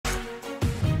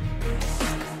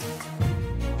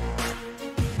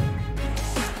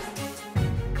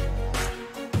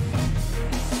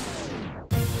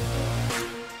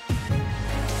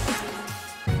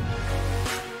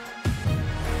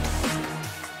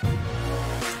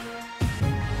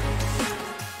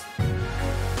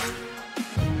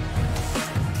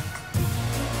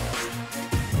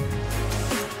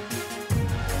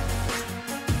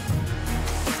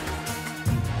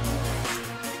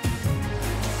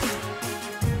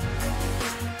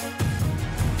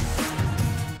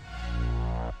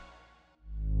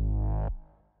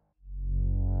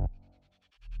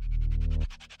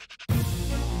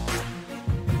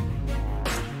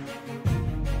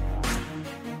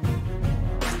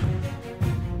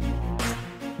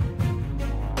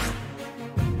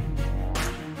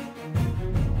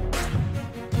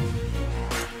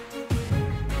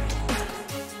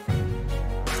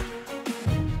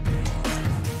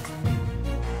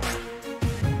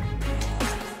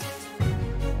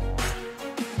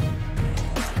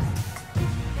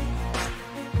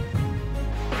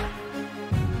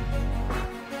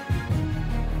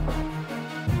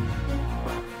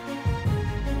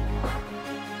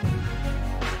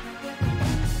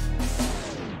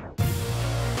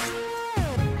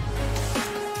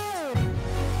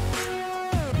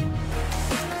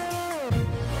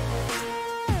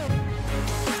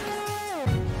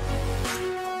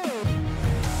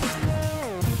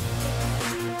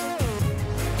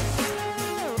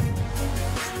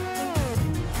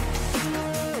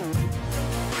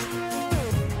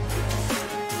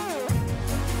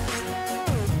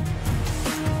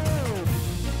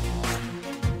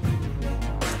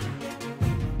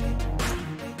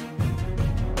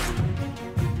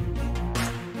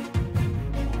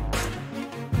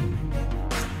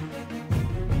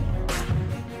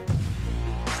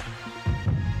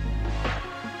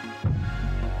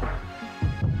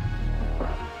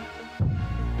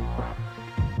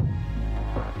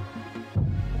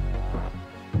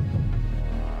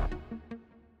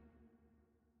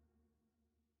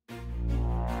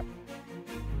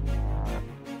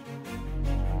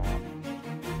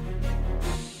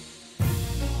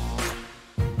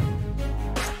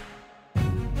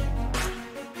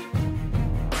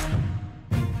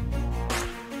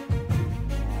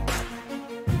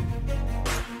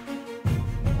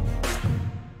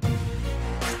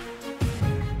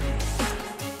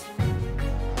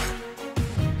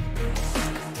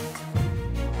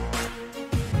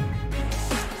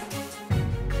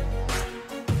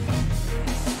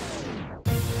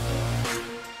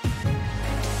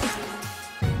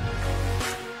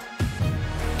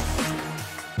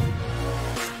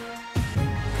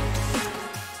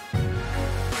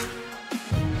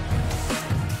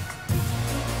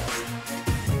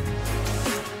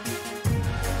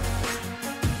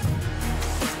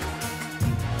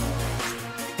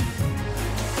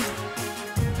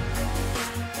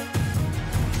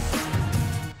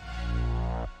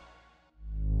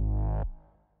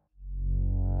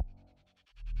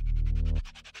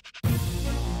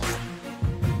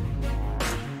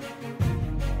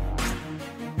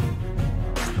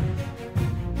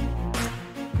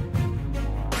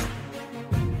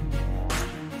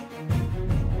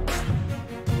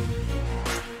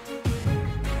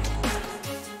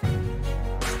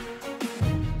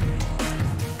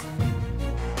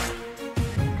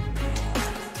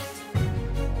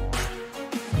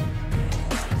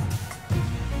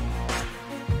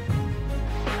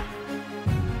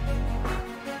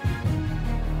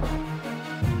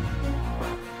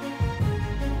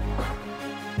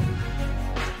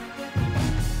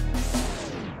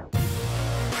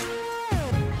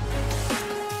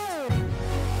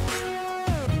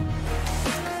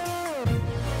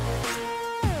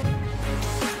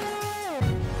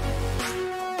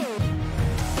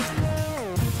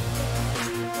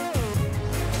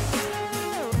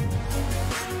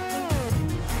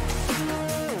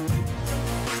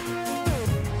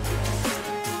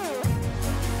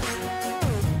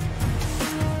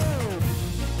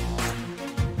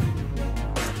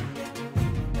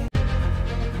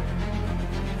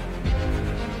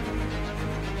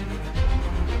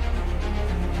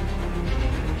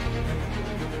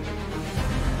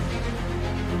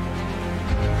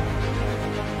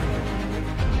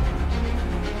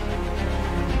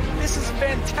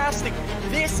fantastic.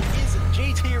 This is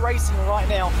GT Racing right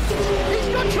now. He's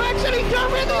got traction, he's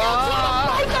going around the outside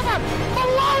of both of them!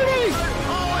 Maloney!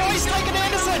 Oh, he's taken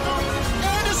Anderson!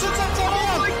 Anderson's up top here!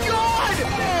 Oh my god!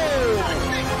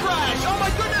 Big crash! Oh my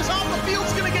goodness, half the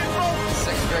field's gonna get rolled!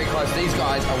 Second very close. These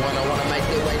guys are want to make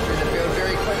their way through the field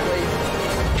very quickly.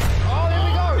 Oh, there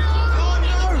we go! Oh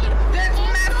no! That's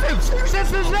massive! This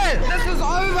is it! This is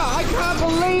over! I can't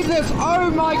believe this!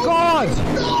 Oh my god!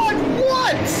 God,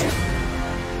 what?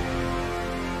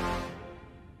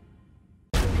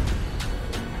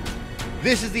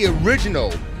 This is the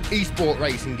original esport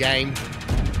racing game.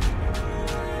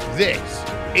 This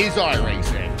is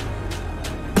iRacing.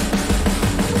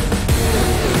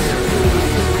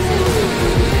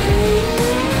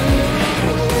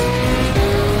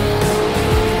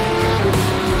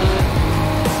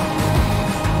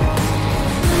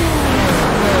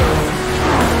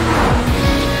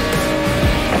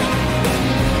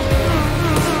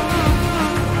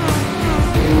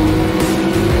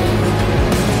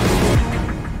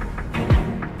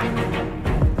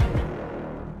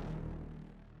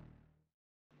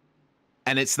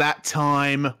 And it's that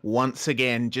time once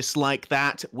again. Just like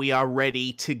that, we are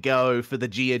ready to go for the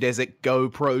Geodesic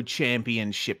GoPro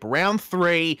Championship. Round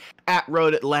 3 at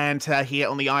Road Atlanta here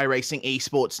on the iRacing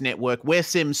Esports Network. We're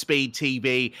SimSpeed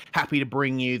TV, happy to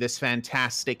bring you this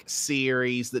fantastic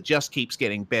series that just keeps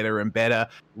getting better and better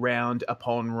round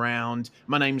upon round.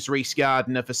 My name's Reese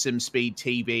Gardner for SimSpeed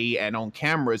TV and on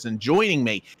cameras, and joining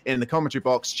me in the commentary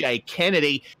box, Jay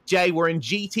Kennedy. Jay, we're in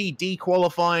GTD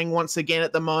qualifying once again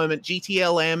at the moment.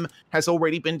 GTLM has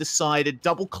already been decided,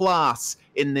 double class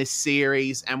in this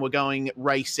series, and we're going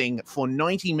racing for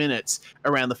 90 minutes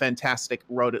around the fantastic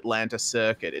Road Atlanta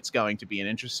circuit. It's going to be an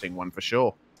interesting one for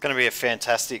sure. It's going to be a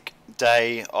fantastic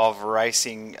day of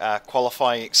racing,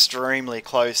 qualifying extremely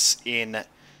close in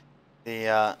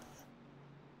the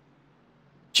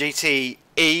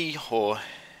GTE or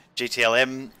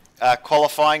GTLM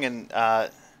qualifying, and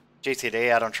GTD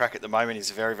out on track at the moment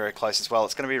is very, very close as well.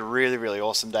 It's going to be a really, really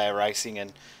awesome day of racing,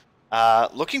 and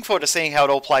looking forward to seeing how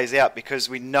it all plays out, because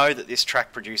we know that this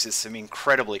track produces some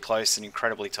incredibly close and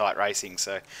incredibly tight racing,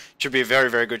 so it should be a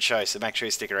very, very good show, so make sure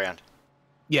you stick around.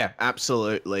 Yeah,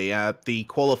 absolutely. The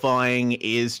qualifying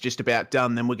is just about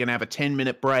done. Then we're going to have a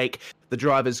 10-minute break. The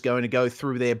driver's going to go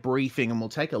through their briefing, and we'll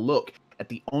take a look at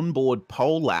the onboard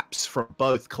pole laps from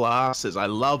both classes. I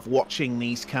love watching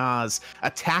these cars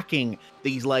attacking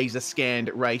these laser-scanned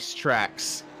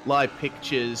racetracks. Live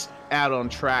pictures out on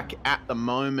track at the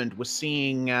moment. We're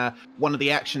seeing one of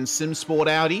the Action SimSport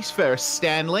Audis, Ferris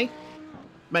Stanley,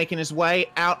 making his way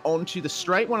out onto the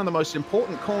straight. One of the most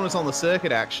important corners on the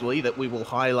circuit, actually, that we will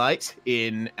highlight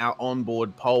in our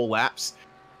onboard pole laps.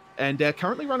 And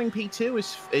currently running P2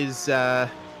 is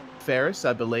Ferris,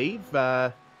 I believe.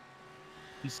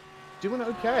 He's doing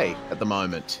okay at the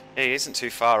moment. Yeah, he isn't too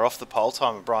far off the pole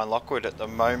time of Brian Lockwood at the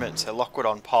moment. So Lockwood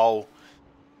on pole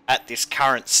at this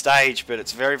current stage, but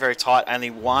it's very, very tight.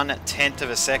 Only 1/10 of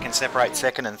a second separate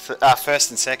second and first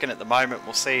and second at the moment.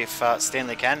 We'll see if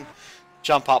Stanley can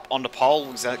jump up onto pole.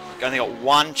 He's only got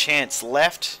one chance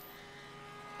left,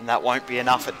 and that won't be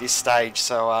enough at this stage.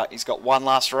 So he's got one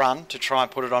last run to try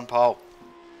and put it on pole.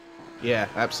 Yeah,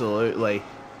 absolutely.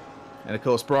 And of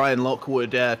course, Brian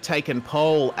Lockwood taken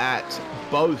pole at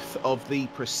both of the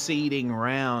preceding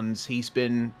rounds. He's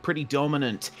been pretty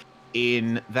dominant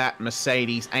in that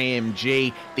Mercedes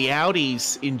AMG. The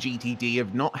Audis in GTD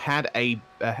have not had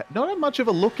much of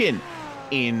a look in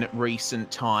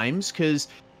recent times, because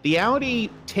the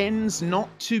Audi tends not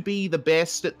to be the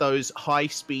best at those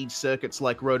high-speed circuits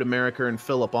like Road America and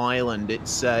Phillip Island.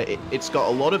 It's got a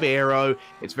lot of aero.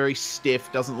 It's very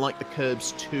stiff. Doesn't like the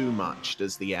curbs too much,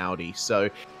 does the Audi. So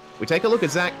we take a look at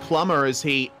Zach Plummer as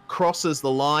he crosses the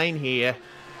line here.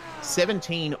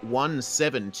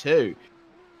 17.172.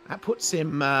 That puts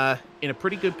him in a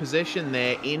pretty good position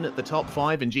there in the top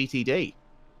 5 in GTD.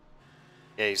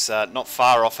 Yeah, he's not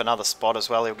far off another spot as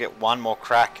well. He'll get one more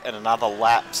crack and another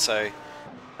lap. So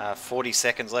 40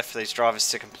 seconds left for these drivers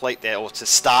to complete or to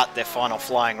start their final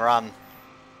flying run.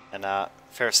 And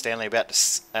Ferris Stanley about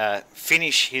to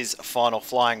finish his final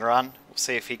flying run. We'll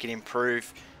see if he can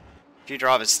improve. A few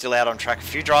drivers still out on track. A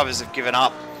few drivers have given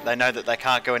up. They know that they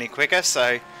can't go any quicker.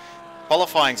 So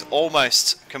qualifying's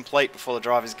almost complete before the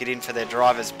drivers get in for their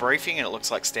driver's briefing. And it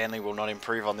looks like Stanley will not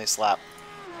improve on this lap.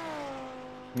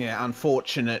 Yeah,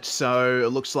 unfortunate. So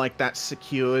it looks like that's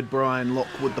secured Brian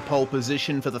Lockwood the pole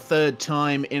position for the 3rd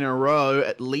time in a row,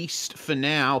 at least for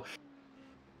now.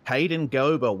 Hayden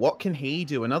Gober, what can he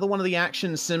do? Another one of the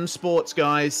Action SimSports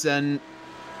guys, and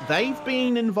they've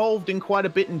been involved in quite a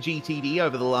bit in GTD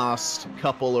over the last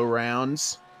couple of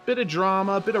rounds. bit of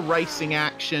drama, bit of racing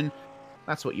action.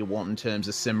 That's what you want in terms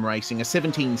of sim racing. A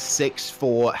 17.6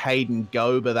 for Hayden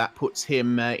Gober. That puts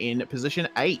him in position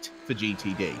 8 for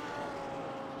GTD.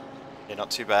 Yeah,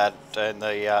 not too bad. And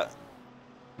the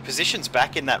positions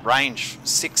back in that range,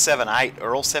 6, 7, 8,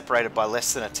 are all separated by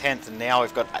less than a tenth. And now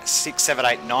we've got 6, 7,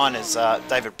 8, 9 as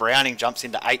David Browning jumps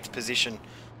into 8th position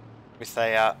with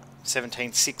a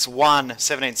 17.61,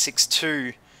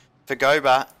 17.62 for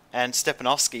Gober, and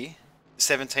Stepanovsky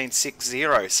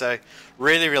 17.60. So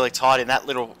really, really tight in that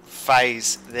little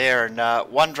phase there. And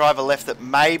one driver left that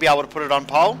may be able to put it on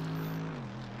pole.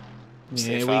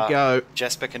 Here we go.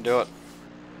 Jesper can do it.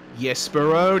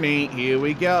 Jesperoni, here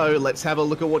we go. Let's have a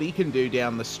look at what he can do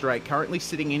down the straight. Currently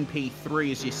sitting in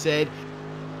P3, as you said,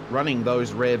 running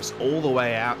those revs all the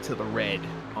way out to the red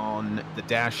on the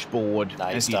dashboard,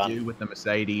 as you do with the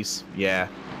Mercedes. Yeah,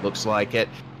 looks like it.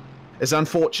 It's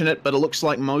unfortunate, but it looks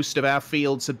like most of our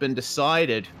fields have been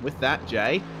decided. With that,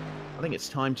 Jay, I think it's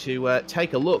time to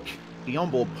take a look at the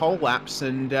onboard pole laps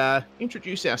and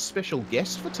introduce our special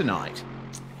guest for tonight.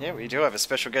 Yeah, we do have a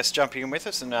special guest jumping in with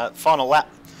us, and final lap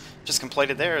just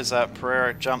completed there as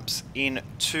Pereira jumps in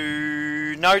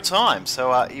to no time,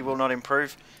 so he will not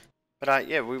improve. But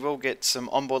yeah, we will get some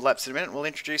onboard laps in a minute. We'll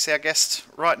introduce our guest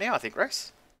right now, I think,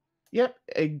 Rex. Yep,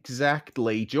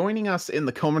 exactly. Joining us in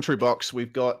the commentary box,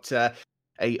 we've got a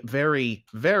very,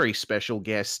 very special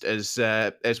guest,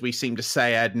 as we seem to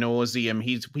say ad nauseum.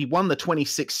 He won the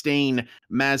 2016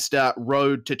 Mazda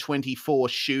Road to 24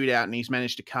 shootout, and he's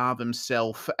managed to carve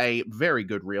himself a very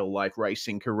good real-life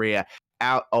racing career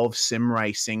out of sim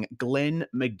racing. Glenn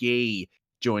McGee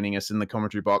joining us in the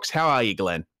commentary box. How are you,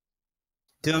 Glenn?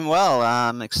 Doing well.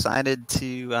 I'm excited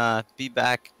to be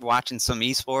back watching some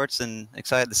esports and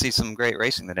excited to see some great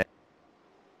racing today.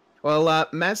 Well,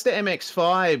 Mazda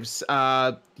MX-5's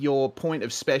your point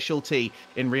of specialty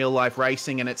in real-life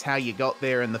racing, and it's how you got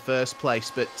there in the first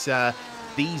place. But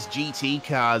these GT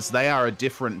cars, they are a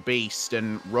different beast,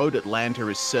 and Road Atlanta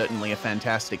is certainly a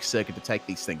fantastic circuit to take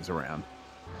these things around.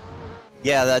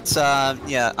 Yeah, that's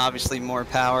obviously more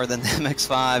power than the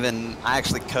MX-5, and I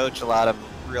actually coach a lot of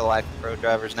real-life pro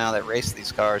drivers now that race these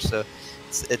cars, so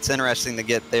it's interesting to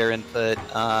get their input.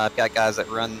 I've got guys that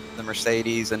run the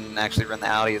Mercedes and actually run the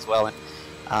Audi as well,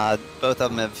 and both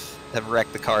of them have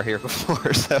wrecked the car here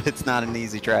before, so it's not an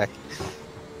easy track.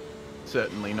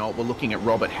 Certainly not. We're looking at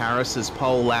Robert Harris's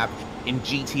pole lap in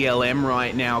GTLM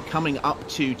right now, coming up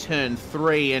to turn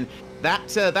 3, and that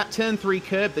turn 3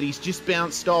 curb that he's just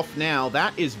bounced off now,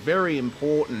 that is very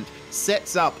important.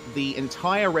 Sets up the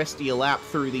entire rest of your lap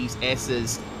through these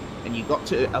S's, and you've got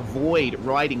to avoid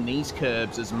riding these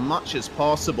curbs as much as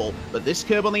possible. But this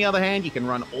curb, on the other hand, you can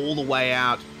run all the way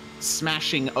out,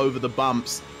 smashing over the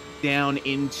bumps down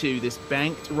into this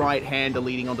banked right-hander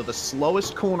leading onto the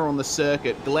slowest corner on the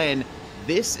circuit. Glenn,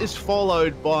 this is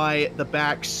followed by the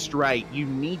back straight. You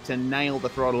need to nail the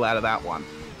throttle out of that one.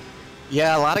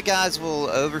 Yeah, a lot of guys will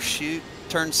overshoot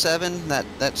turn 7,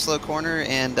 that slow corner,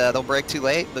 and they'll brake too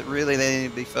late, but really they need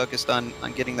to be focused on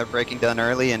getting their braking done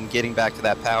early and getting back to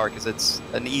that power, because it's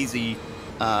an easy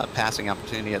passing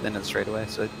opportunity at the end of the straightaway,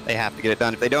 so they have to get it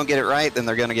done. If they don't get it right, then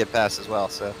they're going to get passed as well,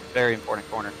 so very important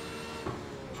corner.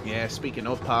 Yeah, speaking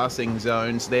of passing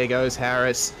zones, there goes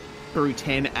Harris through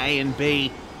 10A and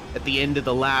B at the end of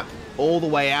the lap, all the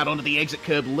way out onto the exit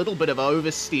curb. Little bit of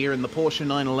oversteer in the Porsche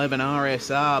 911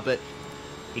 RSR, but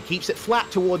he keeps it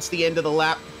flat towards the end of the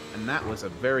lap, and that was a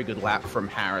very good lap from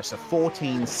Harris, a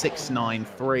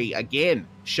 14.693, again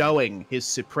showing his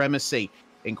supremacy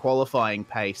in qualifying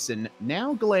pace. And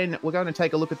now, Glenn, we're going to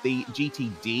take a look at the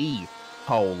GTD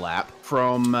pole lap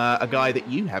from a guy that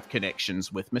you have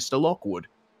connections with, Mr. Lockwood.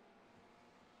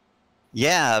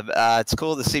 Yeah, it's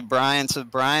cool to see Brian. So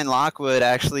Brian Lockwood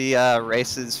actually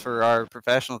races for our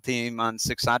professional team on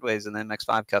 6 Sideways in the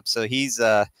MX-5 Cup, so he's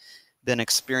been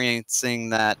experiencing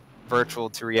that virtual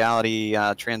to reality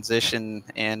transition,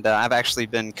 and I've actually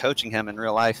been coaching him in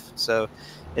real life, so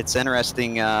it's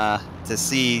interesting to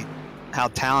see how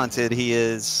talented he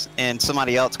is, and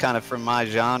somebody else kind of from my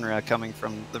genre coming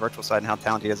from the virtual side, and how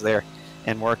talented he is there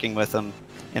and working with him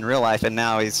in real life. And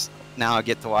now I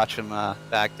get to watch him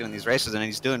back doing these races, and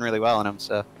he's doing really well in them,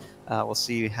 so we'll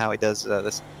see how he does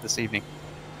this evening.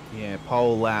 Yeah,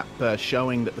 pole lap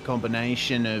showing that the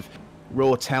combination of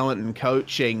raw talent and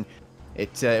coaching,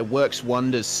 it works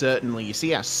wonders, certainly. You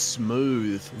see how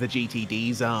smooth the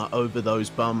GTDs are over those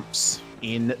bumps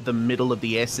in the middle of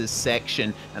the S's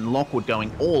section, and Lockwood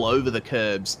going all over the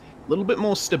curbs. A little bit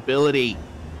more stability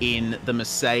in the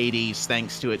Mercedes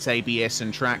thanks to its ABS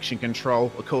and traction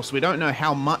control. Of course, we don't know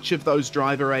how much of those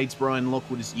driver aids Brian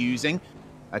Lockwood is using,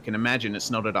 I can imagine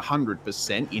it's not at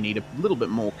 100%. You need a little bit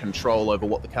more control over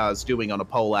what the car's doing on a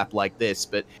pole lap like this,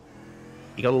 but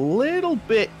he got a little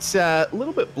bit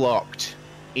blocked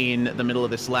in the middle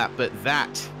of this lap, but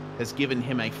that has given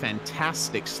him a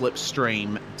fantastic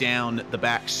slipstream down the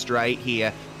back straight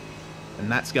here, and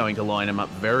that's going to line him up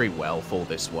very well for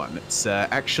this one. It's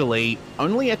actually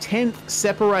only a tenth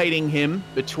separating him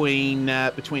between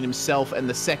himself and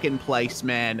the second place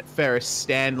man, Ferris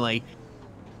Stanley.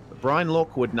 But Brian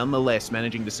Lockwood, nonetheless,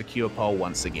 managing to secure pole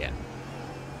once again.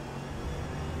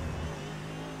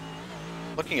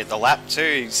 Looking at the lap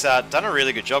too, he's done a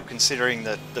really good job considering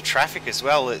the traffic as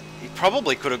well. He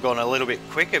probably could have gone a little bit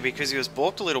quicker because he was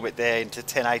balked a little bit there into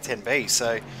 10A, 10B.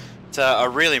 So it's a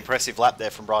really impressive lap there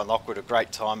from Brian Lockwood. A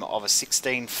great time of a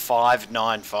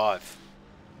 16.595.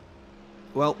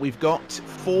 Well, we've got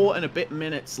 4 and a bit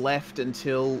minutes left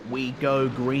until we go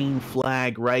green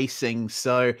flag racing.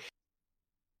 So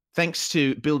thanks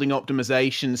to Building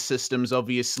Optimization Systems,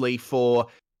 obviously, for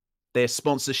their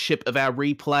sponsorship of our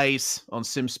replays on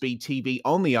SimSpeed TV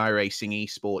on the iRacing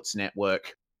Esports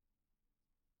Network.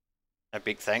 A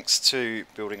big thanks to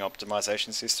Building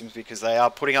Optimization Systems because they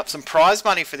are putting up some prize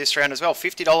money for this round as well.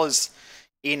 $50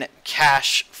 in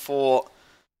cash for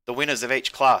the winners of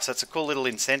each class. That's a cool little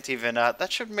incentive, and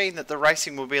that should mean that the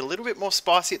racing will be a little bit more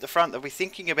spicy at the front. They'll be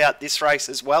thinking about this race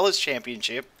as well as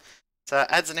championship. So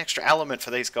adds an extra element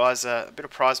for these guys. A bit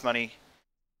of prize money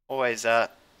always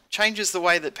changes the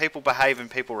way that people behave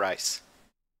and people race.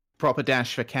 Proper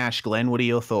dash for cash, Glenn. What are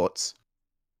your thoughts?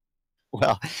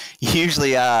 Well,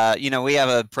 usually, we have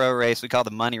a pro race we call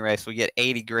the money race. We get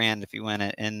 80 grand if you win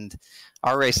it. And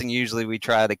our racing, usually we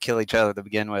try to kill each other to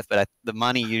begin with. But the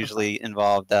money usually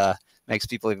involved makes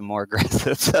people even more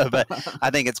aggressive. But I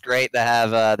think it's great to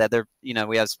have that they're,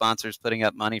 we have sponsors putting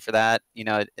up money for that.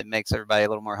 It makes everybody a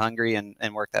little more hungry and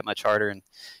work that much harder and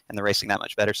the racing that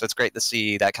much better. So it's great to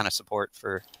see that kind of support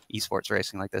for esports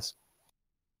racing like this.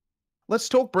 Let's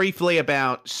talk briefly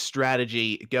about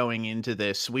strategy going into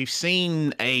this. We've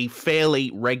seen a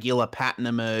fairly regular pattern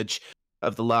emerge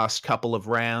of the last couple of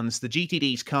rounds. The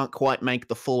GTDs can't quite make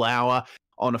the full hour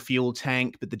on a fuel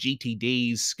tank, but the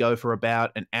GTDs go for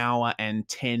about an hour and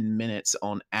 10 minutes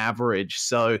on average.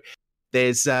 So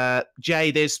there's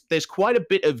Jay, there's quite a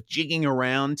bit of jigging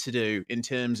around to do in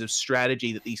terms of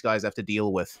strategy that these guys have to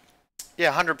deal with.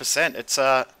 Yeah, 100%. It's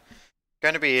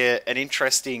going to be an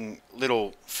interesting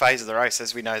little phase of the race.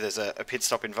 As we know, there's a pit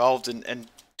stop involved, and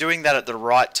doing that at the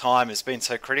right time has been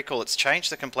so critical. It's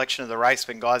changed the complexion of the race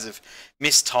when guys have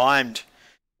mistimed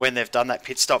when they've done that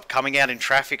pit stop coming out in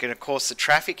traffic. And of course, the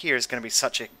traffic here is going to be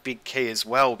such a big key as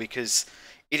well, because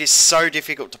it is so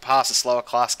difficult to pass a slower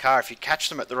class car. If you catch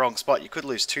them at the wrong spot, you could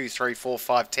lose 2, 3, 4,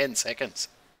 5, 10 seconds.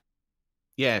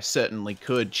 Yeah, certainly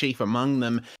could. Chief among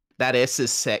them, that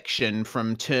S's section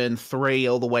from turn 3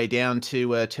 all the way down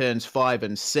to turns 5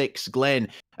 and 6. Glenn,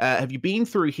 have you been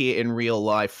through here in real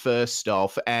life, first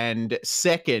off? And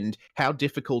second, how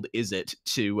difficult is it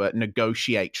to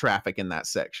negotiate traffic in that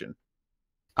section?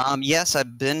 Yes,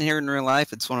 I've been here in real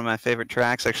life. It's one of my favorite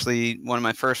tracks. Actually, one of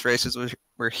my first races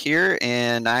were here,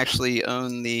 and I actually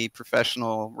own the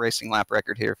professional racing lap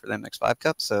record here for the MX5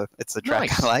 Cup, so it's a track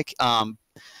Nice. I like.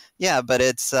 Yeah, but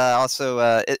it's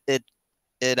also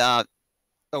it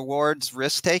awards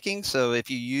risk taking. So if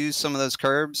you use some of those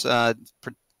curbs,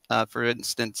 for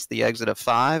instance, the exit of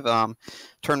 5,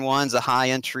 turn 1's a high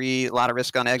entry, a lot of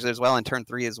risk on exit as well, and turn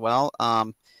 3 as well.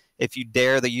 If you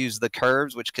dare to use the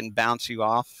curves, which can bounce you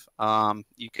off,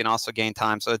 you can also gain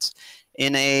time. So it's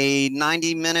in a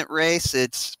 90-minute race.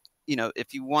 It's,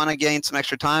 if you want to gain some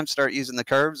extra time, start using the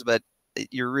curves, but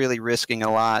you're really risking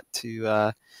a lot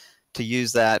to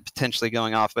use that, potentially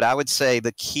going off. But I would say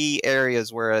the key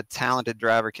areas where a talented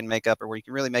driver can make up, or where you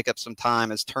can really make up some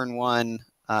time, is turn 1,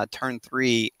 turn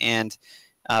 3, and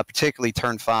particularly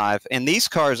turn 5. And these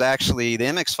cars actually, the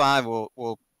MX5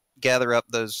 will gather up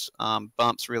those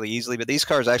bumps really easily, but these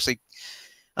cars actually,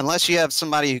 unless you have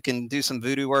somebody who can do some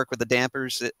voodoo work with the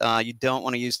dampers, you don't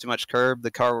want to use too much curb. The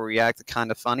car will react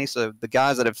kind of funny. So the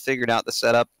guys that have figured out the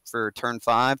setup for turn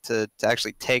 5 to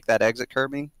actually take that exit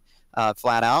curbing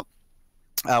flat out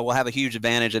will have a huge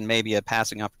advantage and maybe a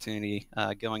passing opportunity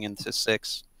going into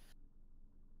 6.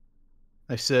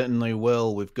 I certainly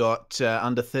will. We've got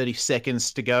under 30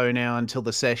 seconds to go now until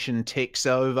the session ticks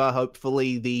over.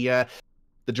 Hopefully the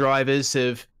drivers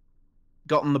have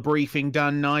gotten the briefing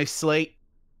done nicely,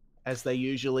 as they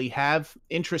usually have.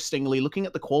 Interestingly, looking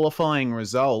at the qualifying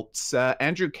results,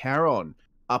 Andrew Caron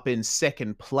up in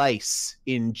second place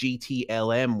in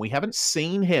GTLM. We haven't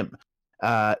seen him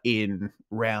in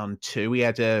round 2. He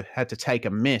had to take a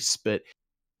miss, but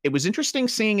it was interesting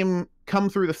seeing him come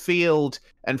through the field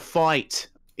and fight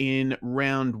in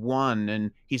round 1, and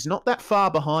he's not that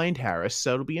far behind Harris,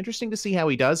 so it'll be interesting to see how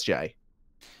he does, Jay.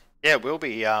 Yeah, it will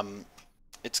be.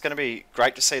 It's going to be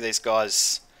great to see these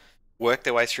guys work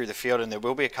their way through the field, and there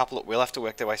will be a couple that will have to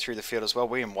work their way through the field as well.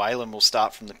 William Whalen will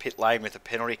start from the pit lane with a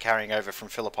penalty carrying over from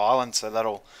Phillip Island, so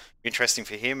that'll be interesting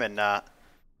for him. And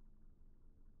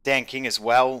Dan King as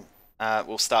well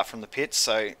will start from the pits,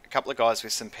 so a couple of guys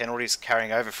with some penalties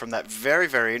carrying over from that very,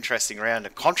 very interesting round, a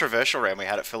controversial round we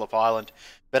had at Phillip Island.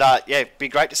 But yeah, it'd be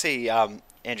great to see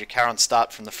Andrew Caron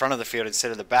start from the front of the field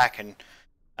instead of the back, and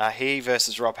he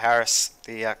versus Rob Harris,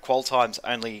 the qual time's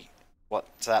only,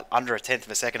 what's that, under a tenth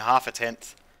of a second, half a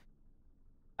tenth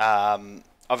of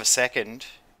a second.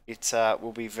 It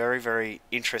will be very, very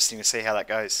interesting to see how that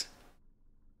goes.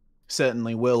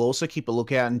 Certainly will. Also keep a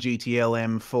lookout in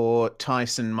GTLM for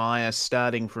Tyson Meyer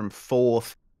starting from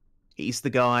 4th. He's the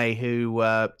guy who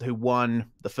won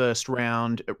the first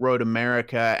round at Road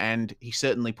America, and he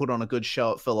certainly put on a good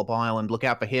show at Phillip Island. Look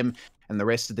out for him and the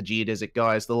rest of the Geodesic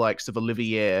guys, the likes of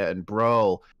Olivier and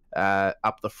Brol,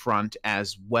 up the front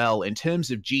as well. In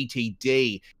terms of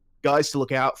GTD, guys to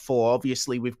look out for,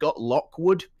 obviously, we've got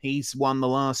Lockwood. He's won the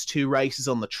last 2 races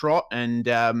on the trot, and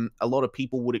a lot of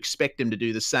people would expect him to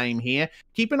do the same here.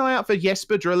 Keep an eye out for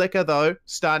Jesper Drelica, though,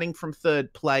 starting from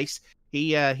 3rd place.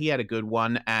 He had a good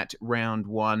one at round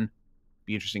 1.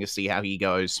 Be interesting to see how he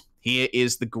goes. Here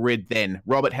is the grid then.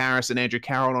 Robert Harris and Andrew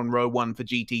Caron on row 1 for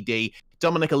GTD.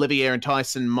 Dominic Olivier and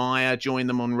Tyson Meyer join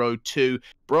them on row 2.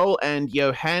 Brol and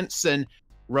Johansson,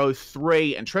 row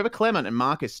 3. And Trevor Clement and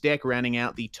Marcus Deck rounding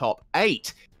out the top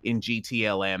 8 in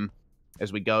GTLM.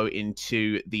 As we go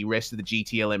into the rest of the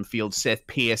GTLM field, Seth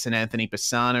Pierce and Anthony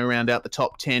Pisano round out the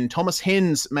top 10. Thomas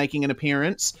Hens making an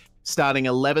appearance. Starting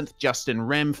 11th, Justin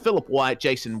Rem, Philip White,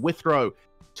 Jason Withrow,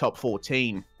 top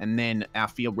 14. And then our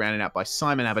field rounded out by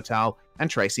Simon Avital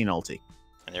and Tracy Nolte.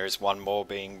 And there is one more,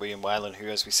 being William Whalen, who,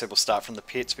 as we said, will start from the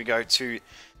pits. We go to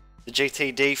the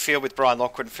GTD field with Brian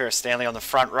Lockwood and Ferris Stanley on the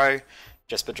front row.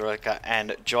 Jesper Drelica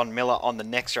and John Miller on the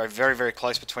next row. Very, very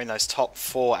close between those top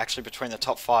 4, actually between the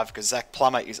top 5, because Zach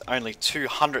Plummer is only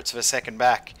 0.02 of a second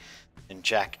back. And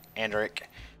Jack Andrick,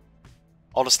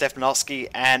 Alder Stefanowski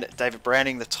and David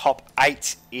Browning, the top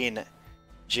 8 in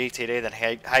GTD. Then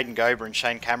Hayden Gober and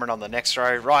Shane Cameron on the next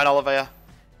row. Ryan Oliver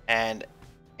and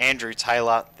Andrew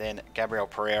Taylor. Then Gabriel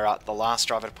Pereira, the last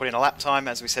driver to put in a lap time.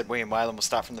 As we said, William Whalen will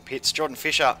start from the pits. Jordan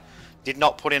Fisher did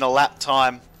not put in a lap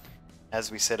time.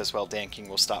 As we said as well, Dan King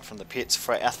will start from the pits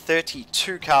for our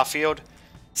 32 car field.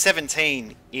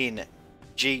 17 in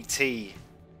GTLM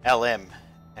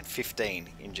and 15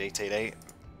 in GTD.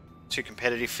 2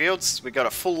 competitive fields. We've got a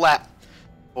full lap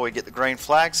before we get the green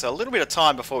flag, so a little bit of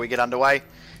time before we get underway.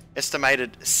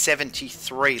 Estimated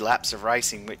 73 laps of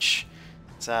racing, which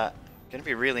is going to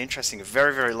be really interesting. A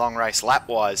very, very long race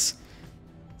lap-wise.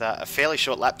 A fairly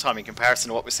short lap time in comparison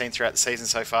to what we've seen throughout the season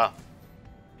so far.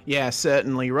 Yeah,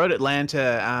 certainly. Road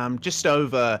Atlanta, just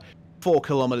over 4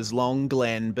 kilometers long,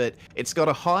 Glenn, but it's got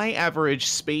a high average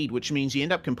speed, which means you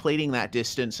end up completing that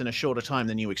distance in a shorter time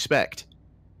than you expect.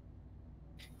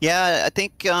 Yeah, I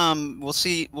think we'll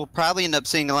see. We'll probably end up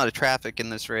seeing a lot of traffic in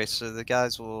this race, so the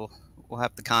guys will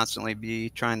have to constantly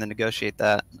be trying to negotiate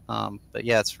that. But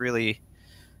yeah, it's really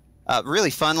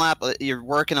fun lap. You're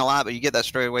working a lot, but you get that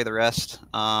straight away the rest.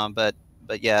 But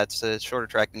yeah, it's a shorter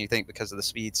track than you think because of the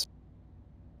speeds.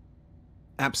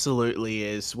 Absolutely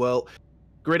is. Well,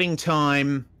 gridding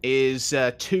time is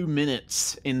 2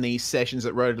 minutes in these sessions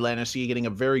at Road Atlanta, so you're getting a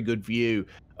very good view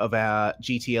of our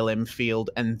GTLM field,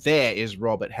 and there is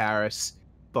Robert Harris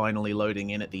finally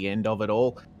loading in at the end of it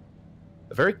all.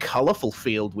 A very colourful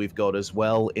field we've got as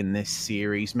well in this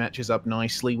series. Matches up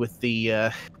nicely with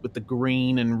the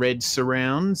green and red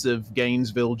surrounds of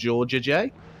Gainesville, Georgia,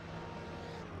 Jay.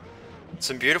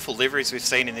 Some beautiful liveries we've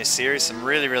seen in this series. Some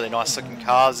really, really nice looking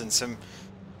cars and some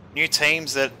new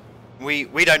teams that we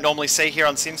don't normally see here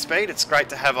on SimSpeed. It's great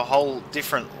to have a whole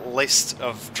different list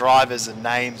of drivers and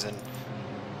names and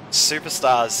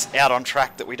superstars out on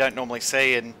track that we don't normally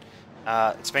see, and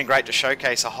it's been great to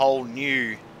showcase a whole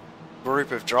new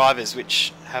group of drivers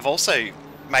which have also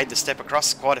made the step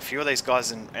across. Quite a few of these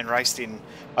guys and raced in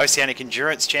Oceanic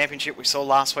Endurance Championship we saw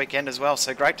last weekend as well,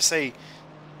 so great to see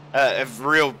a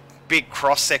real big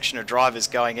cross section of drivers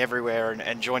going everywhere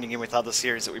and joining in with other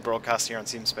series that we broadcast here on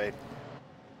SimSpeed.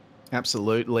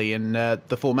 Absolutely, and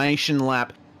the formation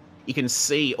lap, you can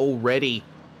see already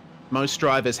most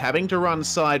drivers having to run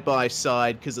side by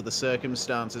side because of the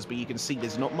circumstances, but you can see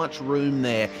there's not much room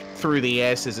there through the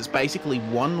S's. It's basically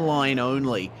one line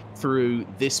only through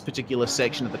this particular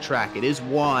section of the track. It is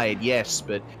wide, yes,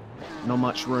 but Not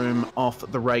much room off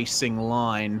the racing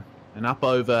line. And up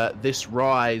over this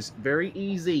rise, very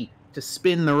easy to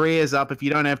spin the rears up if you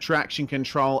don't have traction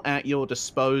control at your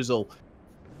disposal.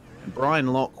 And Brian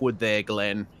Lockwood there,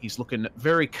 Glenn, he's looking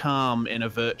very calm in a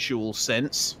virtual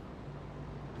sense.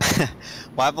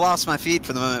 Well, I've lost my feed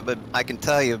for the moment, but I can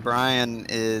tell you Brian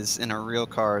is in a real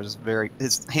car.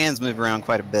 His hands move around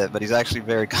quite a bit, but he's actually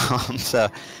very calm. So,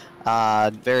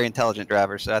 very intelligent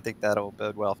driver. So I think that'll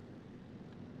bode well.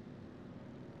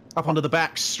 Up onto the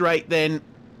back straight then.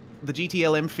 The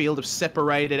GTLM field have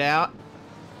separated out.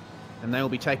 And they will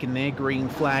be taking their green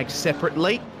flag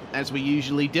separately, as we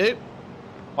usually do.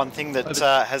 One thing that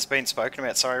has been spoken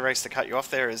about, sorry Race to cut you off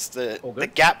there, is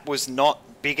the gap was not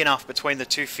big enough between the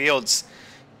two fields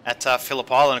at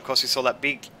Phillip Island. Of course, we saw that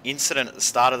big incident at the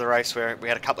start of the race where we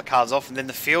had a couple of cars off, and then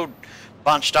the field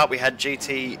bunched up. We had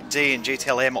GTD and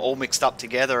GTLM all mixed up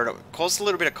together, and it caused a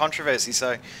little bit of controversy.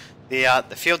 So the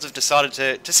fields have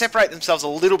decided to separate themselves a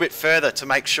little bit further to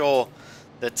make sure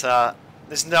that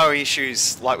there's no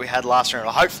issues like we had last round,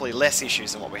 or hopefully less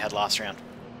issues than what we had last round.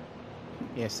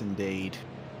 Yes, indeed.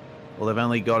 Well, they've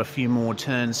only got a few more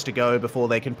turns to go before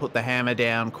they can put the hammer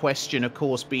down. Question, of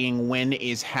course, being when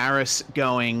is Harris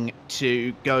going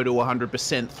to go to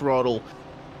 100% throttle?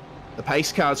 The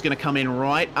pace car is going to come in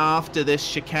right after this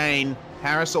chicane.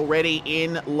 Harris already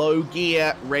in low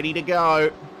gear, ready to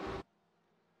go.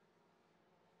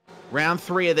 Round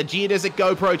 3 of the Geodesic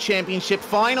GoPro Championship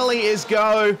finally is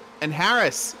go. And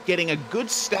Harris getting a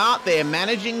good start there,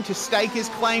 managing to stake his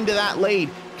claim to that lead.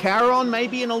 Caron may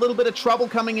be in a little bit of trouble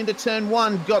coming into turn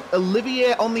 1. Got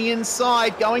Olivier on the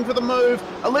inside, going for the move.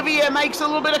 Olivier makes a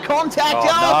little bit of contact.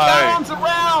 Oh, Caron's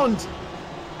around.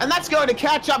 And that's going to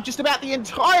catch up just about the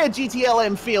entire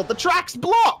GTLM field. The track's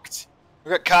blocked.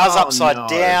 We've got cars upside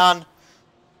down.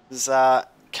 It's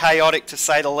chaotic to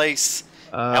say the least.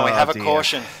 And we have a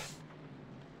caution.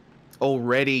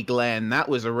 Already, Glenn. That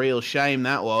was a real shame,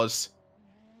 that was.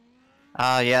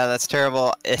 Oh, yeah, that's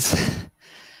terrible.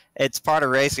 It's part of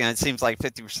racing. It seems like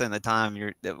 50% of the time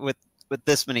you're with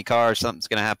this many cars, something's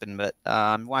going to happen. But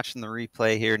I'm watching the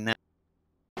replay here now.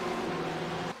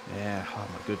 Yeah, oh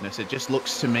my goodness. It just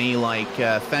looks to me like,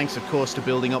 thanks, of course, to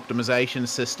building optimization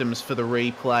systems for the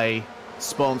replay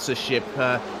sponsorship,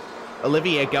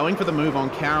 Olivier going for the move on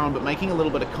Caron, but making a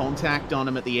little bit of contact on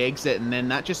him at the exit, and then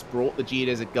that just brought the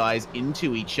Geodesic guys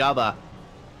into each other.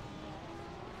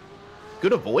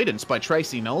 Good avoidance by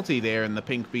Tracy Nolte there in the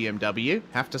pink BMW,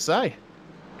 have to say.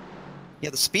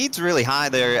 Yeah, the speed's really high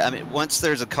there. I mean, once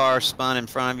there's a car spun in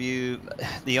front of you,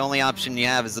 the only option you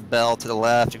have is the bell to the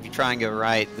left. If you try and go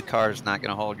right, the car's not going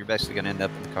to hold. You're basically going to end up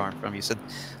in the car in front of you. So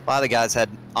a lot of the guys had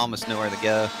almost nowhere to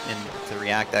go and to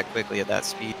react that quickly at that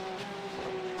speed.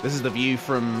 This is the view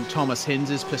from Thomas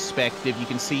Hinz's perspective. You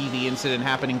can see the incident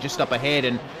happening just up ahead,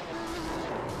 and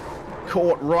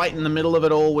caught right in the middle of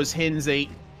it all was Hinze.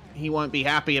 He won't be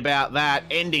happy about that,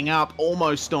 ending up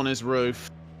almost on his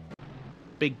roof.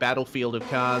 Big battlefield of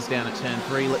cars down at turn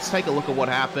 3. Let's take a look at what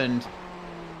happened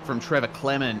from Trevor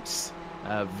Clement's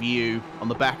view on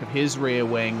the back of his rear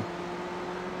wing.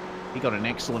 He got an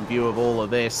excellent view of all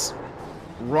of this,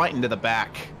 right into the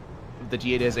back of the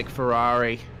Geodesic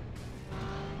Ferrari.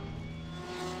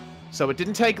 So it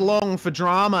didn't take long for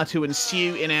drama to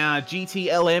ensue in our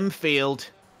GTLM field.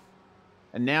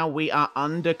 And now we are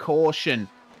under caution.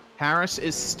 Harris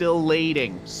is still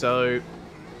leading, so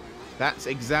that's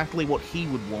exactly what he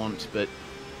would want, but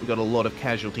we've got a lot of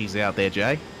casualties out there,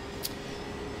 Jay.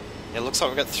 It looks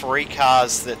like we've got 3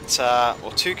 cars that,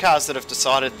 or 2 cars that have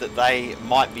decided that they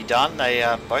might be done. They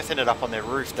both ended up on their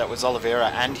roof. That was Oliveira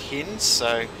and Hinz,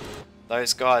 so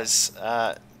those guys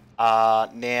are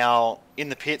now in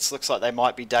the pits. Looks like they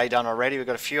might be day done already. We've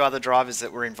got a few other drivers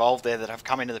that were involved there that have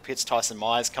come into the pits. Tyson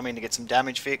Myers come in to get some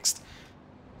damage fixed,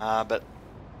 but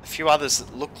a few others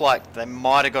that look like they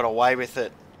might have got away with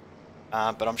it,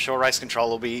 but I'm sure Race Control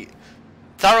will be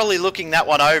thoroughly looking that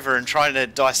one over and trying to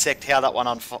dissect how that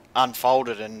one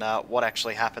unfolded and what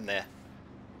actually happened there.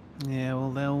 Yeah,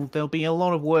 well, there'll be a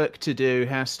lot of work to do,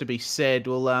 has to be said.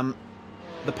 Well,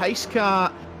 the pace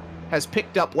car has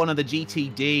picked up one of the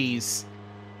GTDs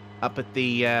up at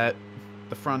the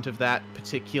front of that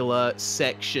particular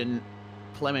section.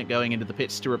 Clement going into the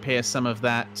pits to repair some of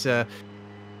that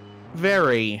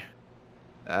very...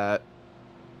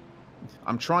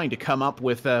 I'm trying to come up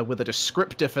with a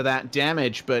descriptor for that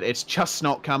damage, but it's just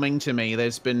not coming to me.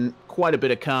 There's been quite a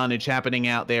bit of carnage happening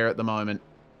out there at the moment.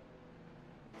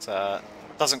 It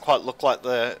doesn't quite look like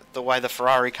the way the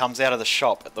Ferrari comes out of the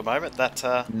shop at the moment.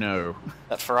 No.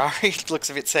 That Ferrari looks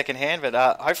a bit second-hand,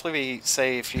 but hopefully we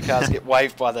see a few cars get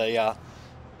waved by the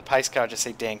pace car. I just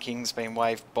see Dan King's been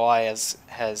waved by, as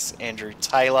has Andrew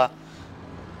Taylor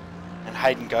and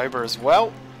Hayden Gober as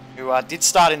well, who did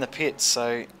start in the pits,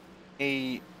 so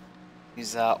he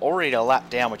is already a lap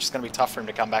down, which is going to be tough for him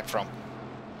to come back from.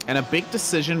 And a big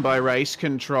decision by race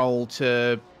control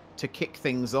to kick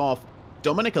things off.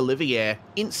 Dominic Olivier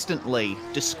instantly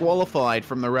disqualified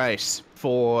from the race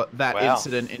for that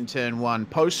incident in turn 1.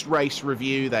 Post-race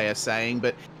review, they are saying,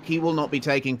 but he will not be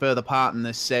taking further part in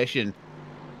this session.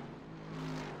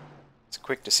 It's a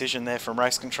quick decision there from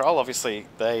race control. Obviously,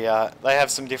 they have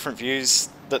some different views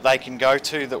that they can go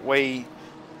to that we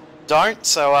don't,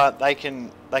 so they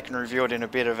can review it in a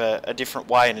bit of a different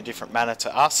way, in a different manner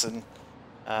to us. And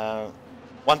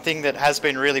one thing that has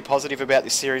been really positive about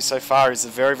this series so far is the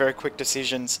very, very quick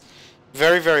decisions,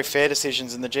 very, very fair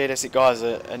decisions, and the Geodesic guys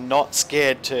are not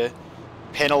scared to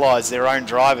penalise their own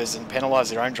drivers, and penalise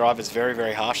their own drivers very,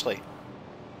 very harshly.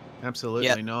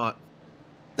 Absolutely not.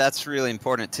 That's really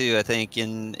important too. I think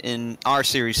in our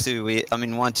series too.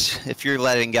 If you're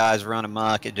letting guys run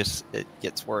amok, it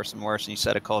gets worse and worse, and you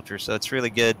set a culture. So it's really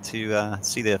good to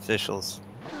see the officials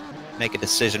make a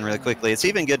decision really quickly. It's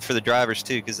even good for the drivers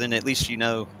too, because then at least you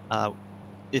know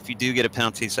if you do get a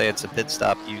penalty, say it's a pit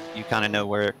stop, you kind of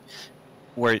know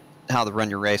how to run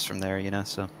your race from there.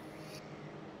 So.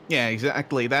 Yeah,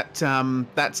 exactly.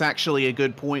 That's actually a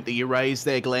good point that you raised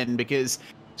there, Glenn, because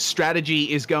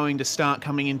strategy is going to start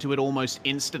coming into it almost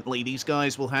instantly. These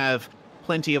guys will have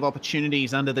plenty of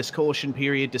opportunities under this caution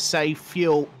period to save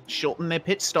fuel, shorten their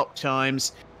pit stop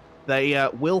times. They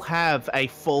will have a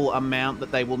full amount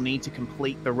that they will need to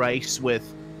complete the race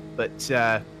with, but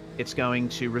it's going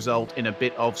to result in a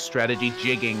bit of strategy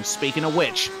jigging. Speaking of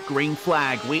which, green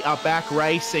flag, we are back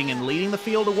racing, and leading the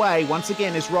field away once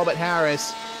again is Robert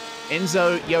Harris.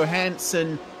 Enzo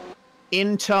Johansson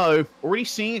in tow. Already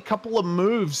seeing a couple of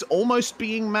moves almost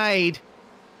being made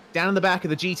down in the back of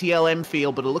the GTLM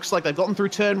field, but it looks like they've gotten through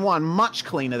turn 1 much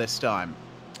cleaner this time.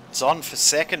 It's on for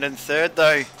second and third,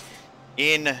 though,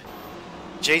 in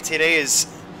GTD is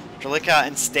Jalika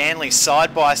and Stanley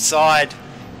side by side,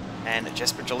 and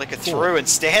Jesper Jalika through, and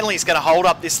Stanley's going to hold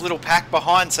up this little pack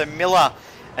behind, so Miller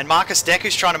and Marcus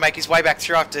Decker's trying to make his way back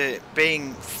through after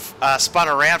being spun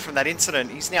around from that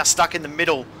incident. He's now stuck in the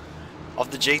middle of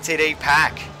the GTD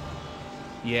pack.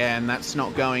 Yeah, and that's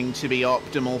not going to be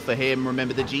optimal for him.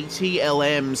 Remember, the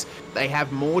GTLMs, they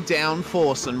have more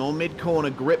downforce and more mid-corner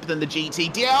grip than the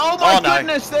GTD. Oh my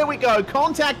goodness, there we go.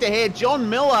 Contact ahead, John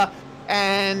Miller,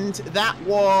 and that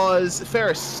was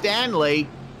Ferris Stanley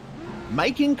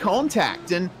making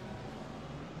contact. And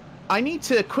I need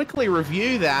to quickly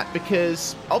review that,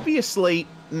 because obviously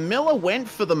Miller went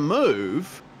for the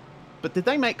move, but did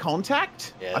they make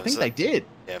contact? Yeah, I think they did.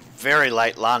 Yeah, very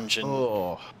late lunge, and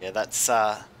yeah, that's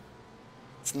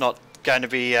it's not going to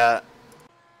be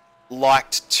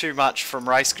liked too much from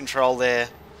race control there.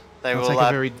 They will take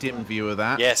a very dim view of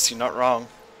that. Yes, you're not wrong.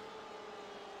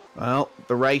 Well,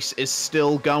 the race is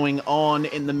still going on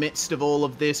in the midst of all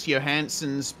of this.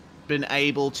 Johansson's been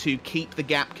able to keep the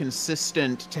gap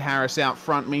consistent to Harris out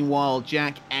front. Meanwhile,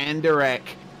 Jack Anderek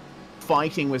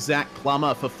fighting with Zach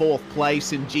Plummer for 4th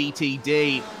place in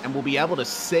GTD, and we'll be able to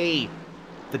see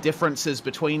the differences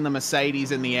between the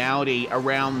Mercedes and the Audi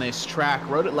around this track.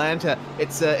 Road Atlanta,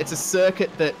 it's a circuit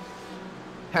that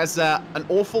has an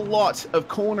awful lot of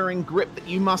cornering grip that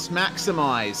you must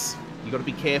maximize. You got to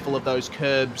be careful of those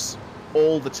curbs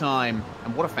all the time,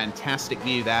 and what a fantastic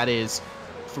view that is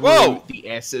through the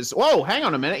S's. Whoa, hang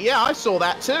on a minute. Yeah, I saw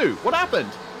that too. What happened?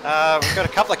 We've got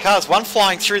a couple of cars, one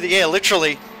flying through the air,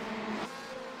 literally.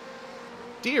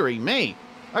 Dearie me.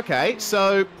 Okay,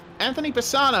 so Anthony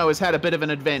Pisano has had a bit of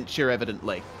an adventure,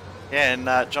 evidently. Yeah,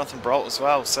 and Jonathan Brolt as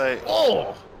well, so...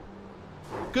 Oh!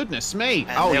 Goodness me.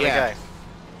 And there we go.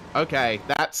 Okay,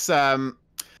 that's... that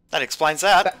explains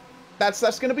that. That's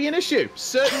going to be an issue.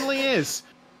 Certainly is.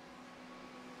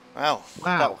 Well,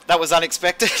 wow. That was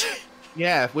unexpected.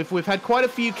 Yeah, we've had quite a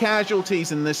few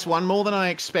casualties in this one, more than I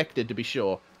expected, to be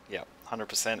sure. Yeah,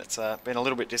 100%. It's been a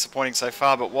little bit disappointing so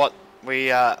far, but what we,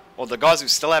 well, the guys who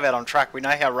still have out on track, we know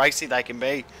how racy they can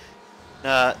be.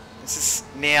 This is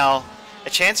now a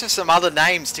chance for some other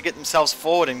names to get themselves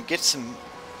forward and get some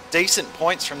decent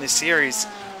points from this series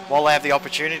while they have the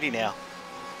opportunity now.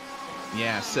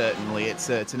 Yeah, certainly. It's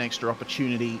an extra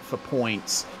opportunity for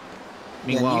points.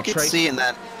 Meanwhile, you could see in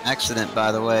that accident,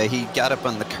 by the way, he got up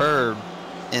on the curb,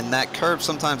 and that curb,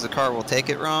 sometimes the car will take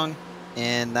it wrong,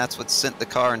 and that's what sent the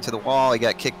car into the wall. He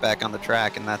got kicked back on the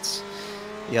track, and that's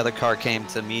the other car came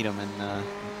to meet him, and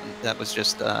that was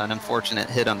just an unfortunate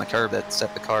hit on the curb that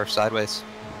set the car sideways.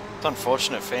 It's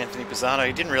unfortunate for Anthony Pisano.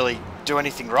 He didn't really do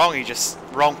anything wrong. He just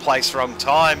wrong place, wrong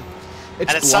time.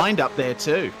 It's blind up there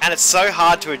too. And it's so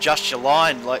hard to adjust your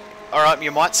line. Like, all right,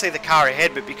 you might see the car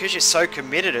ahead, but because you're so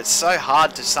committed, it's so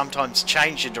hard to sometimes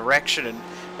change your direction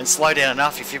and slow down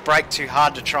enough. If you brake too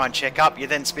hard to try and check up, you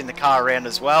then spin the car around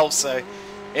as well. So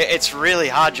it's really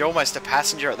hard. You're almost a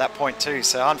passenger at that point too.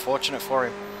 So unfortunate for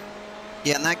him.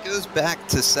 Yeah, and that goes back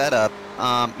to setup.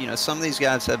 You know, some of these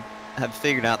guys have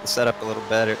figured out the setup a little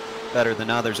better than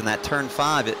others. In that turn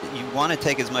 5, you want to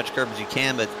take as much curb as you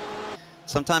can, but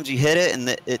sometimes you hit it and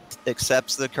it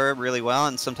accepts the curb really well,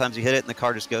 and sometimes you hit it and the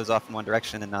car just goes off in one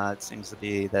direction, and it seems to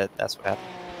be that's what happened.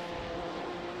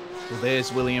 Well,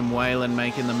 there's William Whalen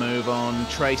making the move on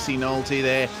Tracy Nolte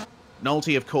there.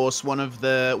 Nolte, of course, one of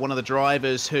the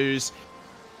drivers who's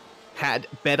had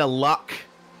better luck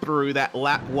through that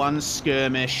lap 1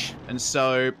 skirmish, and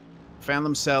so found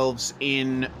themselves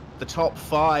in the top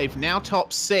 5, now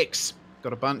top 6.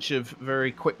 Got a bunch of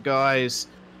very quick guys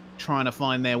trying to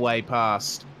find their way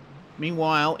past.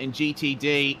 Meanwhile, in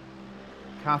GTD,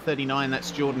 car 39, that's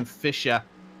Jordan Fisher.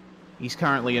 He's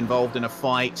currently involved in a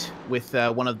fight with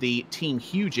one of the Team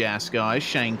Huge Ass guys,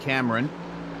 Shane Cameron.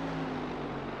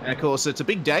 And of course, it's a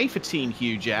big day for Team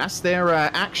Huge Ass. They're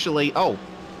actually...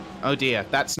 Oh dear,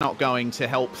 that's not going to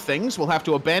help things. We'll have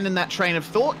to abandon that train of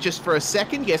thought just for a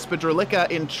second. Jesper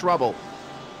Dralica in trouble.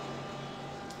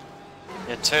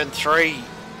 Yeah, turn 3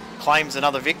 claims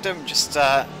another victim. Just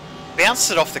bounced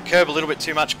it off the curb a little bit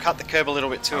too much, cut the curb a little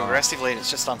bit too aggressively, and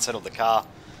it's just unsettled the car.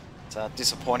 It's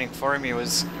disappointing for him. He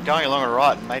was going along all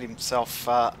right and made himself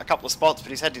a couple of spots,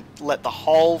 but he's had to let the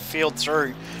whole field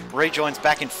through. Rejoins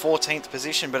back in 14th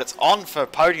position, but it's on for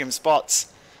podium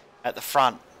spots at the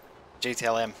front.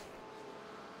 GTLM.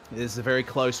 This is a very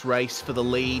close race for the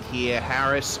lead here.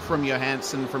 Harris from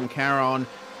Johansson from Caron.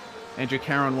 Andrew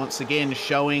Caron once again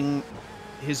showing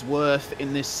his worth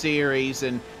in this series,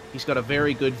 and he's got a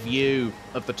very good view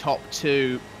of the top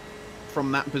 2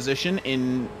 from that position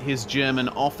in his German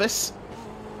office.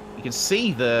 You can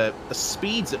see the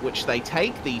speeds at which they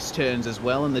take these turns as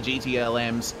well in the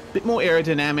GTLMs. A bit more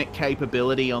aerodynamic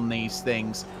capability on these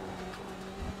things.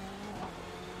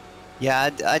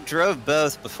 Yeah, I drove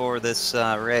both before this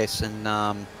race, and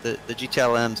the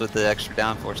GTLMs with the extra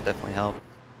downforce definitely help.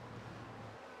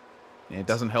 Yeah, it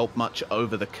doesn't help much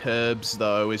over the curbs,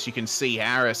 though. As you can see,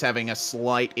 Harris having a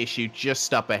slight issue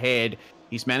just up ahead.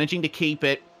 He's managing to keep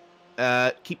it,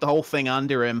 keep the whole thing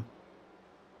under him.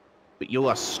 But you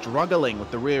are struggling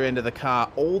with the rear end of the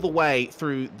car all the way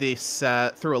through this,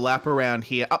 through a lap around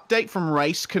here. Update from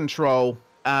race control.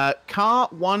 Car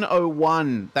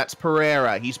 101, that's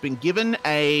Pereira. He's been given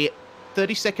a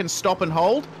 30-second stop and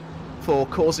hold for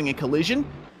causing a collision.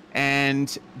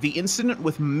 And the incident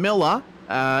with Miller,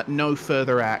 no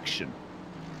further action.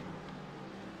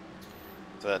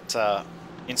 That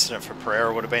incident for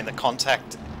Pereira would have been the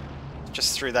contact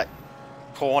just through that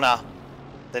corner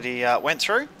that he went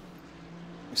through.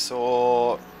 We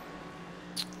saw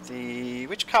the...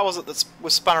 Which car was it that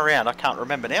was spun around? I can't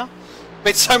remember now.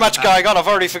 Been so much going on, I've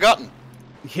already forgotten.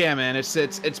 Yeah, man,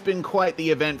 it's been quite the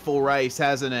eventful race,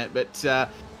 hasn't it? But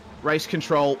race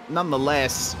control,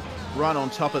 nonetheless, right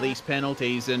on top of these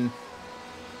penalties, and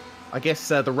I guess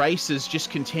the races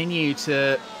just continue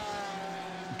to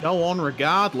go on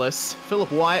regardless.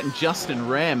 Philip Wyatt and Justin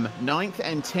Rem, 9th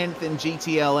and 10th in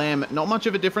GTLM. Not much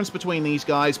of a difference between these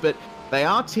guys, but they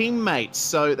are teammates,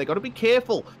 so they got to be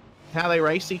careful how they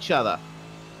race each other.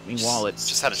 Meanwhile, it's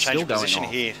just had a change of position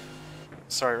here.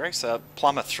 Sorry, Rex.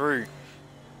 Plumber through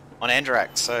on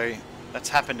Andrak, so that's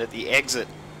happened at the exit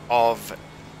of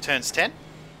turns 10.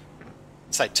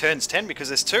 I'd say turns 10 because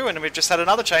there's 2, and we've just had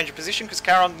another change of position because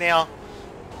Caron now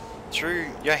through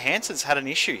Johansson's had an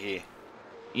issue here.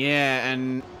 Yeah,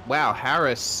 and wow,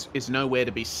 Harris is nowhere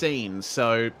to be seen,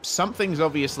 so something's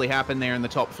obviously happened there in the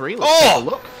top 3. Let's take a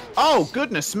look. Oh,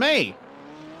 goodness me.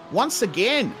 Once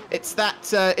again, it's that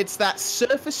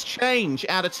surface change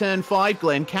out of turn 5,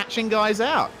 Glenn, catching guys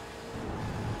out.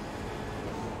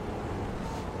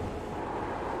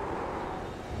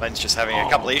 Glenn's just having a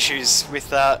couple of issues with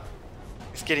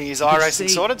getting his iRacing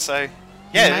sorted, so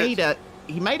yeah.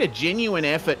 He made a genuine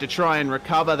effort to try and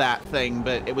recover that thing,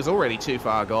 but it was already too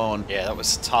far gone. Yeah, that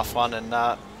was a tough one, and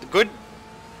the good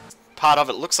part of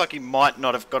it looks like he might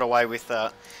not have got away with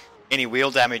any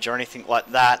wheel damage or anything like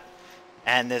that.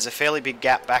 And there's a fairly big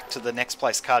gap back to the next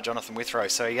place car, Jonathan Withrow.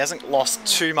 So he hasn't lost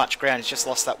too much ground. He's just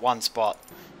lost that one spot.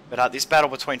 But this battle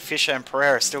between Fisher and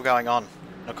Pereira is still going on.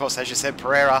 And of course, as you said,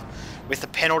 Pereira, with the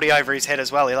penalty over his head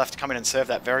as well, he'll have to come in and serve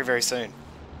that very, very soon.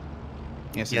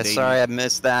 Yes, yeah, indeed. Sorry I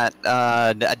missed that.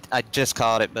 I just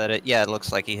caught it, but yeah, it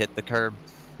looks like he hit the curb.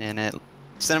 And it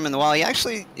sent him in the wall. He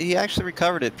actually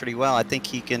recovered it pretty well. I think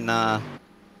he can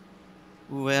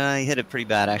Well, he hit it pretty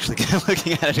bad, actually,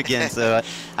 looking at it again, so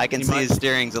I can see his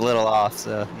steering's a little off,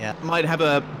 so yeah. Might have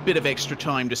a bit of extra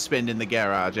time to spend in the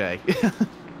garage, eh?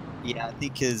 Yeah, I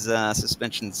think his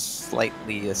suspension's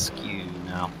slightly askew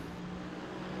now.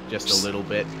 Just a little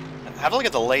bit. Have a look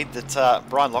at the lead that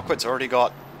Brian Lockwood's already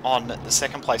got on the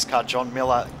second place car, John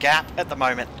Miller. Gap at the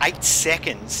moment, 8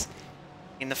 seconds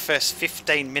in the first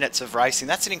 15 minutes of racing.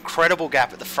 That's an incredible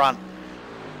gap at the front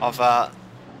of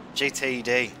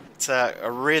GTD. It's a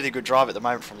really good drive at the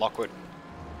moment from Lockwood.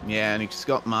 Yeah, and he's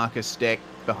got Marcus Deck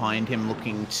behind him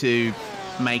looking to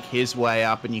make his way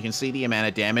up, and you can see the amount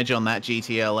of damage on that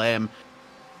GTLM.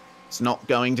 It's not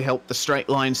going to help the straight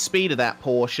line speed of that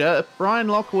Porsche. Brian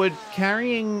Lockwood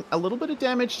carrying a little bit of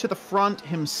damage to the front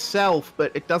himself,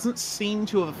 but it doesn't seem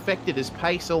to have affected his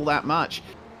pace all that much.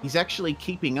 He's actually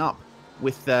keeping up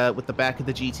with the back of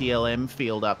the GTLM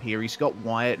field up here. He's got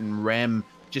Wyatt and Rem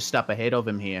just up ahead of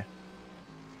him here.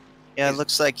 Yeah, it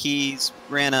looks like he's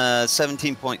ran a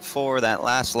 17.4 that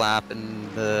last lap,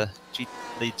 and the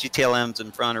GTLM's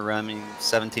in front are running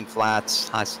 17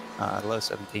 flats, low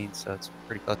 17, so it's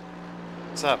pretty close.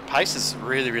 So pace is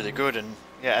really, really good, and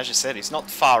yeah, as you said, he's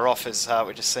not far off as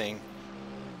we're just seeing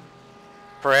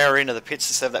Pereira into the pits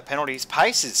to serve that penalty. His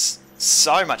pace is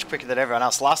so much quicker than everyone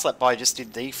else. Last lap by just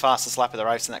did the fastest lap of the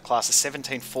race in that class, a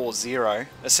 17.40.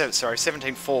 Sorry,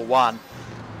 17.41.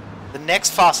 The next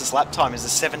fastest lap time is a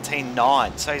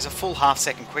 17.9, so he's a full half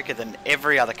second quicker than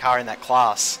every other car in that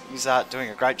class. He's doing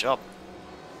a great job.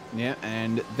 Yeah,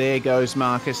 and there goes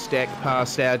Marcus Deck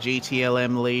past our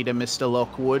GTLM leader, Mr.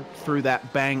 Lockwood, through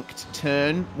that banked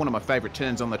turn. One of my favourite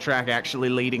turns on the track, actually,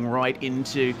 leading right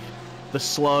into the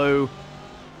slow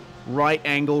right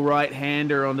angle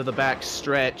right-hander onto the back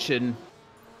stretch, and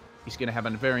he's going to have a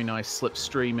very nice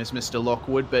slipstream as Mr.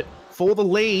 Lockwood. But for the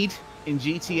lead in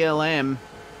GTLM,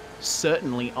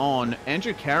 certainly on.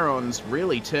 Andrew Caron's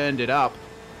really turned it up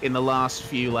in the last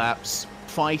few laps,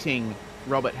 fighting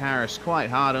Robert Harris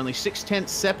quite hard. Only 6/10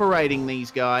 separating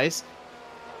these guys.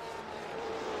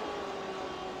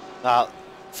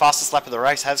 Fastest lap of the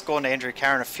race has gone to Andrew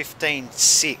Caron, a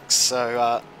 15.6, so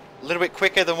a little bit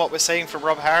quicker than what we're seeing from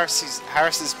Rob Harris.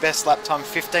 Harris's best lap time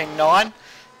 15.9.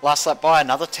 Last lap by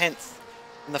another 10th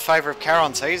in the favour of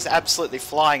Caron, so he's absolutely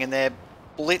flying, and they're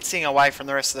blitzing away from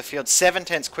the rest of the field.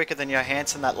 7/10 quicker than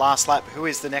Johansson that last lap, who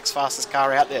is the next fastest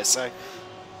car out there. So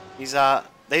he's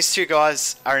these two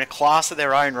guys are in a class of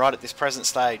their own right at this present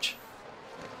stage.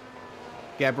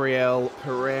 Gabriel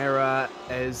Pereira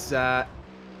has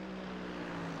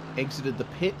exited the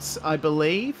pits, I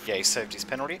believe. Yeah, he served his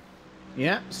penalty.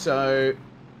 Yeah, so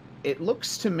it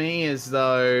looks to me as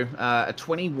though a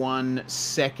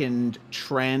 21-second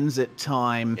transit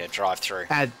time. Yeah, drive through.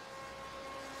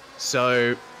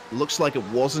 So looks like it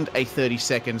wasn't a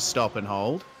 30-second stop and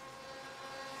hold.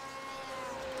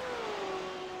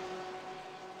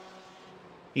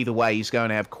 Either way, he's going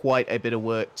to have quite a bit of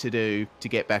work to do to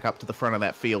get back up to the front of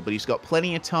that field, but he's got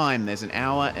plenty of time. There's an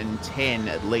hour and 10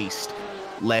 at least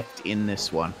left in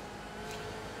this one.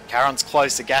 Caron's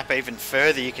closed the gap even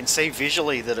further. You can see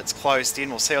visually that it's closed in.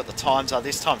 We'll see what the times are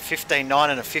this time. 15.9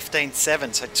 and a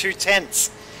 15.7, so 2/10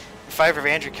 in favour of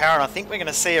Andrew Caron. I think we're going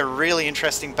to see a really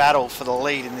interesting battle for the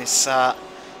lead in this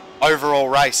overall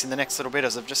race in the next little bit,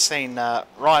 as I've just seen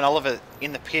Ryan Oliver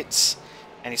in the pits,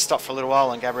 and he stopped for a little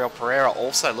while, and Gabriel Pereira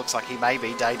also looks like he may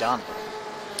be day done.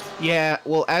 Yeah,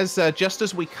 well, as just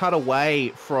as we cut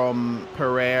away from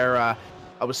Pereira,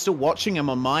 I was still watching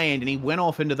him on my end, and he went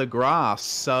off into the grass,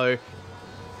 so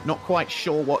not quite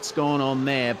sure what's going on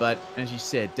there, but as you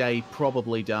said, day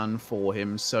probably done for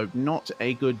him, so not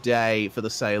a good day for the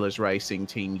Sailors Racing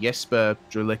team. Jesper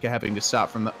Drulicka having to start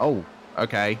from the... Oh,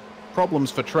 okay.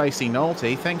 Problems for Tracy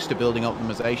Nolte. Thanks to Building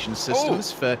Optimization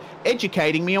Systems for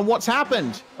educating me on what's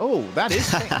happened. Oh, that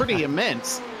is pretty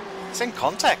immense. It's in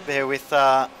contact there with...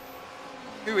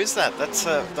 who is that? That's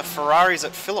the Ferraris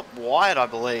at Philip Wyatt, I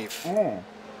believe. Oh.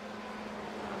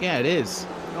 Yeah, it is.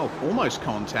 Oh, almost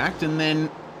contact, and then...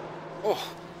 Oh,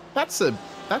 that's a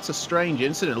strange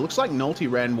incident. It looks like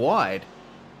Nolte ran wide.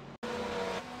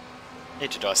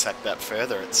 Need to dissect that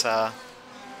further. It's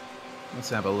Let's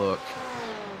have a look.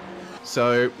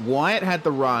 So Wyatt had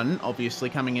the run, obviously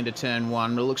coming into turn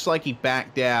one, but it looks like he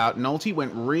backed out. Nolte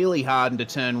went really hard into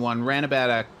turn one, ran about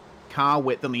a car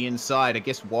width on the inside. I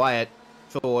guess Wyatt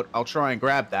thought, I'll try and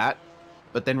grab that,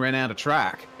 but then ran out of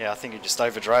track. Yeah, I think he just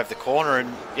overdrove the corner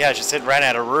and, yeah, as you said, ran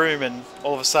out of room, and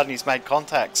all of a sudden he's made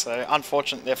contact. So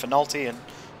unfortunate there for Nolte, and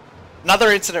another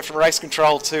incident from race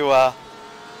control to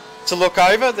look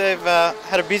over. They've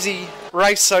had a busy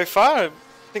race so far.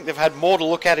 I think they've had more to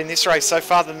look at in this race so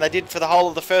far than they did for the whole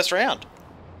of the first round.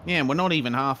 Yeah, and we're not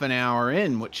even half an hour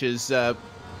in, which is, you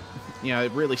know,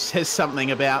 it really says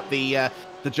something about the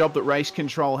job that race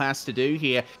control has to do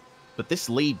here. But this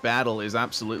lead battle is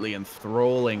absolutely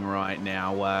enthralling right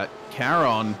now.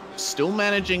 Caron still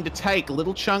managing to take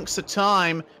little chunks of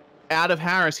time out of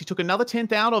Harris. He took another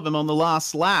 10th out of him on the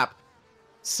last lap.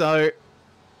 So,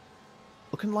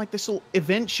 looking like this will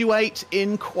eventuate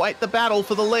in quite the battle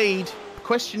for the lead. The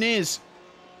question is,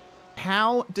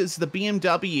 how does the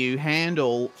BMW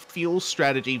handle fuel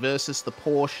strategy versus the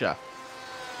Porsche?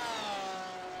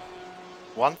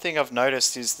 One thing I've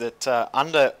noticed is that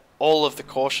under all of the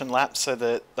caution laps, so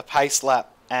the pace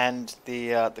lap and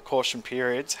the caution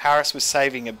periods, Harris was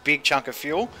saving a big chunk of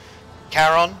fuel.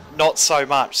 Caron, not so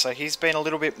much. So he's been a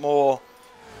little bit more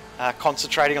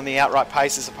concentrating on the outright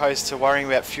pace as opposed to worrying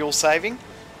about fuel saving.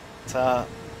 It's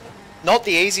not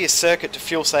the easiest circuit to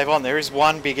fuel save on. There is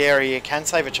one big area you can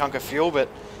save a chunk of fuel, but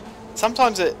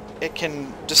sometimes it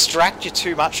can distract you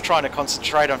too much trying to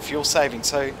concentrate on fuel saving.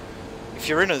 So if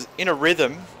you're in a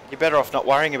rhythm, you're better off not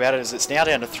worrying about it, as it's now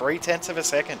down to 0.3 of a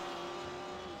second.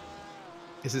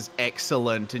 This is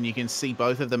excellent, and you can see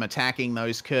both of them attacking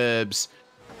those curbs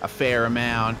a fair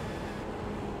amount.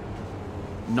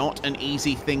 Not an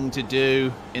easy thing to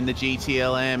do in the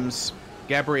GTLMs.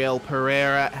 Gabriel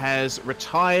Pereira has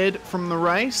retired from the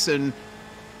race and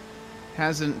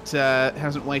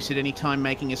hasn't wasted any time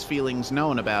making his feelings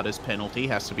known about his penalty,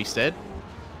 has to be said.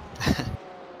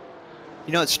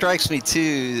 You know, it strikes me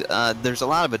too, there's a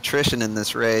lot of attrition in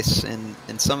this race, and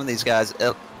some of these guys,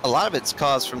 a lot of it's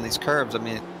caused from these curbs. I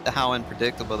mean, how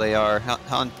unpredictable they are, how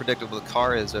unpredictable the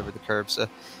car is over the curbs. So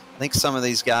I think some of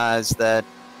these guys that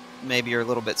maybe are a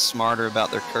little bit smarter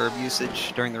about their curb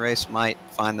usage during the race might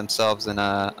find themselves in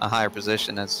a higher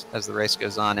position as the race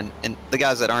goes on, and the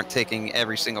guys that aren't taking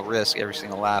every single risk every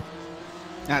single lap.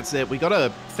 That's it. We got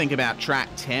to think about track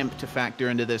temp to factor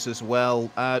into this as well.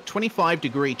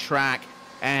 25-degree track,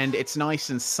 and it's nice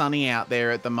and sunny out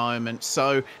there at the moment.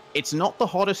 So it's not the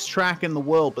hottest track in the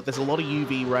world, but there's a lot of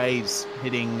UV rays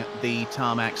hitting the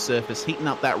tarmac surface, heating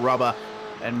up that rubber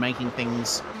and making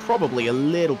things probably a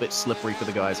little bit slippery for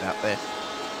the guys out there.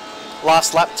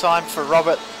 Last lap time for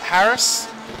Robert Harris,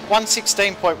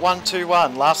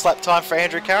 1:16.121. Last lap time for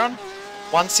Andrew Caron,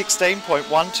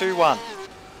 1:16.121.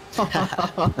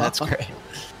 That's great.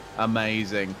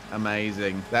 Amazing,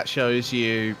 amazing. That shows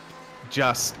you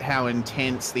just how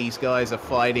intense these guys are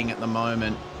fighting at the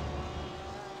moment.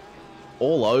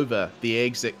 All over the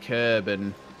exit curb,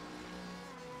 and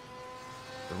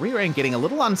the rear end getting a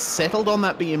little unsettled on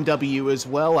that BMW as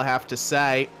well, I have to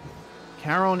say.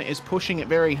 Caron is pushing it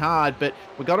very hard, but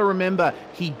we've got to remember,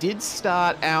 he did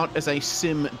start out as a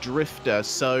sim drifter,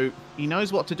 so he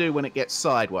knows what to do when it gets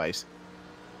sideways.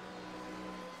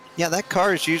 Yeah, that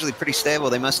car is usually pretty stable.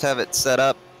 They must have it set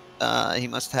up. He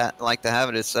must like to have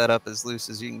it set up as loose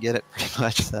as you can get it, pretty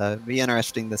much. So it'd be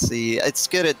interesting to see. It's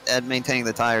good at maintaining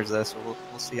the tires, though, so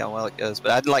we'll see how well it goes.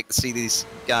 But I'd like to see these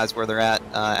guys where they're at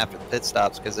after the pit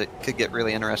stops, because it could get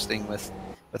really interesting with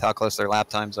how close their lap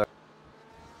times are.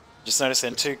 Just noticed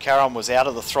then too, Caron was out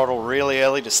of the throttle really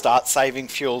early to start saving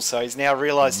fuel, so he's now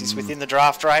realised he's within the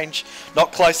draft range,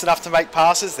 not close enough to make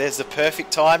passes. There's the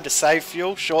perfect time to save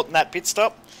fuel, shorten that pit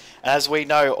stop. And as we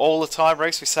know all the time,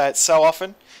 Reese, we say it so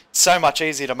often, so much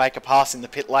easier to make a pass in the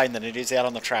pit lane than it is out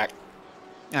on the track.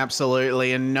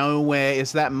 Absolutely, and nowhere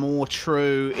is that more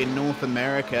true in North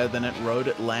America than at Road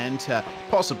Atlanta,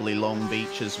 possibly Long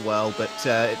Beach as well, but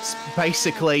it's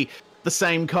basically the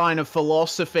same kind of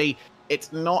philosophy.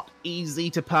 It's not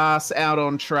easy to pass out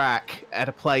on track at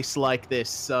a place like this,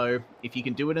 so if you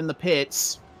can do it in the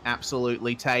pits,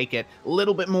 absolutely take it. A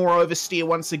little bit more oversteer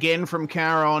once again from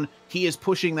Caron. He is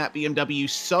pushing that BMW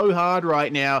so hard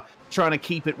right now, trying to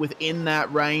keep it within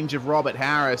that range of Robert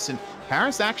Harris, and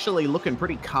Harris actually looking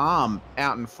pretty calm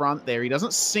out in front there. He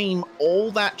doesn't seem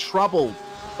all that troubled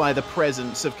by the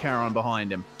presence of Caron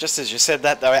behind him. Just as you said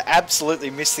that, though, absolutely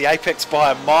missed the apex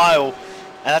by a mile.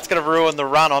 And that's going to ruin the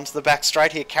run onto the back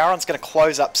straight here. Caron's going to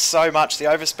close up so much. The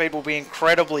overspeed will be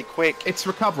incredibly quick. It's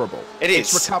recoverable. It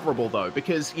is. It's recoverable, though,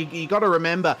 because you got to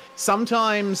remember,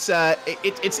 sometimes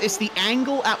it's the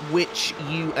angle at which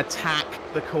you attack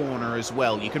the corner as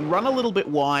well. You can run a little bit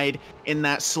wide in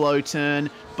that slow turn,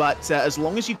 but as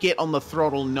long as you get on the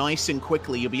throttle nice and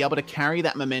quickly, you'll be able to carry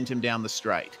that momentum down the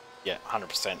straight. Yeah,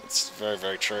 100%. It's very,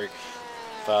 very true.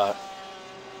 But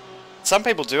some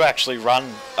people do actually run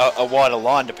a wider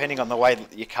line depending on the way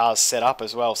that your car's set up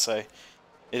as well. So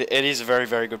it is a very,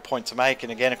 very good point to make.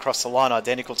 And again, across the line,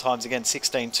 identical times again,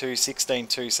 16.2,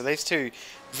 16.2. So these two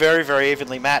very, very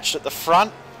evenly matched. At the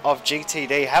front of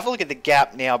GTD, have a look at the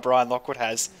gap now Brian Lockwood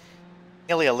has.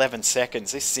 Nearly 11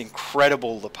 seconds. This is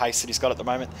incredible, the pace that he's got at the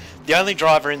moment. The only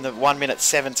driver in the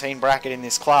 1:17 bracket in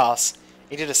this class,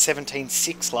 he did a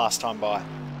 17.6 last time by.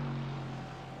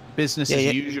 Business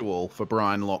as usual for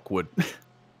Brian Lockwood.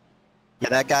 Yeah,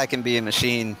 that guy can be a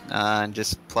machine and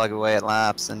just plug away at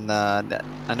laps. And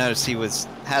I noticed he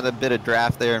had a bit of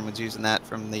draft there and was using that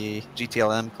from the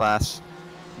GTLM class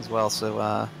as well.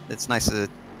 So it's nice it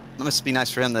must be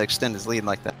nice for him to extend his lead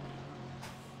like that.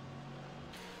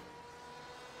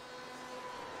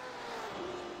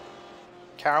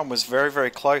 Karen was very, very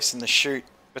close in the shoot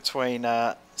between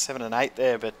 7 and 8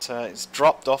 there, but it's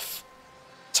dropped off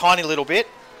a tiny little bit.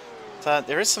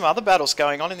 There is some other battles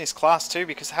going on in this class too,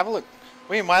 because have a look.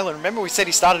 William Whalen, remember we said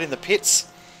he started in the pits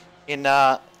in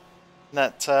that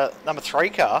number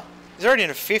 3 car. He's already in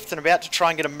a 5th and about to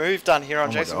try and get a move done here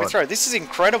on Jason Withrow. This is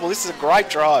incredible. This is a great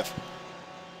drive.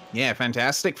 Yeah,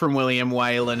 fantastic from William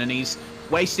Whalen, and he's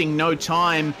wasting no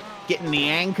time getting the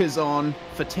anchors on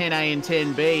for 10A and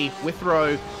 10B.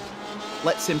 Withrow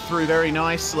lets him through very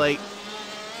nicely.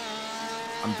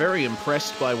 I'm very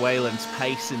impressed by Whalen's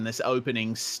pace in this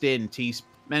opening stint. He's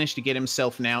managed to get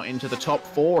himself now into the top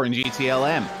 4 in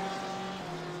GTLM.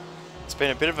 It's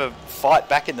been a bit of a fight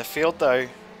back in the field though,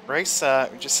 Reese.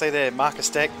 We just see there Marcus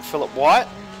Deck and Philip White.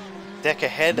 Deck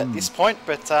ahead at this point,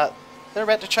 but they're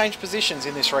about to change positions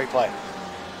in this replay.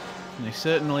 They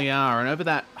certainly are, and over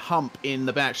that hump in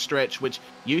the back stretch, which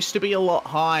used to be a lot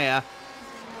higher,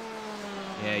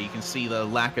 yeah, you can see the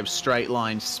lack of straight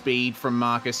line speed from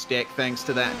Marcus Deck thanks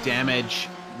to that damage.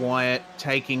 Wyatt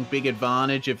taking big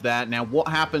advantage of that. Now, what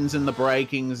happens in the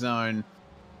braking zone?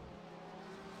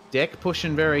 Deck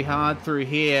pushing very hard through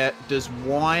here. Does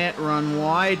Wyatt run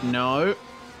wide? No.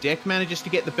 Deck manages to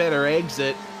get the better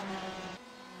exit.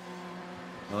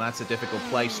 Well, that's a difficult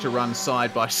place to run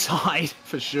side by side,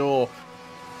 for sure.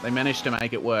 They managed to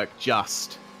make it work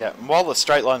just. Yeah, and while the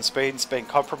straight line speed's been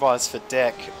compromised for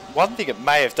Deck, one thing it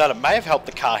may have done, it may have helped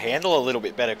the car handle a little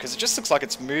bit better, because it just looks like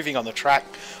it's moving on the track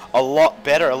a lot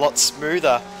better, a lot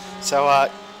smoother. So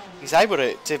he's able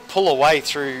to pull away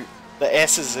through the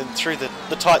S's and through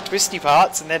the tight twisty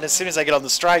parts, and then as soon as they get on the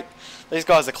straight, these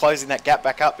guys are closing that gap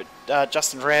back up. But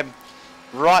Justin Rem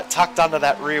right tucked under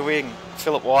that rear wing,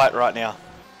 Philip White right now.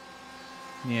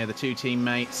 Yeah, the two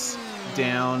teammates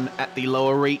down at the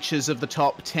lower reaches of the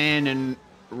top 10, and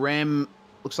Rem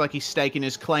looks like he's staking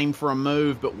his claim for a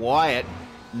move, but Wyatt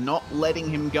not letting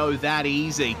him go that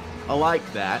easy. I like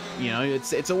that. You know,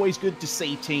 it's always good to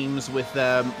see teams with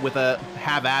a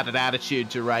have-at-it attitude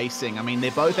to racing. I mean,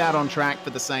 they're both out on track for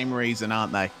the same reason,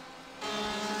 aren't they?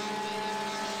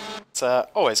 It's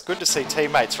always good to see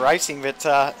teammates racing,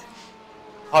 but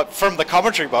from the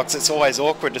commentary box, it's always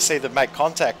awkward to see them make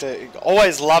contact.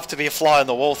 Always love to be a fly on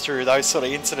the wall through those sort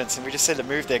of incidents, and we just see the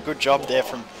move there. Good job there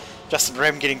from Justin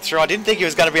Rem getting through. I didn't think he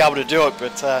was going to be able to do it,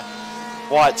 but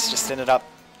White's just ended up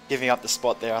giving up the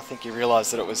spot there. I think he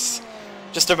realised that it was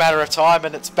just a matter of time,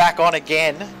 and it's back on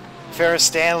again. Ferris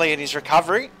Stanley in his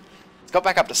recovery. He's got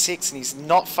back up to 6, and he's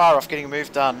not far off getting a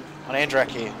move done on Andrak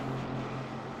here.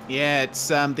 Yeah, it's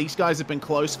these guys have been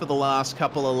close for the last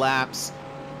couple of laps.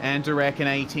 Andrak an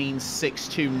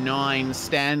 18.629,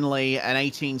 Stanley an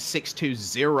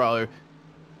 18.620.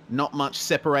 Not much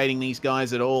separating these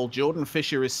guys at all. Jordan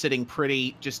Fisher is sitting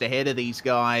pretty just ahead of these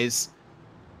guys.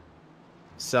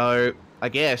 So I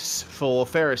guess for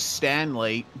Ferris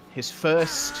Stanley, his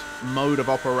first mode of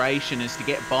operation is to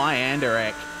get by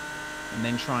Andrak and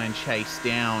then try and chase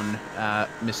down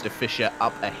Mr. Fisher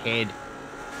up ahead.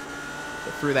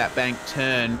 But through that bank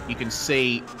turn, you can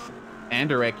see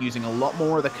Andrak using a lot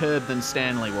more of the curb than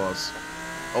Stanley was.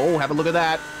 Oh, have a look at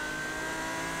that.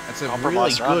 That's a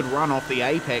really good run off the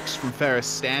apex from Ferris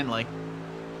Stanley.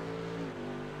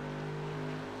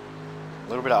 A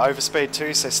little bit of overspeed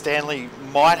too, so Stanley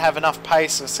might have enough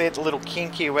pace. We'll see it a little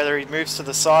kink here, whether he moves to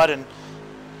the side and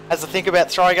has to think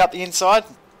about throwing up the inside.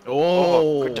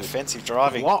 Oh, good defensive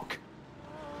driving. Block.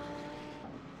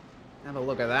 Have a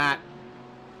look at that.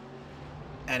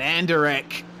 And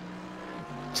Andrak,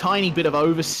 tiny bit of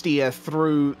oversteer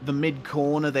through the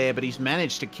mid-corner there, but he's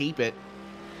managed to keep it.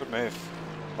 Good move.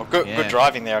 Well, good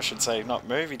driving there, I should say. Not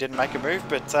move, he didn't make a move,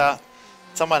 but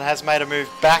someone has made a move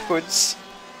backwards.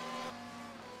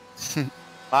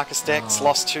 Marcus Deck's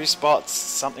lost 2 spots.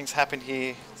 Something's happened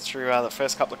here through the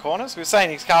first couple of corners. We were saying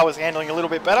his car was handling a little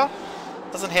bit better.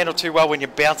 Doesn't handle too well when you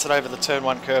bounce it over the turn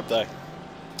 1 curb, though.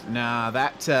 Nah,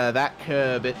 that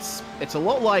curb, it's a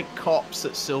lot like Cops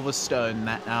at Silverstone,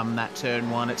 that turn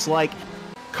 1. It's like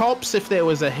Cops if there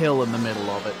was a hill in the middle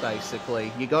of it,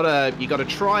 basically. You gotta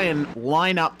try and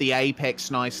line up the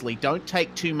apex nicely. Don't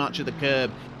take too much of the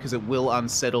curb, because it will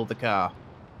unsettle the car.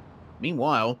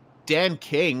 Meanwhile, Dan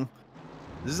King,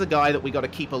 this is a guy that we got to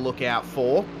keep a lookout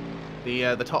for.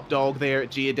 The top dog there at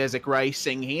Geodesic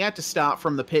Racing. He had to start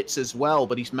from the pits as well,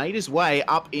 but he's made his way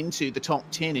up into the top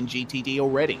 10 in GTD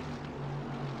already.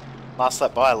 Last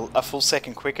lap by a full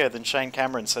second quicker than Shane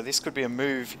Cameron, so this could be a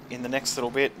move in the next little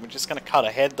bit. We're just going to cut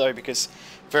ahead though, because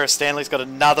Ferris Stanley's got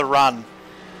another run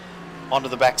onto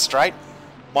the back straight.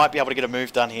 Might be able to get a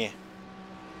move done here.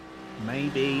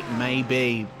 Maybe.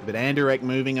 But Anderek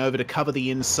moving over to cover the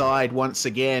inside once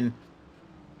again.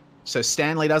 So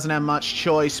Stanley doesn't have much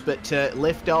choice but to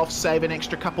lift off, save an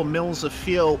extra couple mils of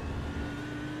fuel,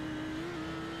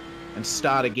 and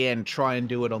start again, try and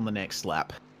do it on the next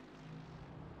lap.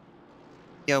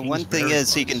 Yeah, one thing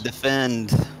is he can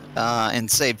defend and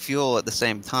save fuel at the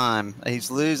same time. He's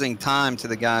losing time to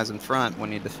the guys in front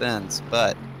when he defends,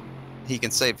 but he can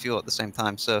save fuel at the same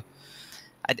time. So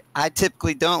I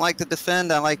typically don't like to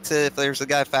defend. I like to, if there's a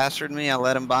guy faster than me, I'll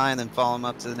let him by and then follow him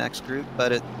up to the next group.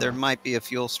 But there might be a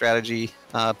fuel strategy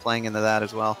playing into that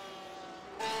as well.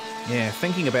 Yeah,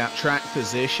 thinking about track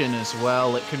position as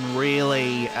well, it can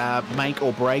really make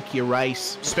or break your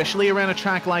race, especially around a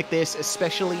track like this,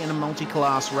 especially in a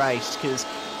multi-class race, because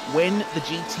when the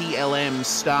GTLMs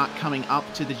start coming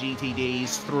up to the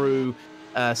GTDs through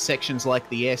sections like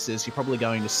the S's, you're probably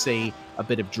going to see a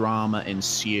bit of drama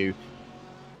ensue.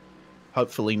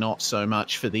 Hopefully not so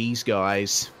much for these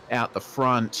guys out the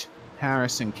front.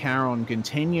 Harris and Caron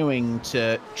continuing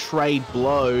to trade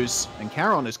blows, and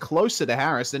Caron is closer to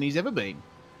Harris than he's ever been.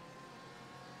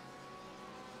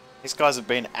 These guys have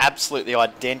been absolutely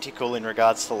identical in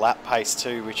regards to lap pace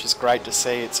too, which is great to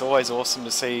see. It's always awesome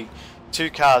to see two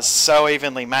cars so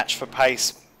evenly matched for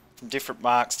pace from different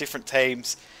marks, different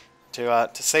teams, to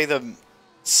see them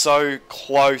so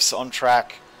close on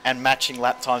track and matching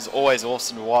lap times. Always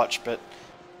awesome to watch, but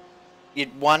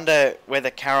you'd wonder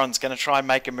whether Caron's going to try and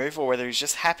make a move, or whether he's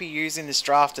just happy using this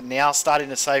draft and now starting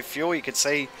to save fuel. You could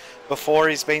see before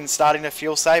he's been starting to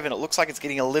fuel save, and it looks like it's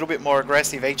getting a little bit more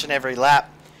aggressive each and every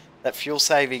lap, that fuel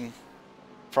saving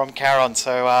from Caron.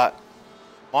 So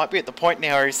might be at the point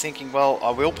now where he's thinking, well,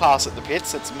 I will pass at the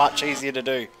pits. It's much easier to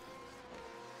do.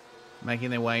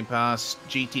 Making their way past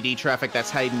GTD traffic,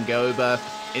 that's Hayden Gober.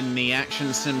 In the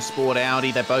Action Sim Sport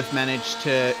Audi, they both managed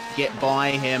to get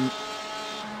by him.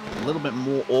 A little bit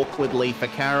more awkwardly for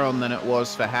Caron than it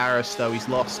was for Harris, though he's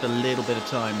lost a little bit of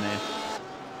time there.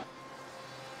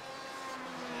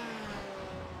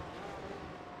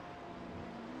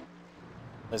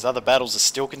 Those other battles are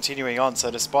still continuing on,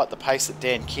 so despite the pace that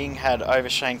Dan King had over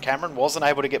Shane Cameron, wasn't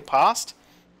able to get past.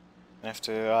 Gonna have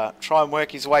to try and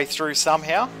work his way through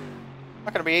somehow.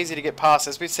 Not going to be easy to get past.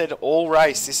 As we've said all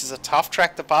race, this is a tough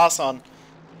track to pass on.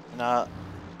 And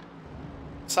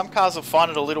some cars will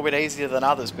find it a little bit easier than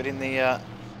others, but in the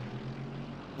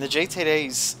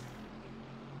GTDs,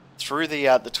 through the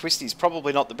twisties,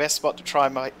 probably not the best spot to try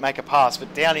and make a pass.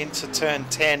 But down into turn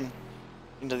 10,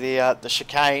 into the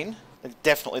chicane,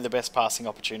 definitely the best passing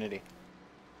opportunity.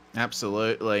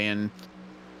 Absolutely, and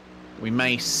we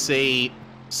may see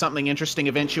something interesting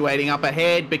eventuating up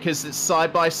ahead, because it's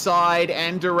side by side,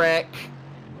 Anderek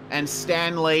and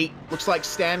Stanley. Looks like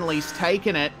Stanley's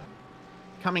taken it,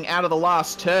 coming out of the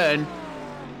last turn.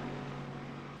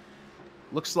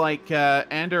 Looks like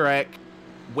Anderek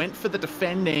went for the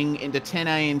defending into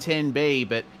 10A and 10B,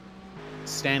 but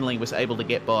Stanley was able to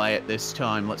get by it this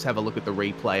time. Let's have a look at the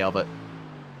replay of it.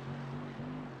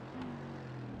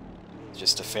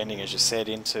 Just defending, as you said,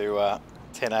 into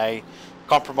 10A.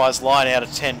 Compromised line out of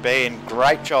 10B, and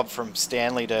great job from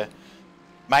Stanley to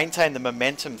maintain the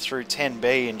momentum through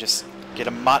 10B and just get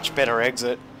a much better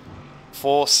exit.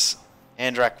 Force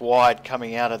Andrak wide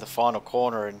coming out of the final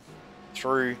corner and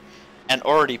through, and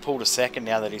already pulled a second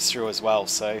now that he's through as well.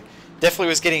 So definitely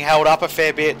was getting held up a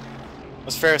fair bit.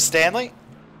 Was Ferris Stanley.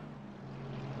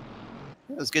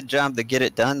 It was a good job to get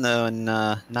it done though, and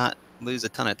not lose a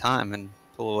ton of time and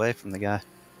pull away from the guy.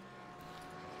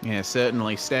 Yeah,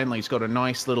 certainly. Stanley's got a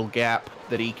nice little gap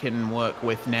that he can work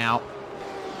with now.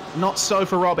 Not so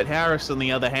for Robert Harris, on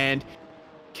the other hand.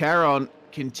 Caron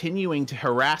continuing to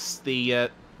harass the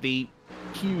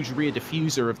huge rear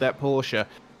diffuser of that Porsche.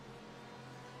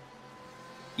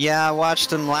 Yeah, I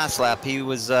watched him last lap. He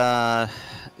was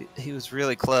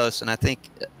really close, and I think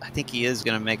he is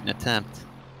going to make an attempt.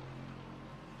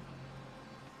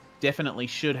 Definitely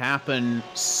should happen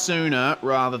sooner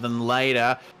rather than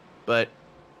later, but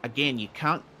again, you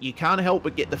can't help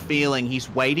but get the feeling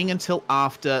he's waiting until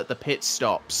after the pit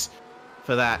stops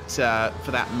for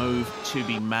that move to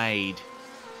be made.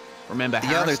 Remember,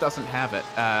 Harris doesn't have it,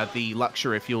 the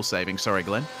luxury of fuel saving. Sorry,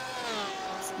 Glenn.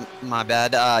 My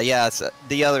bad. Yeah,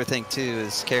 the other thing too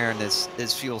is Karen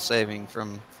is fuel saving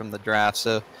from the draft.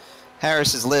 So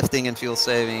Harris is lifting and fuel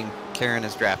saving. Karen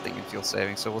is drafting and fuel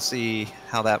saving. So we'll see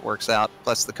how that works out.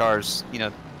 Plus the cars, you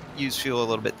know, use fuel a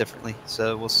little bit differently.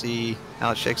 So we'll see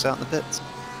how it shakes out in the pits.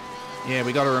 Yeah,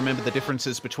 we got to remember the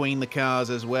differences between the cars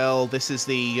as well. This is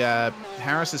the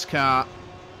Harris's car.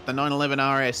 The 911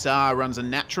 RSR runs a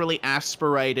naturally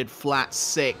aspirated flat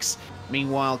 6.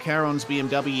 Meanwhile, Caron's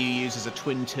BMW uses a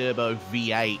twin-turbo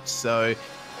V8. So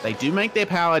they do make their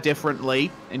power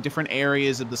differently in different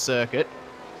areas of the circuit.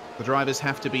 The drivers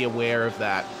have to be aware of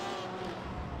that.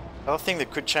 The other thing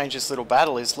that could change this little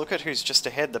battle is look at who's just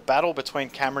ahead. The battle between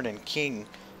Cameron and King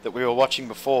that we were watching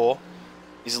before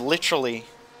is literally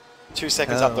 2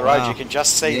 seconds up the road. Wow. You can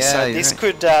just see. Yeah, so you're this right.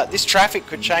 could this traffic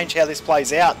could change how this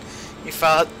plays out. If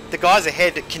the guys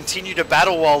ahead continue to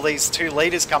battle while these two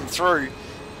leaders come through,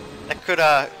 that could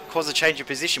cause a change of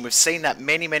position. We've seen that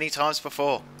many times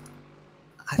before.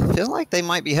 I feel like they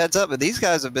might be heads up, but these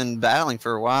guys have been battling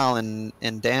for a while,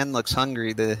 and Dan looks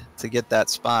hungry to get that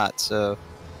spot. So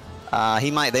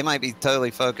they might be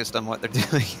totally focused on what they're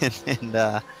doing, and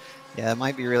yeah, it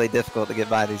might be really difficult to get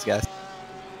by these guys.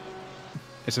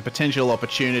 It's a potential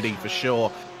opportunity for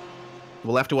sure.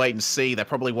 We'll have to wait and see. They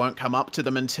probably won't come up to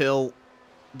them until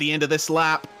the end of this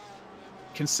lap,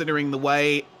 considering the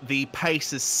way the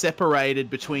pace is separated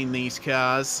between these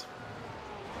cars.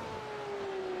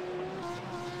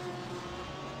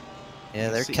 Yeah,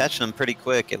 they're catching them pretty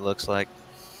quick, it looks like.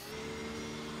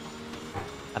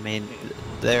 I mean,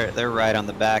 they're right on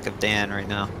the back of Dan right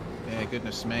now. Yeah,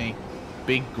 goodness me.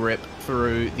 Big grip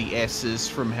through the S's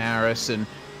from Harris, and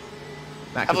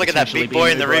that Have a look at that big boy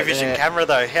in the rear vision camera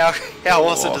though. How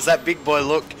awesome does that big boy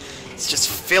look? It's just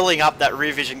filling up that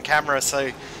rear vision camera,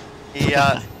 so he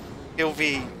he'll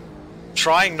be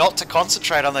trying not to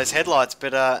concentrate on those headlights,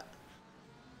 but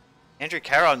Andrew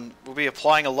Caron will be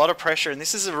applying a lot of pressure, and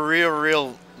this is a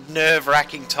real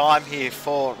nerve-wracking time here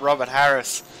for Robert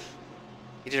Harris.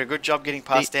 He did a good job getting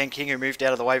past Dan King, who moved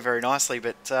out of the way very nicely,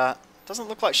 but doesn't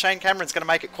look like Shane Cameron's going to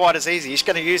make it quite as easy. He's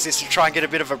going to use this to try and get a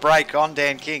bit of a break on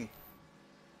Dan King.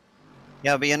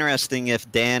 Yeah, it'll be interesting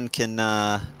if Dan can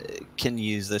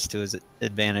use this to his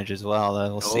advantage as well. Though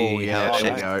we'll see how it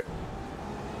shakes out.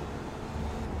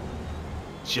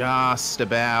 Just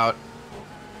about.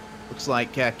 Looks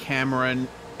like Cameron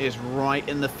is right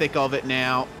in the thick of it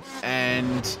now,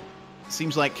 and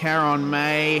seems like Caron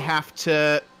may have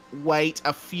to wait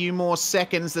a few more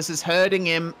seconds. This is hurting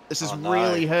him. This is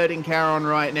really hurting Caron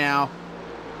right now.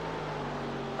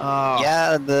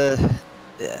 Yeah,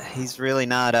 he's really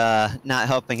not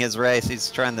helping his race. He's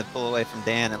trying to pull away from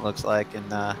Dan, it looks like,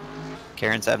 and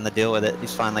Caron's having to deal with it.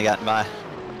 He's finally gotten by.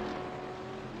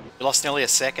 We lost nearly a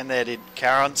second there, did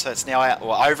Caron, so it's now out,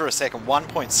 well, over a second,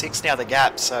 1.6 now the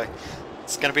gap, so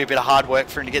it's going to be a bit of hard work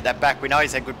for him to get that back. We know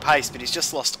he's had good pace, but he's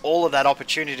just lost all of that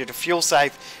opportunity to fuel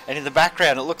save, and in the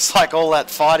background it looks like all that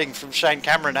fighting from Shane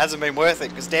Cameron hasn't been worth it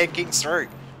because Dan King's through.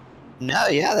 No,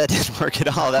 yeah, that didn't work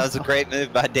at all. That was a great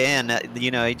move by Dan.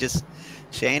 You know,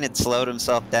 Shane had slowed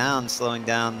himself down, slowing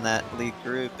down that lead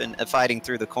group and fighting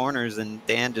through the corners, and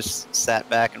Dan just sat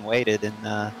back and waited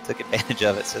and took advantage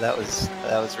of it. So that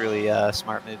was really a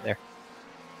smart move there.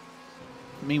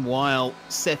 Meanwhile,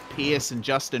 Seth Pierce and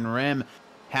Justin Rem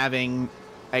having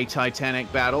a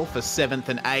titanic battle for 7th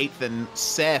and 8th, and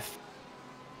Seth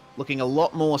looking a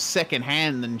lot more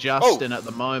second-hand than Justin at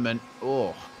the moment.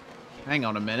 Oh, hang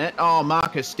on a minute. Oh,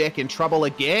 Marcus Deck in trouble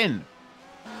again.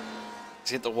 He's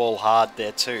hit the wall hard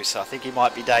there too, so I think he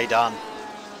might be day done.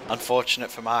 Unfortunate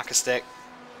for Marcus Deck.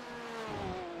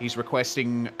 He's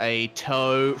requesting a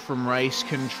tow from race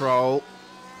control.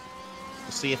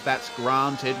 We'll see if that's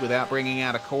granted without bringing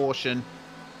out a caution.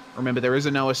 Remember, there is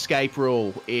a no escape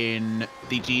rule in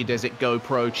the Geodesic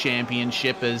GoPro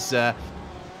Championship, as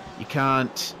you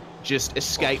can't just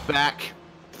escape back.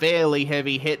 Fairly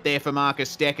heavy hit there for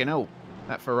Marcus Deck, and oh,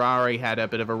 that Ferrari had a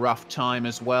bit of a rough time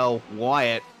as well.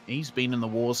 Wyatt, he's been in the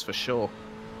wars for sure.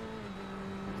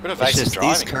 Good evasive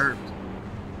driving.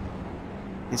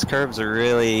 These curves are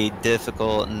really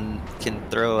difficult and can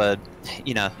throw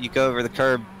you go over the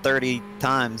curb 30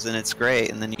 times and it's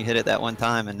great, and then you hit it that one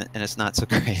time and it's not so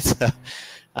great. So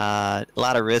a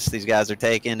lot of risks these guys are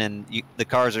taking, and the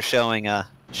cars are showing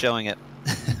it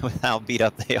with how beat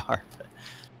up they are.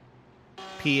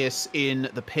 Pierce in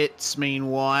the pits,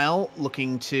 meanwhile,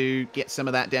 looking to get some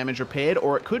of that damage repaired,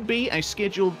 or it could be a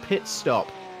scheduled pit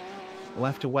stop. We'll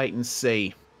have to wait and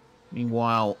see.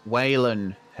 Meanwhile,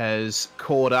 Whalen has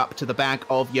caught up to the back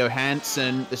of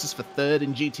Johansson. This is for 3rd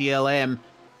in GTLM.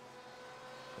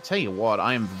 I'll tell you what,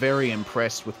 I am very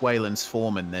impressed with Whalen's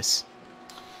form in this.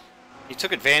 he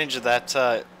took advantage of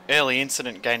that early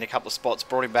incident, gained a couple of spots,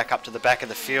 brought him back up to the back of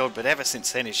the field, but ever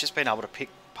since then he's just been able to pick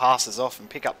passes off and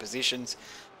pick up positions.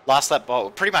 Last lap,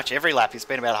 pretty much every lap, he's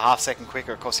been about a half-second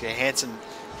quicker. Of course, Johansson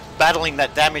battling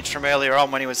that damage from earlier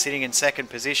on when he was sitting in second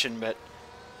position, but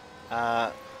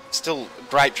still a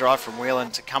great drive from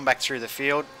Whelan to come back through the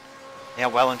field. Now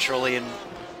well and truly in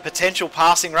potential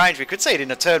passing range. We could see it in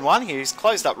a turn one here. He's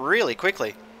closed up really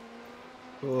quickly.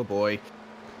 Oh boy.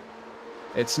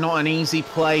 It's not an easy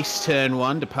place, turn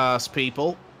one, to pass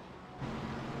people.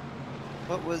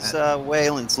 What was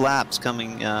Whalen's laps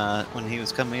coming when he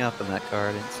was coming up in that car?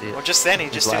 I didn't see it. Well, just then he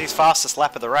just did his fastest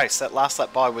lap of the race. That last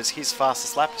lap by was his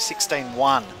fastest lap,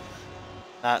 16.1.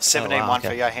 17.1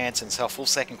 for Johansson, so a full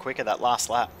second quicker that last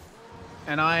lap.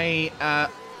 And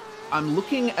I'm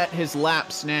looking at his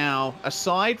laps now.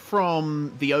 Aside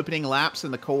from the opening laps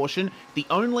and the caution, the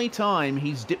only time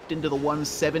he's dipped into the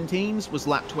 117s was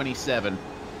lap 27.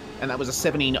 And that was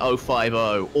a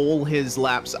 17.050. All his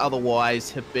laps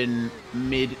otherwise have been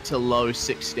mid to low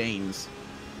 16s.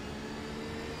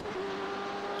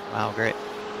 Wow, great.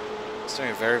 He's doing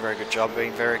a very, very good job,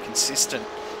 being very consistent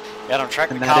out on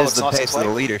track. And the that car is looks the nice pace and of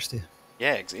the clean. leaders, too.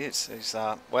 Yeah, it is. He's,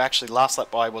 well, actually, last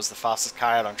lap by was the fastest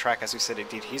car out on track. As we said, he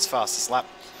did his fastest lap.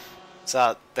 It's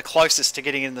the closest to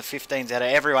getting in the 15s out of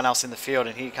everyone else in the field.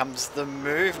 And here comes the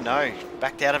move. No,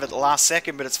 backed out of it the last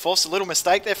second, but it's forced a little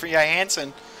mistake there for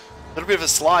Johansson. A little bit of a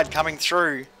slide coming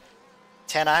through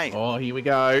 10A. Oh, here we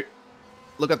go.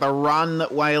 Look at the run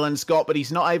that Whalen's got, but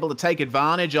he's not able to take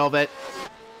advantage of it.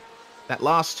 That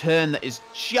last turn that is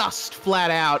just flat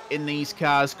out in these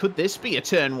cars. Could this be a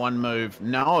turn one move?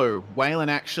 No. Whalen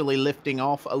actually lifting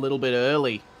off a little bit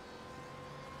early.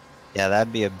 Yeah,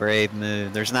 that'd be a brave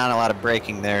move. There's not a lot of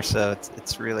braking there, so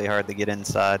it's really hard to get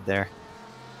inside there.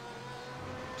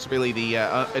 It's really the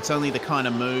it's only the kind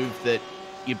of move that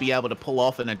you'd be able to pull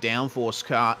off in a downforce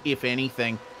car, if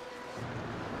anything.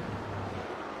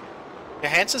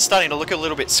 Johansson's starting to look a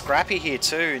little bit scrappy here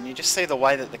too, and you just see the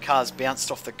way that the car's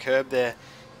bounced off the curb there.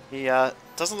 He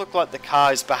doesn't look like the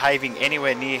car is behaving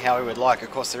anywhere near how he would like.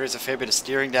 Of course, there is a fair bit of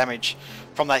steering damage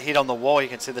from that hit on the wall. You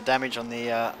can see the damage on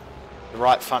the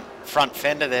right front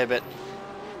fender there, but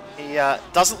he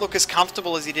doesn't look as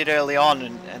comfortable as he did early on,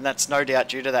 and that's no doubt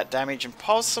due to that damage and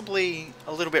possibly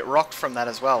a little bit rocked from that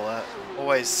as well.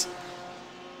 Always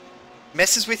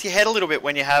messes with your head a little bit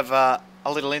when you have a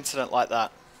little incident like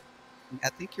that. I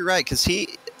think you're right, because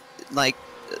he, like,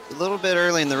 a little bit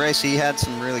early in the race, he had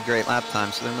some really great lap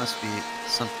times, so there must be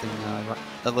something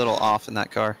a little off in that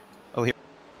car. Oh, here.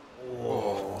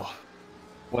 Oh,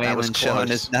 Whalen showing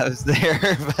his nose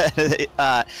there,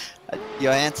 but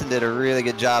Johansson did a really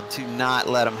good job to not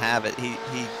let him have it. He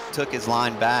took his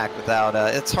line back without,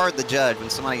 it's hard to judge when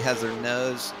somebody has their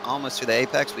nose almost to the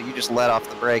apex, but you just let off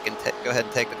the brake and go ahead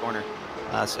and take the corner.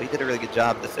 So he did a really good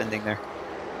job defending there.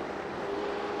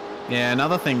 Yeah,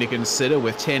 another thing to consider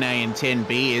with 10A and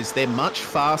 10B is they're much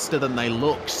faster than they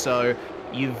look. So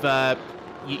you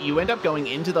end up going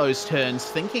into those turns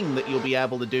thinking that you'll be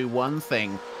able to do one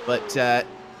thing, but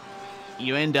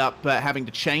you end up having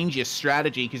to change your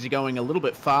strategy because you're going a little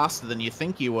bit faster than you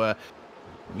think you were.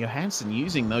 Johansson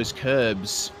using those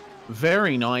curbs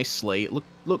very nicely. It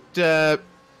looked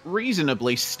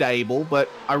reasonably stable, but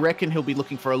I reckon he'll be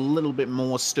looking for a little bit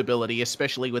more stability,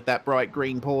 especially with that bright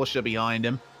green Porsche behind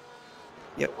him.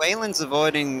 Yeah, Whalen's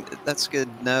avoiding, that's good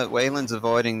note, Whalen's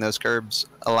avoiding those curbs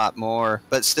a lot more,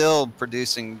 but still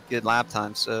producing good lap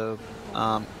time. So,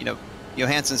 you know,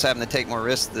 Johansson's having to take more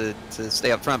risks to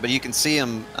stay up front, but you can see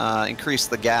him increase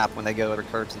the gap when they go over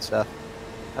curbs and stuff.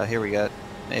 Here we go.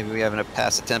 Maybe we have a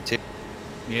pass attempt here.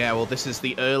 Yeah, well, this is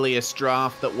the earliest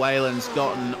draft that Whalen's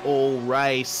gotten all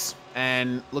race,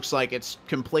 and looks like it's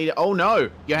completed. Oh no,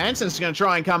 Johansson's going to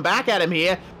try and come back at him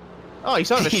here. Oh,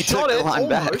 he's overshot it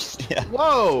almost. Yeah.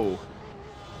 Whoa.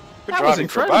 Good that was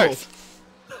incredible.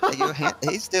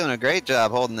 He's doing a great job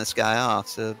holding this guy off.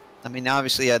 So, I mean,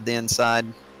 obviously he had the inside,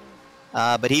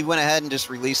 but he went ahead and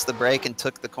just released the brake and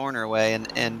took the corner away,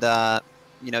 and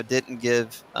you know, didn't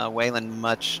give Whalen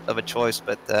much of a choice,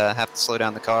 but have to slow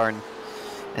down the car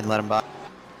and let him by,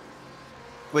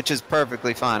 which is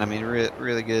perfectly fine. I mean,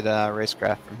 really good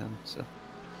racecraft from him. So.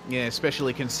 Yeah,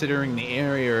 especially considering the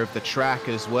area of the track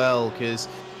as well, because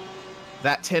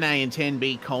that 10A and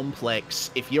 10B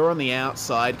complex, if you're on the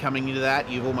outside coming into that,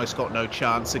 you've almost got no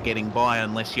chance of getting by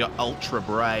unless you're ultra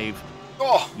brave.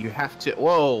 Oh! You have to...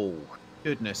 Whoa!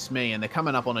 Goodness me, and they're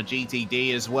coming up on a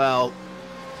GTD as well.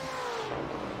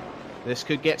 This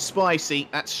could get spicy.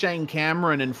 That's Shane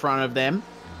Cameron in front of them.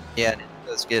 Yeah,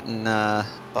 it's getting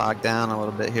bogged down a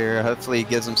little bit here. Hopefully he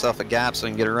gives himself a gap so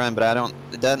he can get a run, but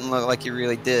it doesn't look like he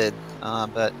really did.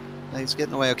 But he's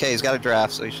getting away okay. He's got a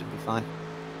draft, so he should be fine.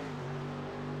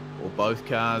 Well, both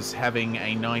cars having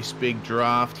a nice big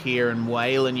draft here, and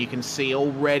Waylon, you can see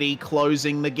already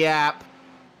closing the gap.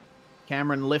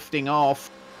 Cameron lifting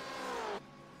off.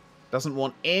 Doesn't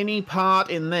want any part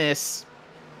in this.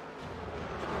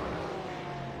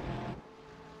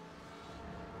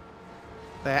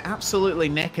 They're absolutely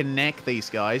neck and neck, these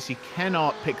guys. You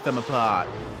cannot pick them apart.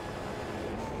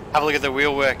 Have a look at the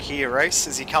wheel work here, Reese,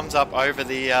 as he comes up over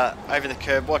the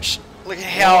curb. Watch, look at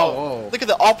how, Whoa. look at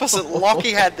the opposite lock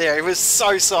he had there. It was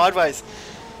so sideways.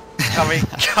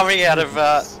 Coming out of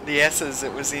the S's,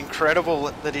 it was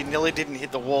incredible that he nearly didn't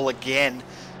hit the wall again.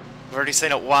 We've already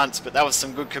seen it once, but that was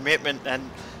some good commitment, and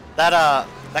that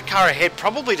car ahead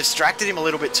probably distracted him a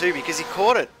little bit too, because he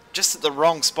caught it just at the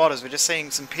wrong spot. As we're just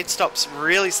seeing some pit stops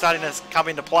really starting to come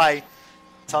into play.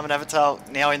 Simon Avatar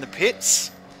now in the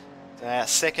pits. Our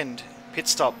second pit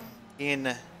stop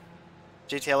in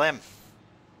GTLM.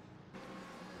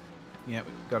 Yeah,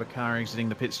 we've got a car exiting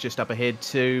the pits just up ahead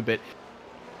too, but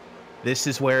this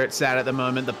is where it's at the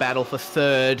moment, the battle for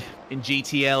third in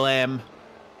GTLM.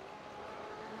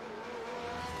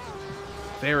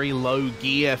 Very low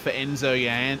gear for Enzo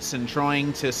Johansson,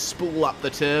 trying to spool up the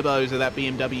turbos of that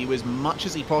BMW as much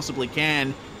as he possibly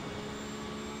can.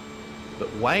 But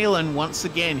Waylon, once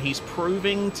again, he's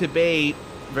proving to be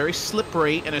very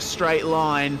slippery in a straight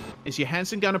line. Is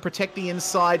Johansson going to protect the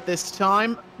inside this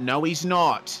time? No, he's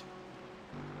not.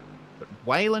 But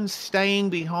Waylon staying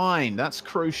behind, that's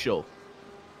crucial.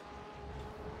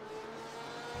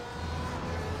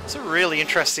 It's a really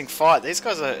interesting fight. These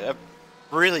guys are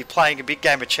really playing a big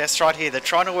game of chess right here. They're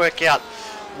trying to work out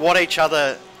what each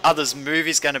other's move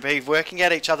is going to be, working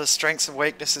out each other's strengths and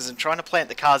weaknesses, and trying to plant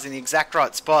the cars in the exact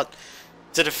right spot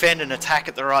to defend and attack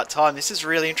at the right time. This is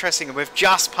really interesting, and we've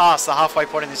just passed the halfway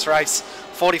point in this race.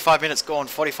 45 minutes gone,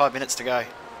 45 minutes to go.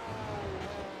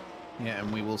 Yeah,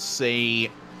 and we will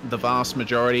see the vast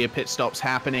majority of pit stops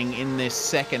happening in this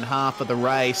second half of the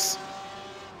race.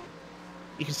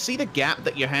 You can see the gap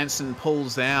that Johansson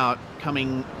pulls out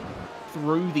coming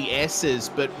through the S's,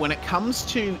 but when it comes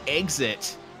to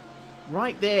exit,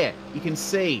 right there, you can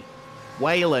see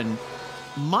Waylon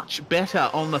much better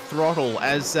on the throttle,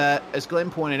 as Glenn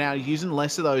pointed out, using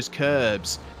less of those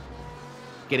curbs,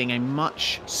 getting a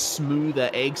much smoother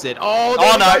exit. Oh,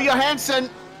 there we go, Johansson!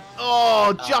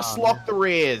 Oh, just locked the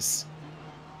rears.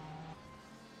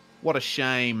 What a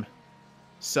shame.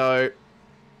 So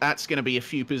that's going to be a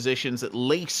few positions at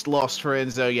least lost for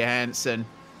Enzo Johansson.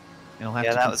 He'll have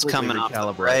to that was coming off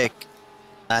the break.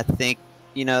 I think,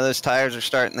 you know, those tires are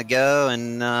starting to go,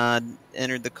 and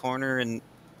entered the corner and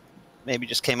maybe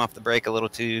just came off the brake a little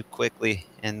too quickly,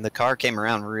 and the car came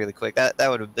around really quick. That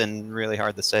would have been really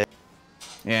hard to save.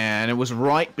 Yeah, and it was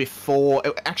right before,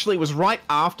 actually it was right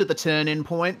after the turn-in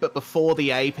point, but before the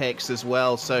apex as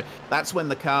well. So that's when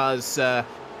the car's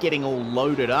getting all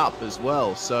loaded up as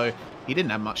well. So he didn't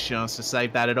have much chance to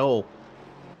save that at all.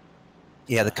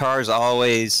 Yeah, the car is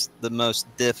always the most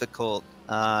difficult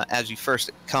as you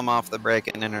first come off the brake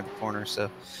and enter the corner.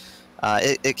 So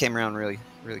it came around really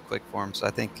quick for him. So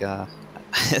I think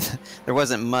there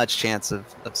wasn't much chance of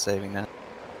saving that.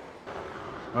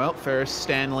 Well, Ferris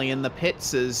Stanley in the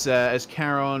pits as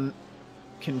Caron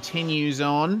continues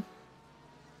on.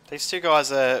 These two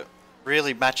guys are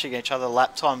really matching each other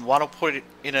lap time. One will put it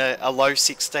in a low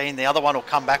 16, the other one will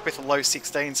come back with a low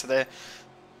 16. So they're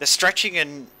stretching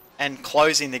and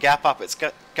closing the gap up. It's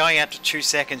going out to 2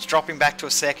 seconds, dropping back to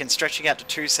a second, stretching out to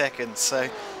 2 seconds. So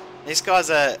these guys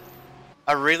are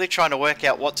really trying to work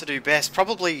out what to do best.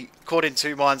 Probably caught in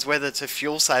two minds whether to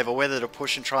fuel save or whether to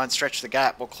push and try and stretch the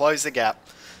gap or close the gap.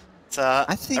 It's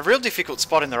a real difficult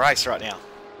spot in the race right now.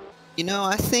 You know,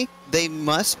 I think they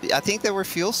must be. I think they were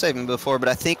fuel saving before, but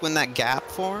I think when that gap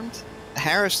formed,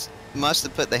 Harris must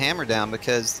have put the hammer down,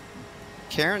 because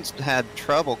Karen's had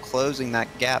trouble closing that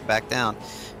gap back down.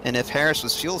 And if Harris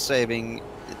was fuel saving,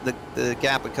 the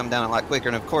gap would come down a lot quicker.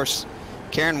 And of course,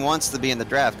 Karen wants to be in the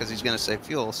draft because he's going to save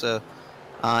fuel. So,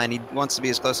 and he wants to be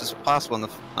as close as possible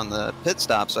on the pit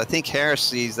stop. So I think Harris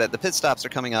sees that the pit stops are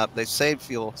coming up. They saved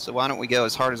fuel. So why don't we go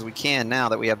as hard as we can now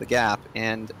that we have the gap?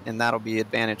 And that'll be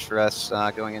advantage for us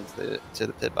going into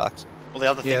the pit box. Well, the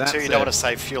other thing too, you don't want to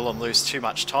save fuel and lose too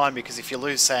much time, because if you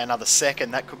lose, say, another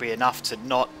second, that could be enough to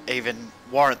not even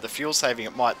warrant the fuel saving.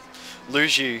 It might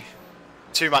lose you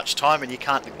too much time and you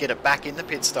can't get it back in the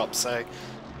pit stop. So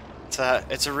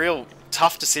it's a real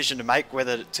tough decision to make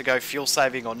whether to go fuel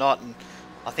saving or not. And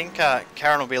I think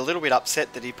Karen will be a little bit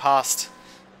upset that he passed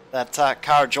that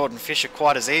car of Jordan Fisher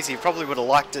quite as easy. He probably would have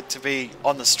liked it to be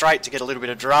on the straight to get a little bit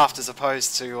of draft as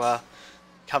opposed to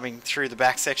coming through the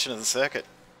back section of the circuit.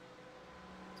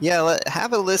 Yeah,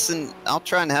 have a listen. I'll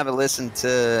try and have a listen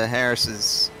to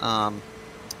Harris's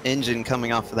engine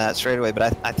coming off of that straightaway,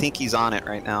 but I think he's on it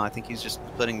right now. I think he's just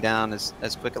putting down as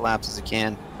quick a laps as he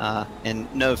can,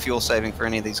 and no fuel saving for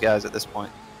any of these guys at this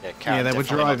point. Yeah, Karen they were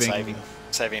definitely driving. not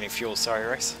saving any fuel. Sorry,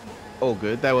 Reese. All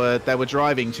good. They were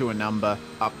driving to a number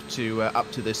up to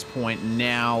this point.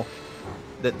 Now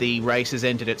that the race has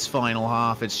entered its final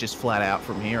half, it's just flat out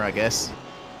from here, I guess.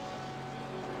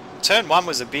 Turn 1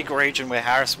 was a big region where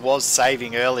Harris was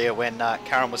saving earlier when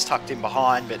Karen was tucked in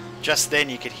behind, but just then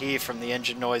you could hear from the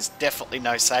engine noise, definitely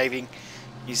no saving.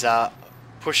 He's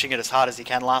pushing it as hard as he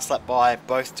can. Last lap by,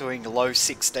 both doing low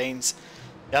 16s.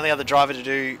 The only other driver to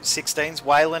do 16s,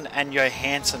 Whalen and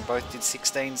Johansson both did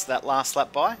 16s that last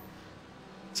lap by.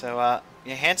 So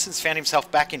Johansson's found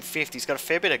himself back in 5th. He's got a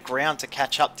fair bit of ground to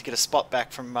catch up to get a spot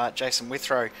back from Jason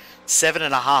Withrow.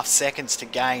 7.5 seconds to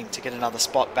gain to get another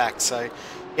spot back. So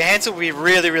Johansson will be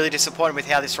really, really disappointed with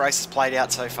how this race has played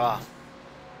out so far.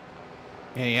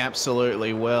 Yeah, he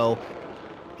absolutely will.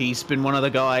 He's been one of the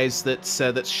guys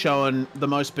that's shown the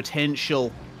most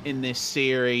potential in this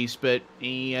series, but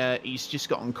he's just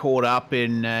gotten caught up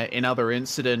in other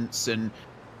incidents and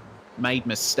made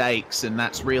mistakes, and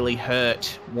that's really hurt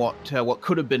what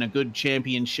could have been a good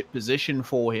championship position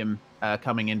for him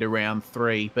coming into round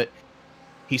 3. But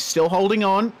he's still holding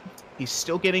on. He's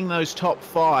still getting those top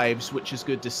 5s, which is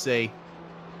good to see.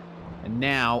 And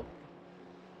now,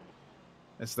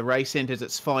 as the race enters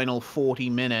its final 40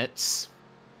 minutes,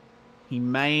 he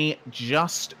may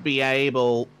just be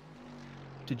able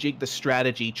to jig the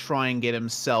strategy, try and get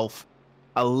himself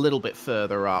a little bit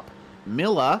further up.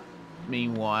 Miller,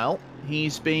 meanwhile,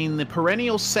 he's been the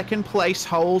perennial second place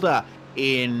holder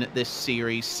in this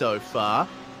series so far.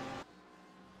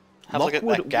 Have a look at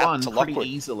that gap won to pretty Lockwood.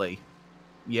 easily.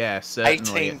 Yeah,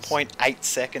 certainly. 18.8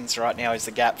 seconds right now is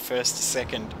the gap first to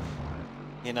second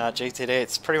in GTD.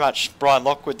 It's pretty much Brian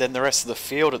Lockwood then the rest of the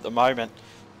field at the moment.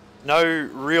 No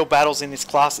real battles in this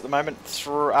class at the moment.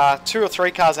 2 or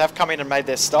 3 cars have come in and made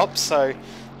their stops, so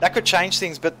that could change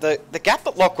things. But the gap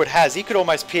that Lockwood has, he could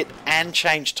almost pit and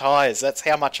change tyres. That's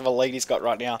how much of a lead he's got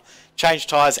right now. Change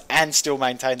tyres and still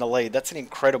maintain the lead. That's an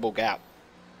incredible gap.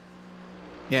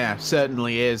 Yeah,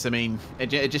 certainly is. I mean, it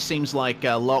just seems like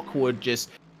Lockwood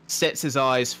just sets his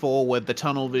eyes forward, the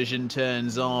tunnel vision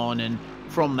turns on, and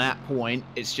from that point,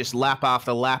 it's just lap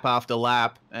after lap after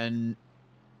lap, and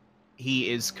he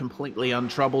is completely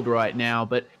untroubled right now.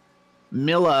 But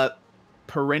Miller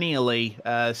perennially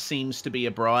seems to be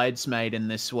a bridesmaid in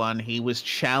this one. He was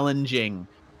challenging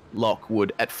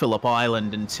Lockwood at Phillip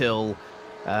Island until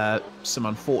some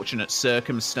unfortunate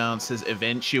circumstances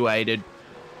eventuated.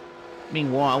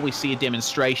 Meanwhile, we see a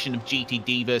demonstration of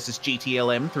GTD versus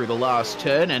GTLM through the last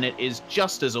turn, and it is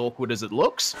just as awkward as it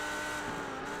looks.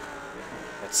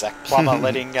 It's Zach Plummer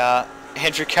letting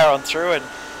Andrew Caron through, and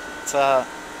it's,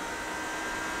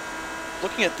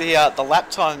 looking at the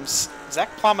lap times,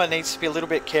 Zach Plummer needs to be a little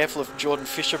bit careful of Jordan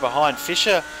Fisher behind.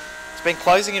 Fisher has been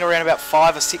closing in around about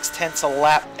 5 or 6 tenths a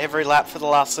lap every lap for the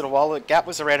last little while. The gap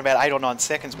was around about 8 or 9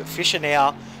 seconds, but Fisher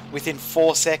now within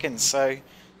 4 seconds, so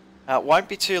it won't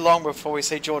be too long before we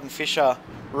see Jordan Fisher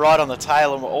right on the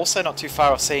tail, and we're also not too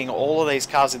far off seeing all of these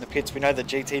cars in the pits. We know the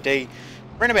GTD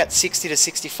are in about 60 to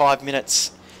 65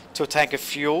 minutes to a tank of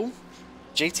fuel.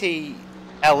 GTLM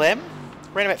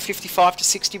around about 55 to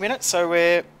 60 minutes, so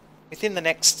we're within the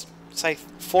next, say,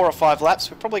 4 or 5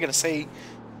 laps, we're probably going to see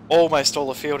almost all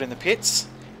the field in the pits,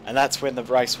 and that's when the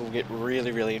race will get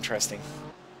really, really interesting.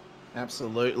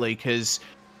 Absolutely, because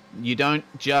you don't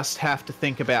just have to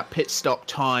think about pit stop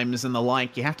times and the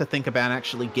like. You have to think about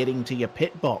actually getting to your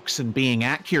pit box and being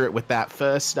accurate with that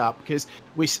first up, because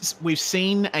we've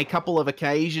seen a couple of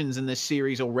occasions in this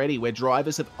series already where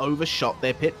drivers have overshot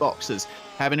their pit boxes.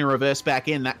 Having to reverse back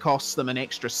in, that costs them an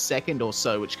extra second or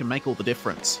so, which can make all the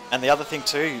difference. And the other thing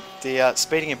too, the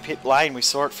speeding in pit lane, we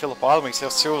saw at Phillip Island, we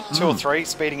saw two or three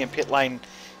speeding in pit lane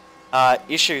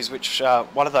issues, which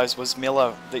one of those was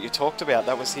Miller that you talked about.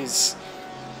 That was his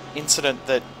incident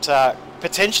that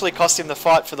potentially cost him the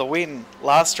fight for the win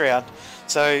last round.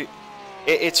 So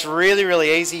it's really,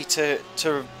 really easy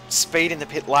to speed in the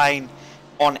pit lane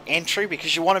on entry,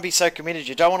 because you want to be so committed.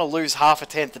 You don't want to lose half a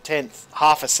tenth,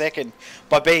 half a second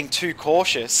by being too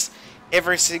cautious.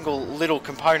 Every single little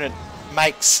component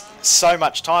makes so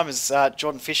much time, as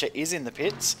Jordan Fisher is in the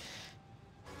pits.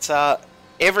 It's,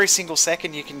 every single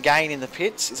second you can gain in the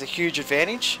pits is a huge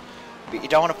advantage, but you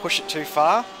don't want to push it too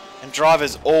far. And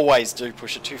drivers always do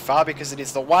push it too far, because it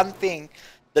is the one thing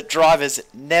that drivers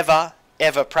never,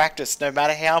 ever practice, no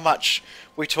matter how much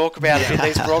we talk about it in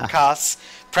these broadcasts.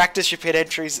 Practice your pit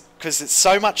entries, because it's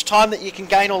so much time that you can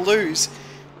gain or lose.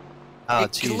 Oh,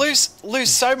 You lose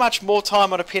so much more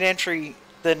time on a pit entry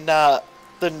than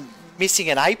missing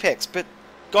an apex, but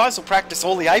guys will practice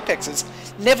all the apexes.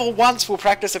 Never once will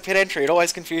practice a pit entry. It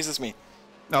always confuses me.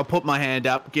 I'll put my hand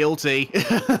up. Guilty.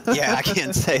 Yeah, I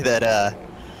can say that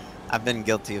I've been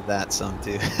guilty of that some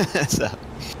too. So.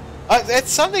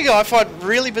 It's something I find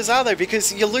really bizarre though,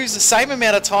 because you lose the same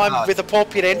amount of time with a poor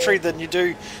pit entry than you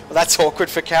do. Well, that's awkward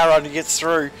for Caron to get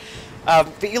through.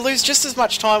 But you lose just as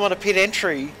much time on a pit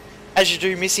entry as you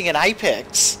do missing an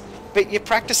apex. But you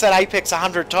practice that apex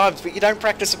 100 times, but you don't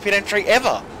practice a pit entry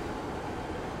ever.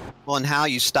 Well, and how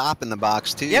you stop in the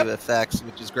box too affects,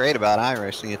 which is great about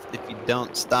iRacing. If you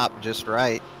don't stop just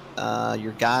right,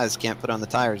 your guys can't put on the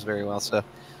tires very well, so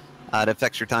it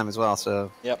affects your time as well.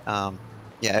 So yeah,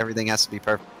 everything has to be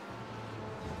perfect.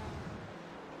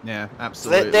 Yeah,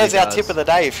 absolutely. So there's our tip of the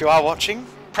day. If you are watching,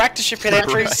 practice your pit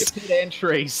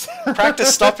entries.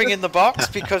 Practice stopping in the box,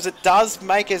 because it does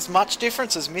make as much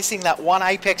difference as missing that one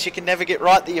apex you can never get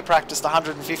right that you practiced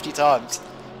 150 times.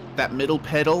 That middle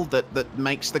pedal that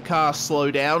makes the car slow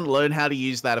down, learn how to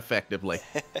use that effectively.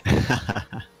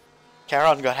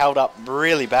 Caron got held up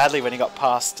really badly when he got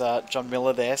past John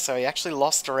Miller there, so he actually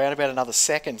lost around about another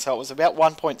second. So it was about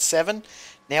 1.7,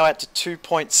 now out to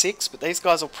 2.6, but these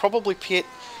guys will probably pit,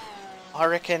 I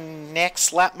reckon,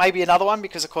 next lap, maybe another one,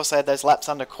 because of course they had those laps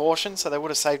under caution, so they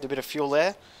would have saved a bit of fuel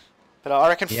there. But I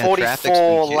reckon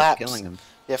 44 laps.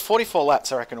 Yeah, 44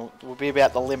 laps I reckon will be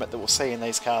about the limit that we'll see in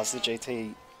these cars, the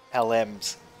GT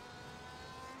LMs.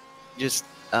 Just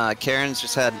Karen's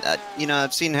just had,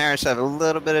 I've seen Harris have a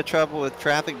little bit of trouble with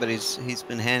traffic, but he's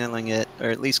been handling it, or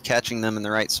at least catching them in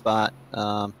the right spot.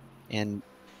 And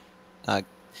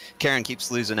Karen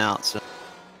keeps losing out. So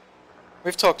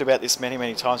we've talked about this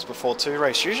many times before too,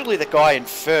 Race. Usually the guy in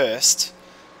first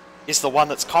is the one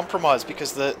that's compromised,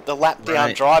 because the lap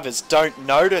down drivers don't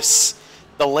notice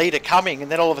the leader coming,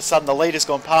 and then all of a sudden the leader's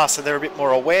gone past, so they're a bit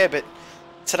more aware. But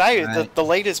today the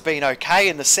leader's been okay,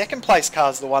 and the second place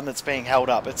car's the one that's being held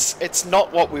up. It's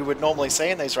not what we would normally see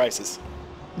in these races.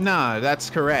 No, that's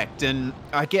correct. And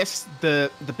I guess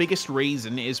the biggest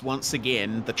reason is, once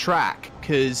again, the track,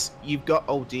 because you've got,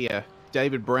 oh dear,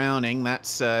 David Browning,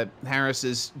 that's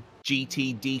Harris's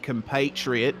GTD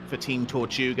compatriot for Team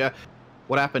Tortuga.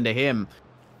 What happened to him?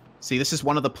 See, this is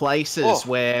one of the places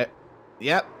where,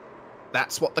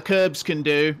 that's what the curbs can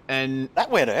do. And that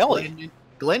went early.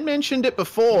 Glenn mentioned it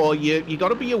before. You got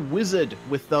to be a wizard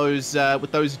with those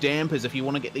dampers if you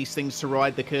want to get these things to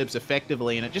ride the curbs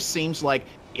effectively. And it just seems like,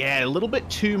 a little bit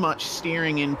too much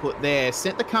steering input there.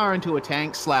 Sent the car into a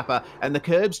tank slapper, and the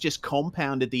curbs just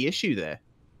compounded the issue there.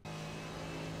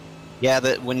 Yeah,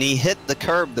 when he hit the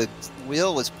curb, the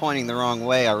wheel was pointing the wrong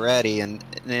way already, and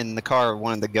the car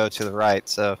wanted to go to the right.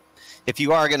 So if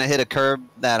you are going to hit a curb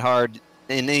that hard,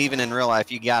 and even in real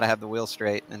life, you got to have the wheel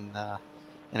straight. And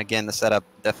again, the setup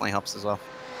definitely helps as well.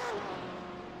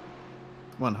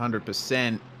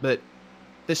 100%. But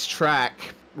this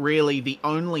track, really the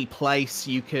only place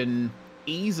you can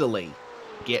easily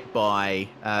get by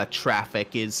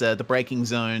traffic is the braking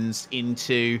zones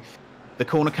into the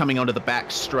corner coming onto the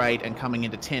back straight and coming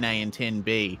into 10A and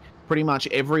 10B. Pretty much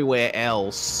everywhere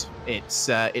else, it's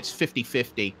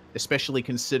 50-50, especially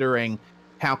considering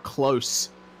how close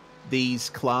these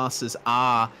classes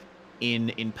are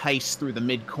in pace through the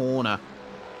mid-corner.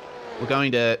 We're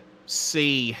going to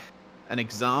see an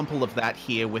example of that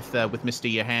here with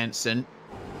Mr. Johansson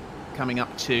coming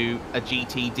up to a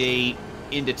GTD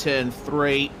into turn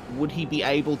 3. Would he be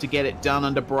able to get it done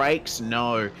under brakes?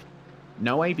 No.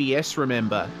 No ABS,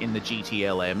 remember, in the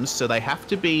GTLMs, so they have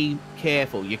to be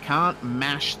careful. You can't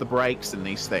mash the brakes in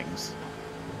these things.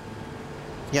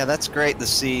 Yeah, that's great to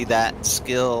see that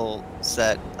skill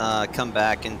set come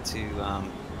back into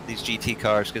these GT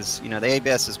cars, because the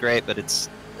ABS is great, but it's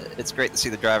great to see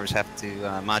the drivers have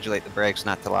to modulate the brakes,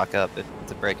 not to lock up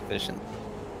to brake efficient.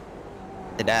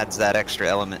 It adds that extra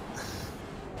element.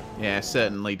 Yeah, it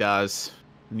certainly does.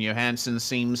 And Johansson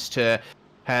seems to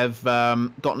have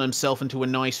gotten himself into a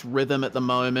nice rhythm at the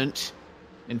moment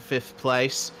in 5th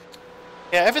place.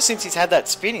 Yeah, ever since he's had that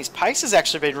spin, his pace has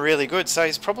actually been really good, so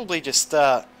he's probably just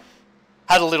had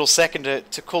a little second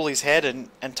to cool his head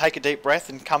and take a deep breath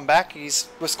and come back. He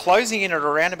was closing in at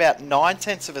around about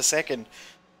 9/10 of a second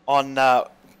on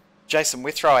Jason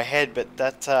Withrow ahead, but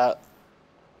that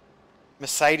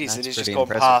Mercedes that he's just gone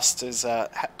past has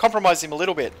compromised him a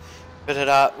little bit. But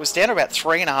it was down to about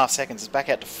 3.5 seconds. It's back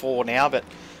out to 4 now, but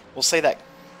we'll see that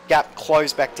gap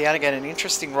close back down again. And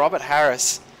interesting, Robert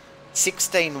Harris,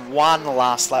 16.1 the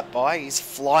last lap by. He's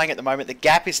flying at the moment. The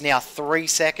gap is now 3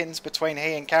 seconds between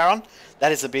he and Caron.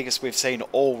 That is the biggest we've seen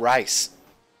all race.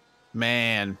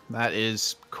 Man, that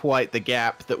is quite the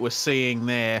gap that we're seeing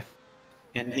there.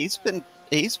 And he's been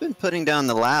putting down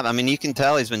the lap. I mean, you can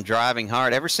tell he's been driving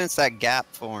hard ever since that gap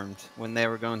formed when they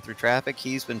were going through traffic.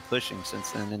 He's been pushing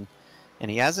since then,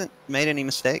 and he hasn't made any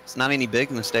mistakes. Not any big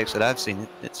mistakes that I've seen.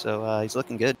 So he's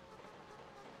looking good.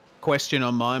 Question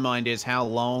on my mind is how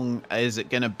long is it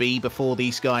going to be before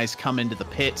these guys come into the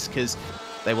pits? Because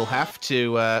they will have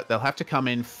to they'll have to come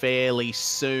in fairly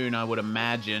soon, I would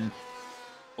imagine.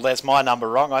 Well, there's my number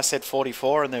wrong. I said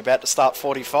 44, and they're about to start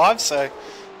 45. So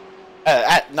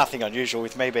nothing unusual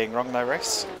with me being wrong, though,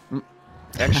 Reese.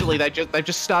 Actually, they've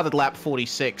just started lap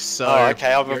 46. So oh,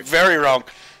 okay, I'm very wrong.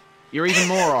 You're even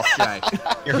more off, Jay.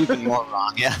 You're even more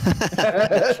wrong, yeah.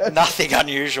 Nothing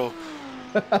unusual.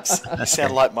 You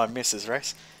sound like my missus,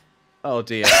 Reese. Oh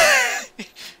dear.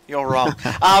 You're wrong.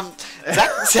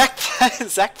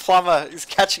 Zach Plummer is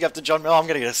catching up to John Miller. I'm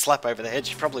going to get a slap over the head.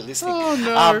 She's probably listening. Oh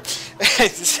no.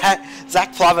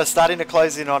 Zach Plummer starting to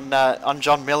close in on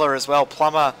John Miller as well.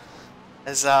 Plummer,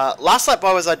 as last lap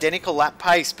by was identical lap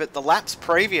pace, but the laps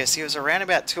previous he was around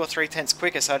about 2 or 3 tenths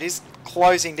quicker. So it is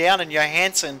closing down, and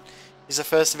Johansson is the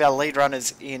first of our lead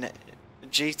runners in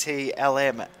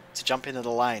GTLM to jump into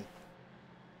the lane.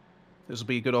 This will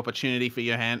be a good opportunity for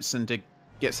Johansson to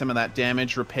get some of that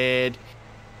damage repaired,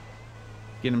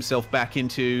 get himself back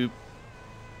into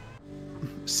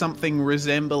something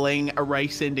resembling a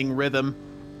race-ending rhythm.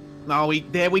 Oh,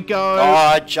 there we go.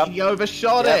 Oh, he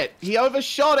overshot it. He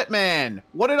overshot it, man.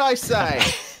 What did I say?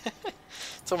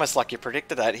 It's almost like you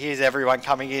predicted that. Here's everyone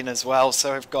coming in as well.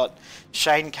 So we've got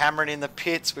Shane Cameron in the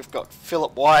pits. We've got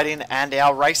Philip White in, and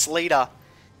our race leader,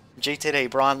 GTD,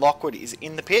 Brian Lockwood, is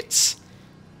in the pits.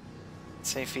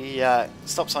 Let's see if he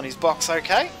stops on his box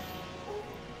okay.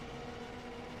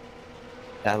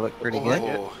 That looked pretty good.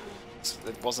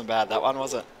 It wasn't bad, that one,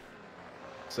 was it?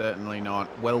 Certainly not.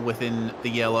 Well within the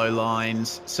yellow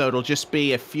lines. So it'll just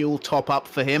be a fuel top-up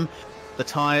for him. The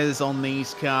tyres on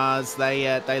these cars,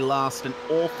 they last an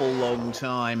awful long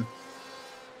time.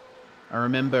 I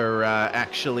remember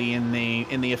actually in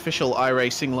the official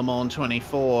iRacing Le Mans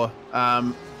 24,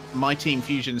 my team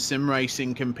Fusion Sim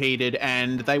Racing competed,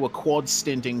 and they were quad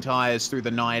stinting tires through the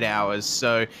night hours.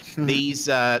 So these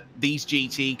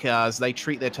GT cars, they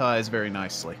treat their tires very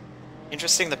nicely.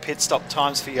 Interesting, the pit stop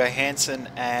times for Johansson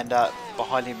and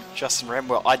behind him Justin Rem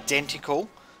were identical,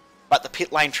 but the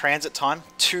pit lane transit time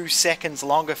 2 seconds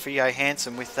longer for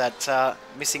Johansson with that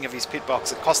missing of his pit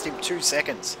box. It cost him 2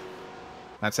 seconds.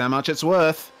 That's how much it's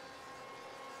worth.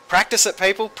 Practice it,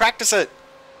 people. Practice it.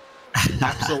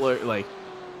 Absolutely.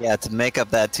 Yeah, to make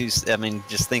up that I mean,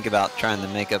 just think about trying to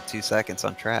make up 2 seconds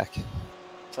on track.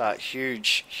 It's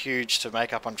huge to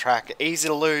make up on track. Easy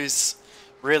to lose,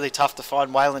 really tough to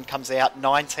find. Wayland comes out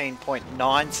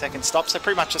 19.9 second stop, so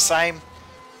pretty much the same.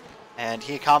 And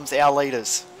here comes our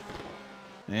leaders.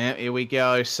 Yeah, here we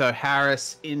go. So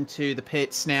Harris into the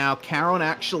pits now. Caron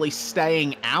actually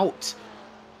staying out,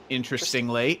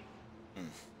 interestingly.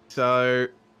 So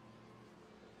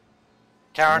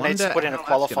Caron needs to put in a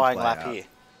qualifying lap here.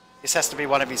 This has to be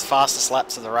one of his fastest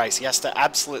laps of the race. He has to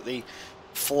absolutely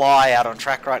fly out on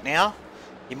track right now.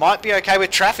 He might be okay with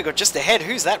traffic or just ahead.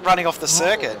 Who's that running off the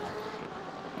circuit?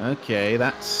 Okay,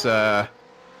 that's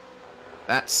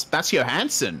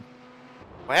Johansson.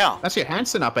 Wow. That's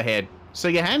Johansson up ahead. So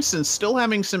Johansson's still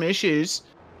having some issues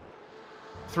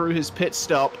through his pit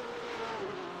stop.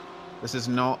 This is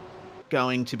not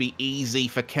going to be easy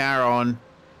for Caron.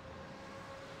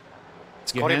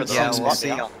 It's got him at the wrong we'll spot see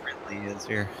now. how friendly he is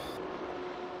here.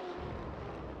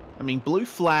 I mean, blue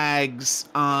flags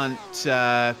aren't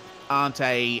a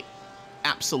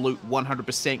absolute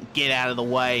 100% get out of the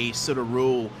way sort of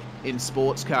rule in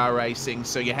sports car racing.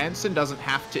 So Johansson doesn't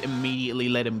have to immediately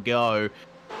let him go,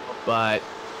 but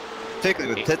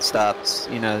particularly with pit stops,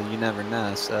 you know, you never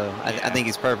know. So I think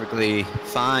he's perfectly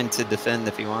fine to defend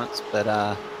if he wants,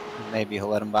 but maybe he'll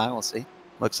let him by. We'll see.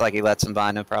 Looks like he lets him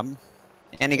by, no problem.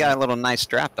 And he got a little nice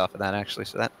draft off of that, actually,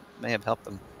 so that may have helped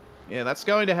him. Yeah, that's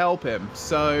going to help him.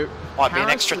 So Might be an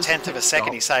extra tenth of a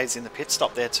second, he says, in the pit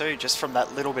stop there too, just from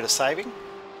that little bit of saving.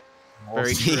 We'll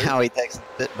see how he takes the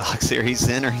pit box here. He's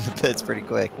entering the pits pretty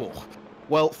quick.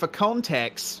 Well, for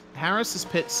context, Harris's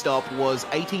pit stop was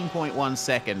 18.1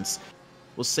 seconds.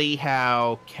 We'll see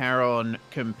how Caron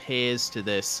compares to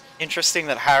this. Interesting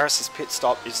that Harris's pit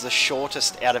stop is the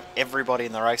shortest out of everybody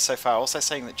in the race so far. Also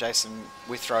seeing that Jason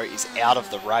Withrow is out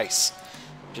of the race,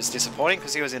 which is disappointing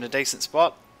because he was in a decent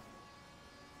spot.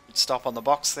 Good stop on the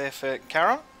box there for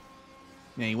Caron.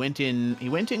 Yeah, he went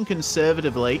in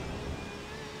conservatively,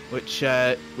 which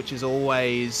is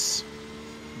always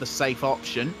the safe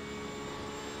option.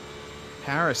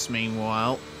 Harris,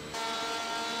 meanwhile,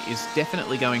 is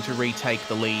definitely going to retake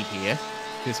the lead here,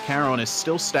 because Caron is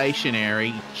still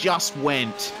stationary. He just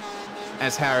went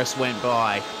as Harris went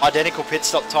by. Identical pit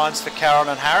stop times for Caron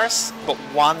and Harris, but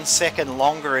 1 second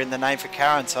longer in the name for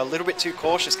Caron, so a little bit too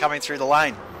cautious coming through the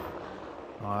lane.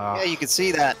 Yeah, you could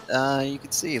see that. You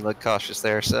could see he looked cautious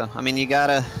there. So I mean, you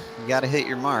gotta hit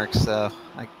your mark. So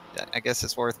I guess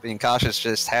it's worth being cautious.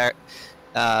 Just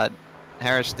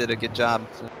Harris did a good job.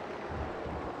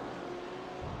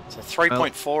 So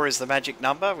 3.4 is the magic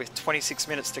number with 26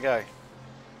 minutes to go.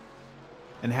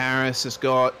 And Harris has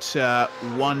got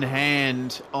one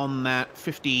hand on that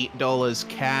 $50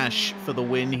 cash for the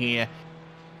win here.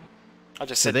 I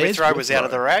just said Withrow was out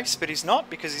of the race, but he's not,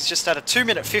 because he's just had a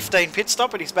 2-minute 15 pit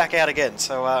stop and he's back out again.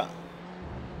 So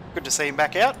good to see him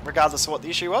back out, regardless of what the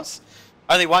issue was.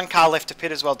 Only one car left to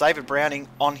pit as well. David Browning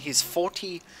on his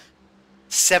 47th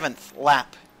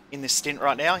lap in this stint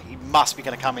right now. He must be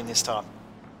going to come in this time.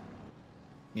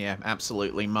 Yeah,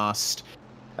 absolutely must.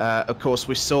 Of course,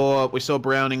 we saw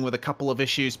Browning with a couple of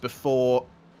issues before,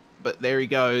 but there he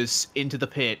goes into the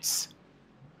pits.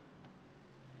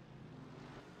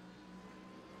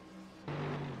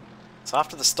 So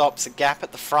after the stops, the gap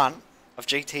at the front of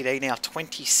GTD now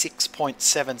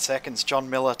 26.7 seconds. John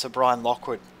Miller to Brian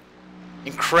Lockwood.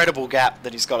 Incredible gap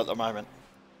that he's got at the moment.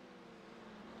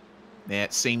 Yeah,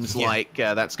 it seems like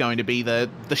that's going to be the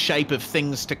shape of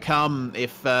things to come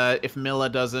if Miller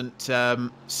doesn't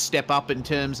step up in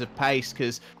terms of pace,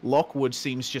 because Lockwood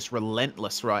seems just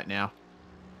relentless right now.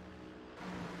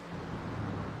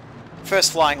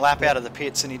 First flying lap out of the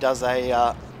pits, and he does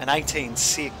an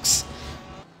 18.6.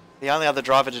 The only other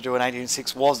driver to do an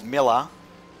 18.6 was Miller.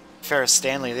 Ferris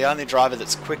Stanley, the only driver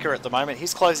that's quicker at the moment.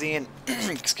 He's closing in,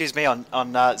 excuse me,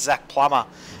 on Zach Plummer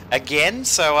again.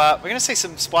 So we're going to see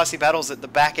some spicy battles at the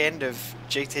back end of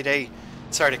GTD.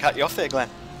 Sorry to cut you off there, Glenn.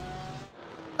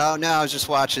 Oh no, I was just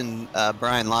watching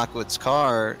Brian Lockwood's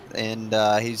car, and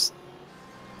he's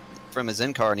from his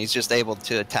in-car, and he's just able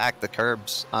to attack the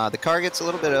curbs. The car gets a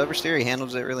little bit oversteer. He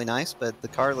handles it really nice, but the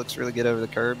car looks really good over the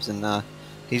curbs, and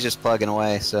he's just plugging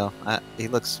away. So he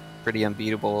looks pretty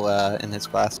unbeatable in his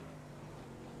class.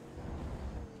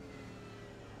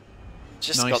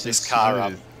 Just nice, got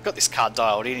this car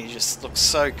dialed in. He just looks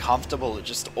so comfortable. It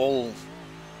just all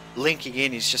linking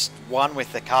in. He's just one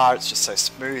with the car. It's just so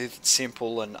smooth,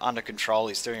 simple, and under control.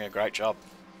 He's doing a great job.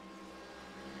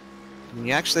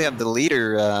 You actually have the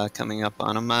leader coming up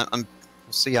on him. We'll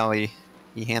see how he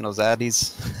handles that. We'll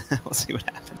see what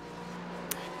happens.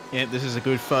 Yeah, this is a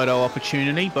good photo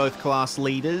opportunity. Both class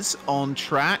leaders on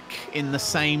track in the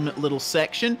same little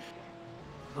section.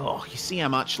 Oh, you see how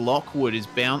much Lockwood is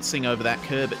bouncing over that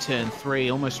curb at turn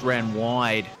 3. Almost ran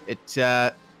wide. It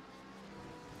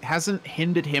hasn't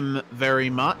hindered him very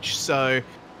much, so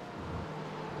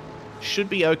should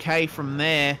be okay from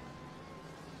there.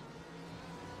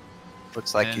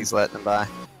 Looks like he's letting him by.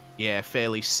 Yeah,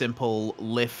 fairly simple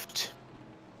lift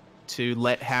to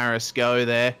let Harris go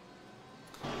there.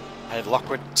 And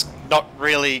Lockwood's not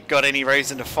really got any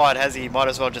reason to fight, has he? Might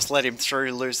as well just let him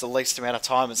through, lose the least amount of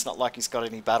time. It's not like he's got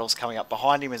any battles coming up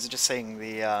behind him. As just seeing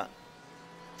the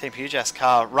Team Hujas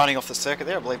car running off the circuit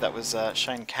there. I believe that was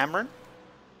Shane Cameron.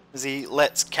 As he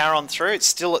lets Caron through, it's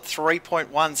still at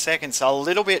 3.1 seconds. So a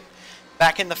little bit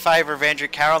back in the favour of Andrew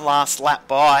Caron last lap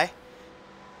by.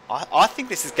 I think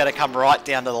this is going to come right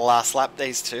down to the last lap,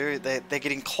 these two. They're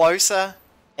getting closer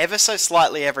ever so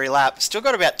slightly every lap. Still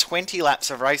got about 20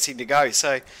 laps of racing to go,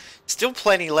 so still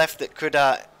plenty left that could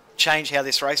change how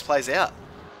this race plays out.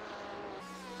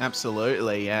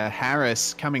 Absolutely.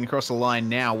 Harris coming across the line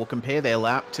now. We'll compare their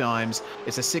lap times.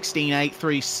 It's a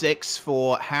 16.836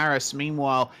 for Harris.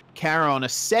 Meanwhile, Caron a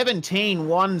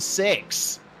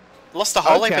 17.16. Lost a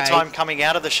whole heap of time coming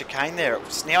out of the chicane there. It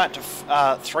was now at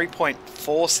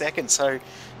 3.4 seconds, so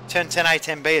turn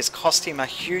 10A10B has cost him a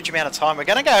huge amount of time. We're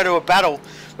going to go to a battle.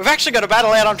 We've actually got a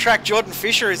battle out on track. Jordan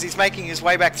Fisher as he's making his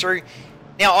way back through.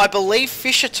 Now, I believe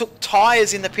Fisher took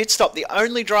tyres in the pit stop, the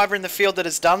only driver in the field that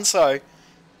has done so,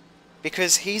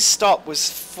 because his stop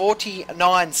was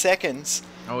 49 seconds.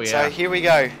 Oh, yeah. So here we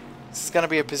go. This is going to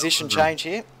be a position change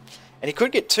here. And he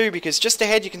could get 2 because just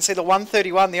ahead you can see the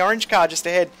 131, the orange car just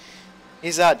ahead,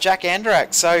 is Jack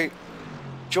Andrak. So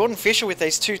Jordan Fisher with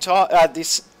these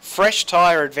this fresh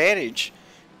tyre advantage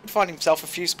could find himself a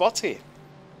few spots here.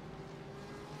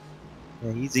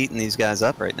 Yeah, he's eating these guys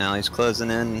up right now. He's closing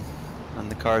in on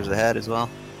the cars ahead as well.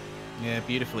 Yeah,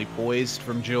 beautifully poised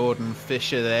from Jordan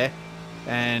Fisher there.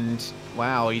 And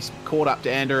wow, he's caught up to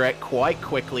Andrak quite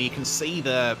quickly. You can see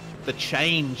the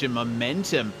change in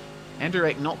momentum.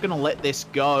 Andrak not going to let this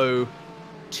go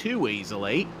too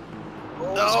easily.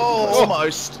 Oh,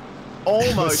 almost.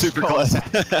 almost Super close.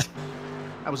 contact.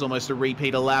 That was almost a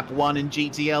repeat of lap 1 in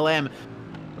GTLM.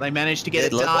 They managed to get it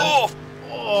Did look done. Oh!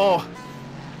 Oh,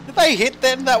 Did they hit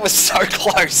them? That was so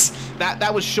close.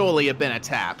 that was surely have been a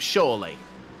tap. Surely.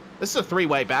 This is a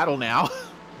three-way battle now.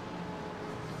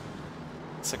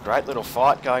 It's a great little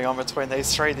fight going on between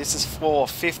these three. This is for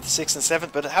 5th, 6th and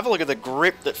 7th, but have a look at the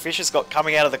grip that Fisher's got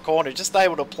coming out of the corner. Just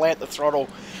able to plant the throttle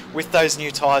with those new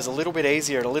tyres a little bit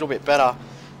easier and a little bit better.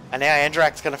 And now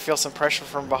Andrak's going to feel some pressure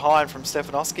from behind from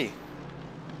Stefanowski.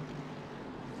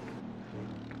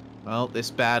 Well,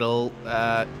 this battle,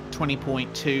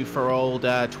 20.2 for old,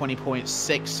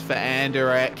 20.6 for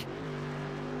Andrak.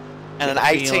 And an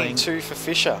 18.2 for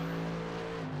Fisher.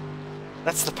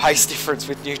 That's the pace difference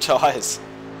with new tyres.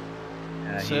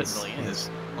 Yeah, Certainly he's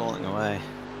pulling away.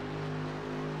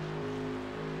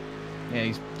 Yeah,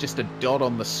 he's just a dot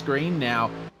on the screen now.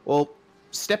 Well,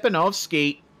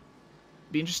 Stepanovski,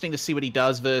 be interesting to see what he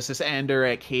does versus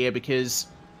Andrak here, because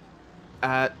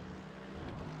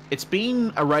it's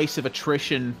been a race of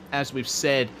attrition, as we've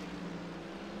said.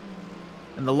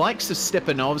 And the likes of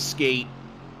Stepanovski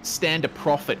stand to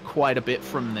profit quite a bit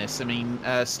from this. I mean,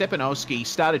 Stepanovski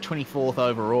started 24th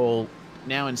overall,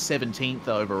 now in 17th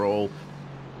overall,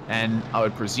 and I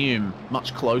would presume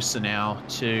much closer now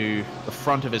to the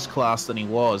front of his class than he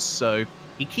was. So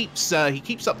he keeps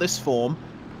up this form.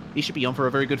 He should be on for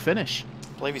a very good finish.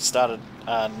 I believe he started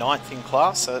 9th in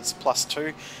class, so that's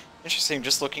 +2. Interesting,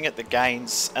 just looking at the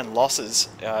gains and losses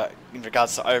in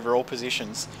regards to overall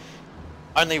positions.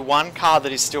 Only one car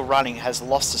that is still running has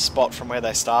lost a spot from where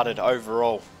they started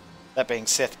overall. That being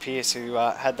Seth Pearce, who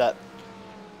had that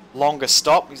longer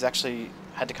stop. He's actually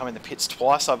had to come in the pits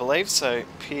twice, I believe. So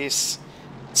Pearce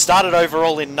started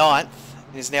overall in 9th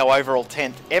and is now overall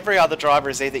 10th. Every other driver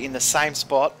is either in the same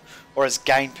spot or has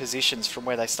gained positions from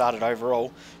where they started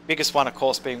overall. Biggest one, of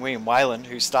course, being William Whalen,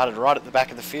 who started right at the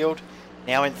back of the field,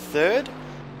 now in 3rd.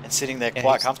 And sitting there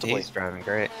quite comfortably. He's driving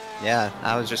great. Yeah,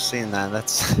 I was just seeing that.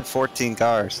 That's 14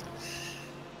 cars.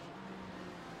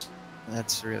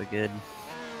 That's really good.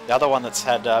 The other one that's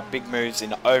had big moves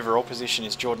in overall position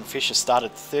is Jordan Fisher.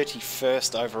 Started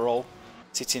 31st overall,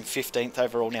 sits in 15th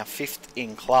overall, now 5th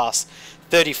in class.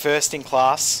 31st in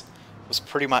class, was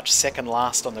pretty much second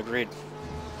last on the grid.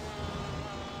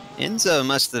 Enzo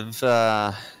must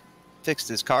have fixed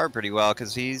his car pretty well,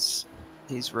 because he's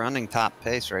running top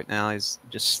pace right now. He's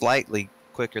just slightly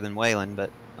quicker than Whalen,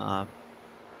 but a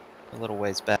little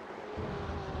ways back.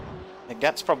 The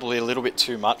gap's probably a little bit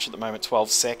too much at the moment, 12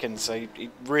 seconds, so he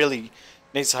really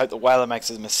needs to hope that Whalen makes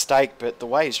a mistake, but the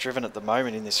way he's driven at the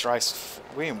moment in this race,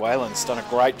 William Whalen's done a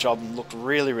great job and looked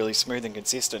really, really smooth and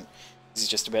consistent. He's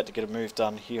just about to get a move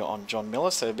done here on John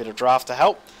Miller, so a bit of draft to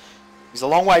help. He's a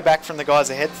long way back from the guys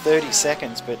ahead, 30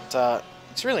 seconds, but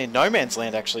it's really in no man's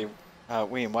land, actually.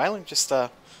 William Whalen just in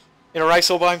a race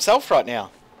all by himself right now.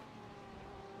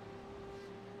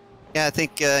 Yeah, I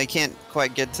think you can't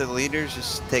quite get to the leaders.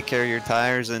 Just take care of your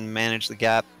tires and manage the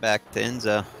gap back to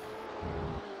Enzo.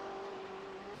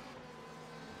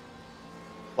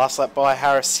 Last lap by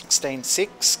Harris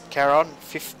 16.6, Caron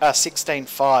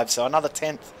 16.5, so another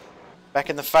 10th back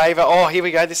in the favour. Oh, here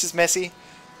we go, this is messy.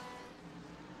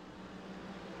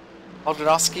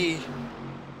 Oldanowski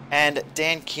and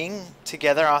Dan King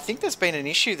together. I think there's been an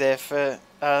issue there for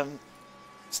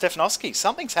Stefanowski.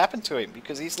 Something's happened to him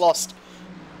because he's lost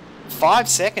 5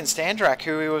 seconds to Andrak,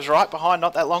 who he was right behind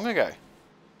not that long ago.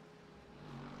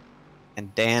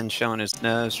 And Dan showing his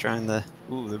nose, trying to...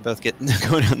 Ooh, they're both getting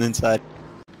going on the inside.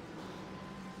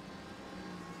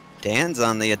 Dan's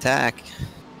on the attack.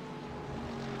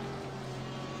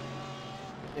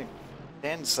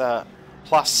 Dan's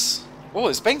plus... Oh,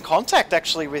 there's been contact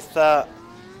actually with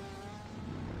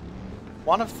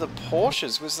one of the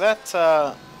Porsches. Was that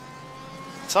Simon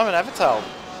Avatal?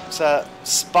 It's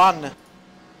spun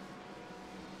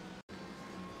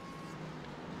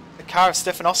the car of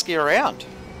Stefanowski around.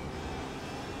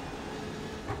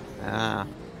 Ah.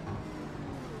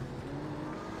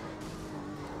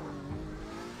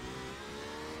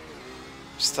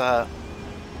 Just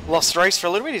lost the race for a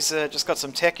little bit. He's just got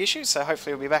some tech issues, so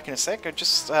hopefully he'll be back in a sec.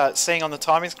 Just seeing on the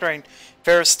timing screen,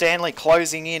 Ferris Stanley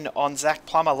closing in on Zach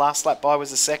Plummer. Last lap by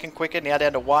was the second quicker, now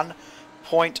down to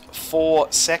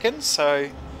 1.4 seconds. So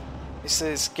this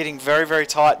is getting very, very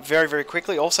tight, very, very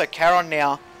quickly. Also, Caron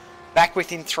now back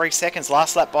within 3 seconds.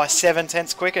 Last lap by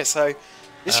 7/10 quicker. So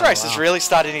this race is really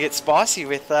starting to get spicy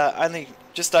with only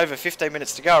just over 15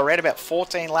 minutes to go. Around about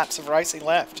 14 laps of racing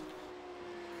left.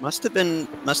 Must have been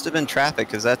traffic,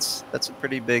 because that's a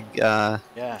pretty big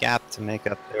gap to make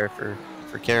up there for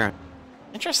Karen.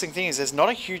 Interesting thing is there's not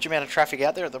a huge amount of traffic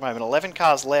out there at the moment. 11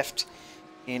 cars left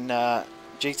in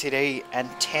GTD and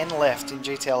 10 left in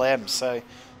GTLM. So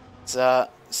it's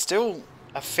still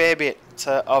a fair bit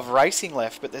of racing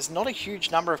left, but there's not a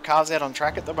huge number of cars out on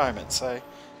track at the moment. So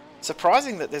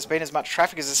surprising that there's been as much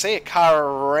traffic as I see a car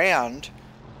around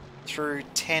through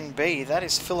 10B. That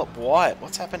is Philip Wyatt.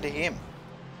 What's happened to him?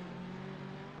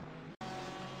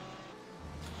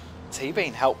 Has he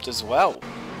been helped as well?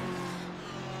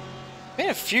 Been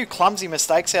a few clumsy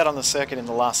mistakes out on the circuit in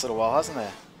the last little while, hasn't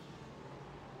there?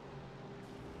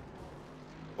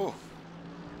 Ooh.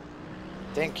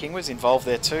 Dan King was involved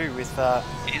there too with the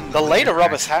leader,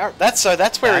 Robert Harris.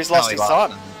 That's where he's lost his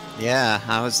time. Yeah,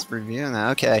 I was reviewing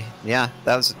that. Okay, yeah,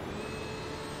 that was.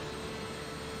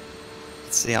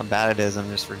 Let's see how bad it is. I'm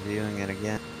just reviewing it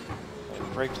again.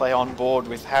 Replay on board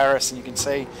with Harris, and you can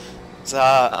see.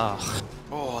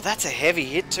 Oh, that's a heavy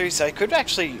hit too. So he could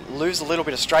actually lose a little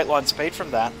bit of straight line speed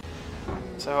from that.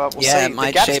 So we'll see.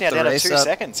 The gap's now down to 2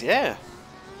 seconds. Yeah.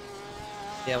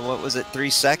 Yeah, what was it, 3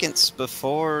 seconds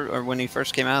before or when he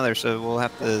first came out of there, so we'll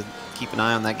have to keep an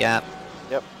eye on that gap.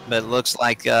 Yep. But it looks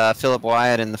like Philip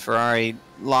Wyatt and the Ferrari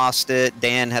lost it.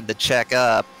 Dan had to check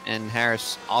up, and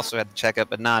Harris also had to check up,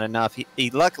 but not enough.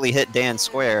 He luckily hit Dan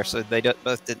square, so they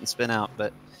both didn't spin out,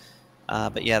 but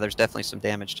yeah, there's definitely some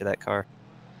damage to that car.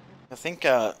 I think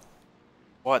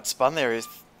what spun there is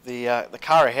the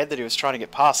car ahead that he was trying to get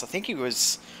past. I think he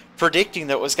was predicting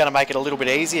that it was going to make it a little bit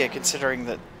easier, considering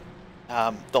that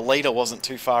the leader wasn't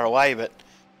too far away, but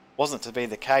wasn't to be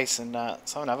the case. And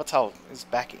Simon Avatal is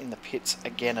back in the pits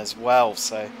again as well.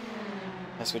 So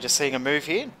as we're just seeing a move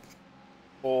here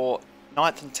for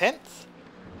 9th and 10th.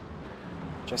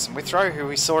 Jason Withrow, who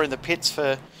we saw in the pits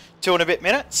for 2 and a bit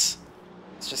minutes,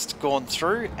 it's just gone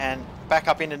through and back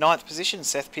up into 9th position.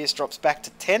 Seth Pearce drops back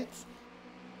to 10th.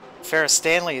 Ferris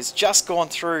Stanley has just gone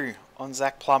through on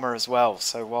Zach Plummer as well.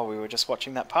 So while we were just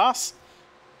watching that pass,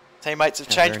 teammates have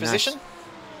changed position. Nice.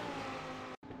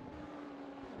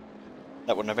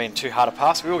 That wouldn't have been too hard a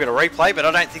pass. We will get a replay, but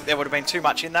I don't think there would have been too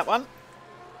much in that one.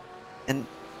 And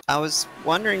I was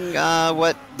wondering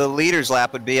what the leader's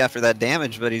lap would be after that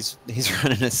damage, but he's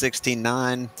running a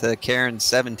 16.9 to Karen's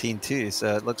 17.2.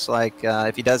 So it looks like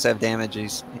if he does have damage,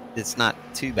 it's not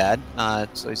too bad.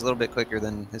 So he's a little bit quicker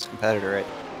than his competitor, right?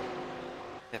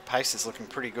 Yeah, pace is looking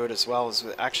pretty good as well. As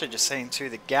we're actually just seeing too,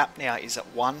 the gap now is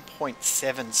at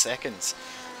 1.7 seconds.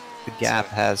 The gap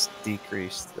has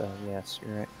decreased. Yes,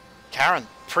 you're right. Karen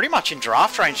pretty much in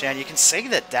draft range now, and you can see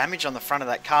that damage on the front of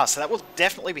that car, so that will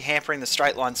definitely be hampering the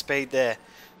straight line speed there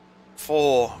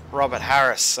for Robert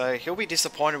Harris. So he'll be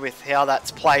disappointed with how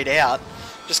that's played out.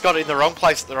 Just got in the wrong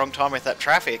place at the wrong time with that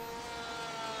traffic.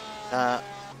 Karen,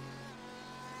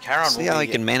 see how he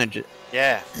can manage it.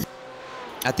 Yeah,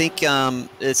 I think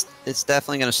it's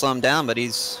definitely going to slow him down, but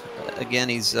he's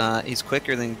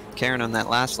quicker than Karen on that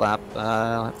last lap.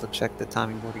 I'll have to check the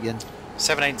timing board again.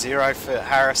 17.0 for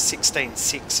Harris,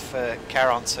 16.6 for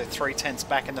Caron, so 3/10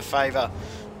 back in the favour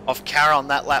of Caron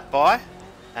that lap by,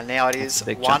 and now it is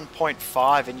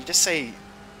 1.5, and you just see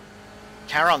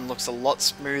Caron looks a lot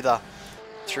smoother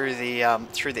through the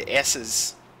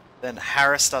S's than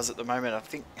Harris does at the moment. I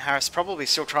think Harris probably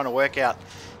still trying to work out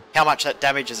how much that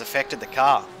damage has affected the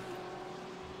car.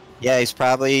 Yeah, he's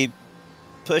probably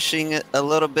pushing it a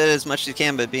little bit as much as he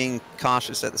can, but being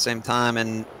cautious at the same time.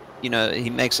 And you know, he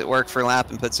makes it work for a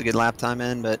lap and puts a good lap time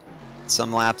in, but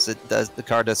some laps the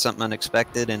car does something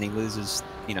unexpected and he loses,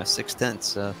 6/10.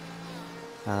 So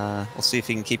we'll see if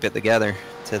he can keep it together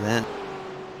to the end.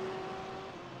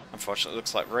 Unfortunately, it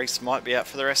looks like Reese might be out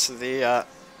for the rest of the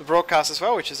broadcast as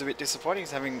well, which is a bit disappointing.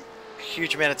 He's having a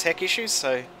huge amount of tech issues,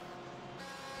 so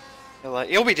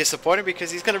he'll be disappointed because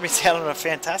he's going to miss out on a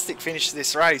fantastic finish to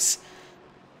this race.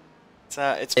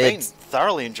 It's been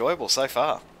thoroughly enjoyable so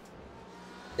far.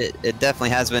 It definitely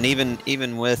has been,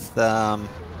 even with a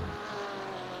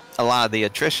lot of the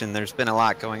attrition. There's been a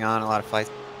lot going on, a lot of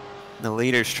fights. The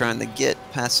leader's trying to get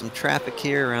past some traffic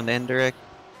here around Enderek.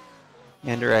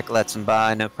 Enderek lets him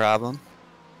by, no problem.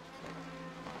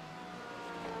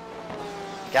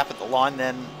 Gap at the line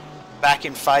then back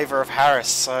in favour of Harris.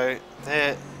 So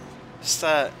they're just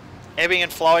ebbing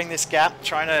and flowing this gap,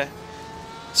 trying to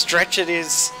stretch it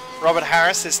is Robert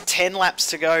Harris. There's 10 laps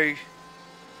to go,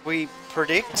 we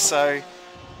predict, so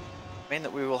mean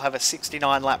that we will have a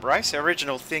 69 lap race. Our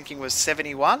original thinking was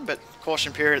 71, but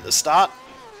caution period at the start.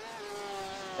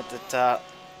 That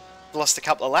lost a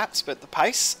couple of laps, but the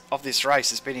pace of this race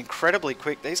has been incredibly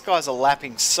quick. These guys are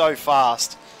lapping so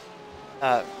fast.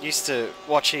 Used to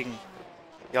watching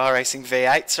the iRacing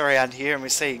V8s around here, and we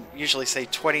usually see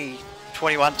 20,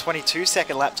 21, 22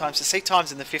 second lap times. To see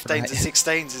times in the 15s and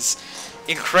 16s is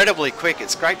incredibly quick.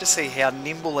 It's great to see how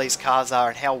nimble these cars are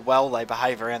and how well they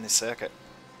behave around this circuit.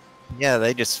 Yeah,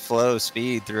 they just flow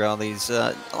speed through all these,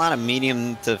 a lot of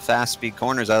medium to fast speed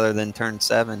corners other than turn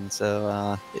 7.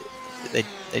 So they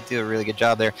do a really good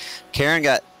job there. Karen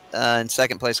got in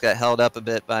second place, got held up a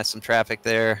bit by some traffic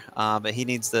there, but he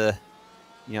needs to,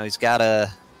 you know, he's got a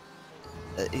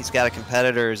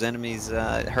competitor. His enemy's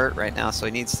hurt right now, so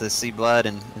he needs to see blood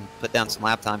and put down some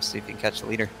lap times to see if he can catch the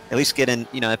leader. At least get in,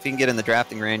 you know, if he can get in the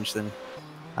drafting range, then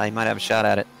he might have a shot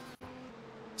at it.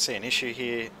 See an issue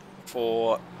here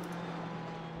for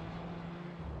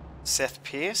Seth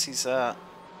Pierce. He's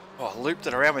looped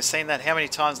it around. We've seen that how many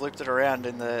times, looped it around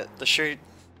in the shoot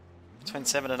between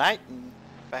 7 and 8, and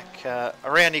back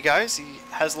around he goes. He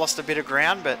has lost a bit of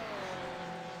ground, but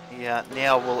he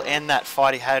now will end that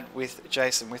fight he had with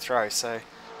Jason Withrow. So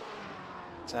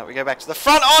we go back to the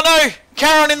front. Oh no!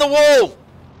 Karen in the wall!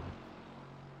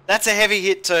 That's a heavy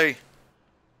hit too.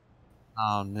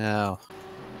 Oh no.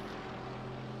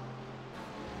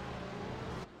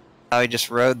 Oh, he just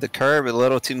rode the curb a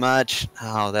little too much.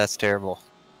 Oh, that's terrible.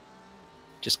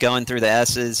 Just going through the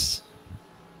S's.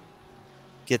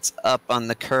 Gets up on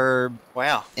the curb.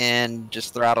 Wow. And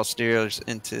just throttle steers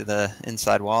into the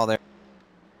inside wall there.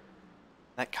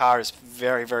 That car is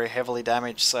very, very heavily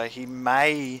damaged, so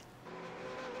he's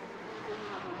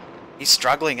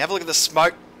struggling. Have a look at the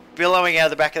smoke billowing out of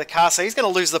the back of the car, so he's going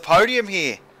to lose the podium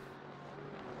here.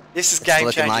 This is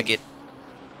game-changing. Like it.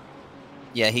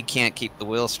 Yeah, he can't keep the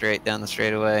wheel straight down the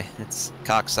straightaway. It's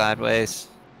cocked sideways.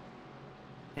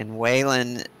 And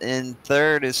Waylon in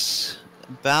third is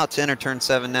about to enter turn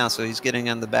 7 now, so he's getting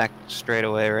on the back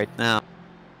straightaway right now.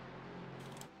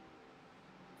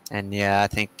 And yeah, I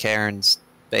think Karen's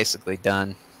basically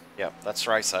done. Yep, that's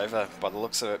race over by the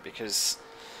looks of it, because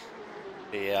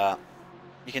the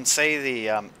you can see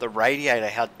the radiator,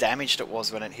 how damaged it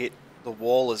was when it hit the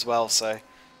wall as well. So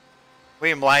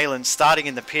William Whalen starting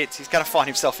in the pits, he's going to find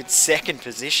himself in second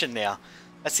position now.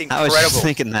 That's incredible. I was just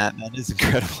thinking that is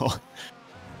incredible.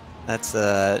 That's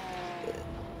a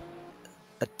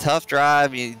tough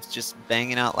drive. He's just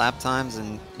banging out lap times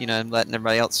and, you know, letting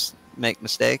everybody else make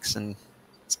mistakes, and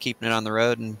it's keeping it on the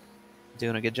road and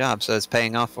doing a good job. So it's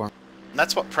paying off for him. And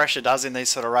that's what pressure does in these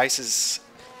sort of races.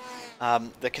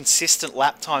 The consistent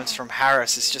lap times from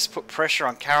Harris has just put pressure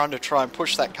on Caron to try and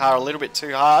push that car a little bit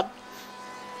too hard.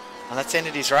 And that's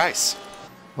ended his race.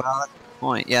 Well, that's the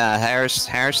point. Yeah,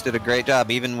 Harris did a great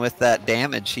job. Even with that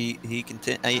damage,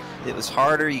 it was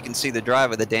harder. You can see the drive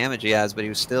with the damage he has, but he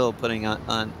was still putting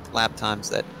on lap times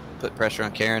that put pressure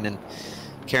on Karen. And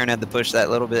Karen had to push that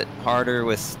little bit harder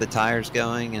with the tires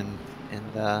going and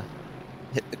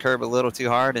hit the curb a little too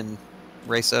hard and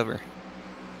race over.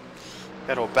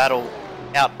 Battle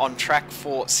out on track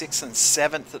for 6th and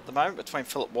 7th at the moment between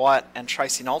Philip Wyatt and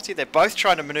Tracy Nolte. They're both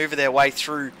trying to manoeuvre their way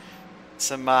through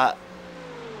some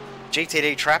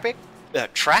GTD traffic,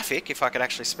 if I could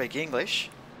actually speak English.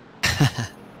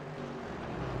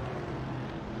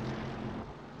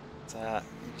 You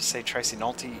see Tracy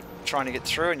Nolte trying to get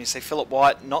through, and you see Philip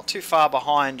Wyatt not too far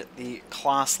behind the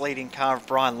class-leading car of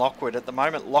Brian Lockwood. At the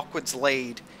moment, Lockwood's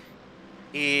lead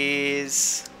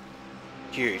is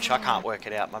huge. I can't work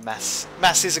it out. My maths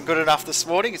isn't good enough this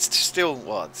morning. It's still,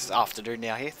 well, it's afternoon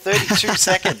now here. 32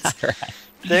 seconds. Right.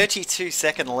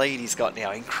 32-second lead he's got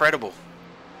now. Incredible.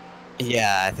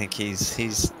 Yeah, I think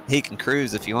he can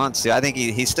cruise if he wants to. I think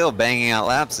he's still banging out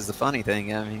laps is the funny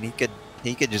thing. I mean,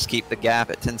 he could just keep the gap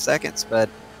at 10 seconds, but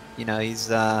you know, he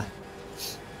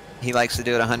likes to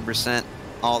do it 100%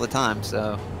 all the time.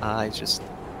 So he's just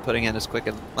putting in as quick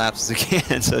a laps as he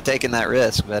can. So taking that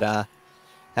risk, but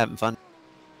having fun.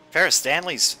 Ferris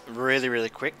Stanley's really, really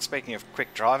quick. Speaking of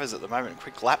quick drivers at the moment,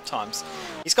 quick lap times.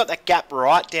 He's got that gap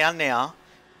right down now.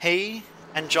 He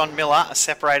and John Miller are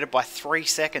separated by 3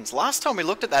 seconds. Last time we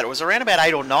looked at that, it was around about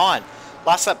 8 or 9.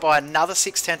 Last lap by another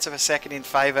 0.6 of a second in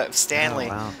favour of Stanley. Oh,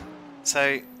 wow.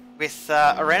 So with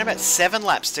around about 7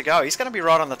 laps to go, he's going to be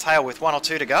right on the tail with 1 or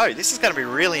 2 to go. This is going to be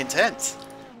really intense.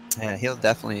 Yeah, I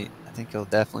think he'll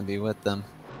definitely be with them.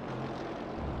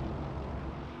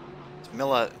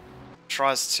 Miller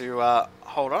tries to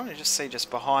hold on. You just see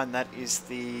just behind that is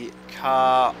the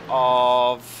car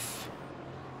of...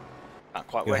 Can't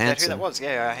quite work out who that was.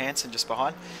 Yeah, Hansen just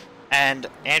behind. And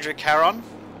Andrew Caron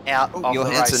out of the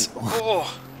race.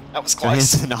 Oh, that was close.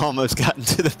 Hansen almost got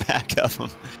into the back of him.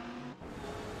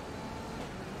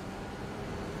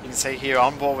 You can see here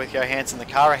on board with Johansson. The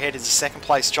car ahead is the second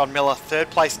place John Miller. Third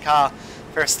place car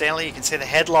Ferris Stanley. You can see the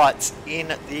headlights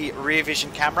in the rear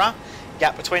vision camera.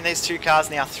 Gap between these two cars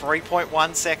now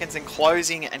 3.1 seconds and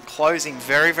closing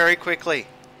very, very quickly.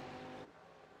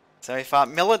 So if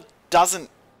Miller doesn't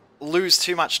lose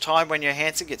too much time when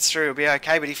Johansson gets through, it'll be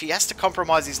okay. But if he has to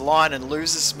compromise his line and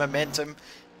loses momentum,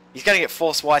 He's going to get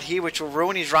forced wide here, which will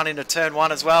ruin his run into turn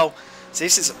 1 as well. So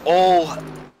this is all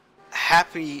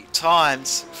happy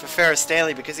times for Ferris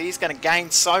Stanley because he's going to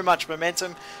gain so much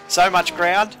momentum, so much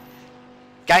ground.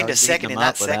 Gained a second in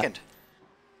that second.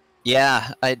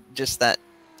 Yeah, I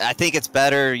think it's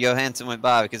better Johansson went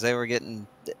by because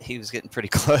he was getting pretty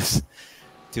close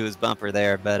to his bumper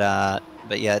there, but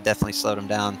yeah, it definitely slowed him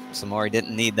down some more. He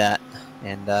didn't need that,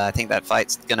 and I think that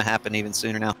fight's going to happen even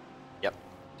sooner now. Yep,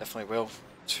 definitely will.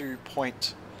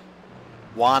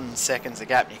 2.1 seconds a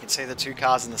gap. You can see the two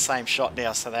cars in the same shot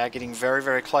now, so they are getting very,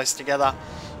 very close together.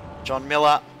 John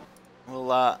Miller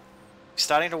will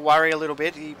starting to worry a little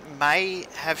bit. He may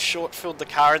have short-filled the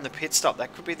car in the pit stop.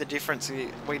 That could be the difference.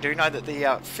 We do know that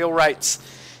the fill rates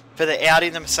for the Audi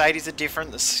and the Mercedes are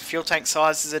different. The fuel tank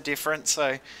sizes are different.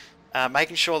 So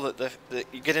making sure that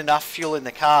you get enough fuel in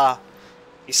the car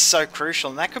is so crucial.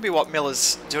 And that could be what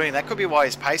Miller's doing. That could be why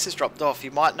his pace has dropped off.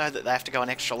 You might know that they have to go an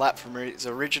extra lap from his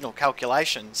original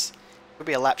calculations. Could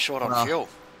be a lap short on fuel.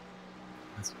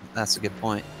 That's a good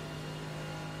point.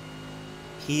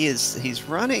 He's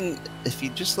running, if you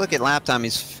just look at lap time,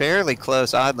 he's fairly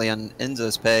close, oddly, on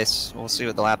Enzo's pace. We'll see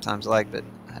what the lap time's like, but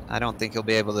I don't think he'll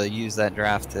be able to use that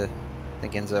draft I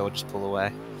think Enzo will just pull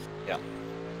away. Yeah.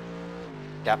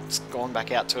 Gap's gone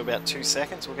back out to about 2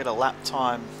 seconds. We'll get a lap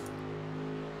time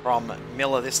from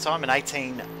Miller this time, an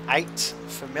 18.8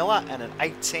 for Miller and an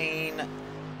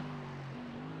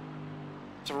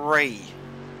 18.3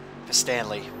 for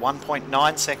Stanley.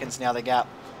 1.9 seconds now the gap.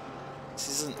 This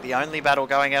isn't the only battle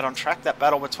going out on track. That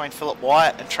battle between Philip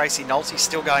Wyatt and Tracy Nolte is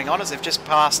still going on as they've just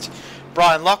passed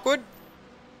Brian Lockwood.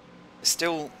 There's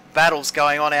still battles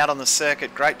going on out on the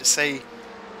circuit. Great to see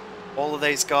all of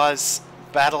these guys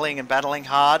battling and battling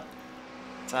hard.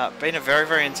 It's been a very,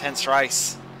 very intense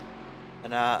race.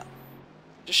 And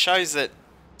just shows that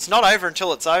it's not over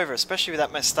until it's over, especially with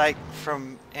that mistake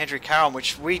from Andrew Caron,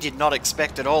 which we did not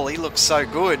expect at all. He looks so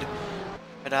good.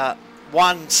 But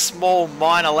one small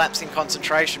minor lapse in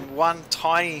concentration, one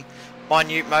tiny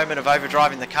minute moment of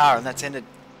overdriving the car, and that's ended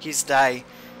his day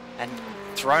and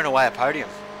thrown away a podium.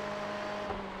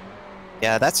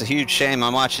 Yeah, that's a huge shame.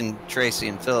 I'm watching Tracy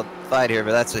and Philip fight here,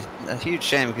 but that's a huge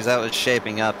shame because that was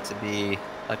shaping up to be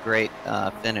a great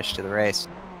finish to the race.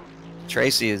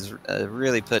 Tracy is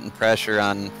really putting pressure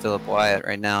on Philip Wyatt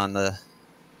right now in the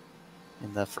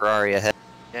Ferrari ahead.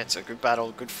 Yeah, it's a good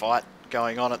battle, good fight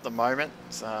going on at the moment.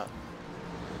 So,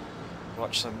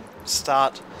 watch them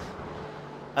start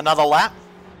another lap.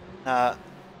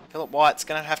 Philip Wyatt's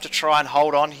going to have to try and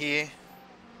hold on here.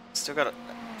 Still got a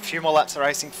few more laps of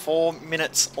racing, 4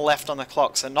 minutes left on the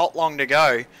clock, so not long to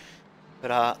go.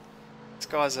 But these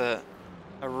guys are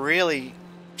really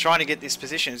trying to get this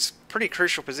position. It's pretty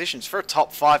crucial positions for a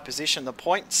top 5 position. The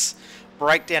points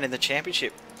breakdown in the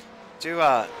championship do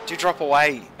drop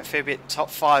away a fair bit.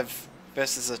 Top 5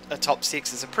 versus a top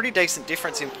 6 is a pretty decent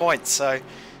difference in points. So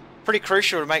pretty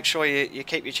crucial to make sure you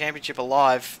keep your championship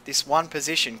alive. This one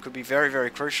position could be very, very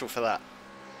crucial for that.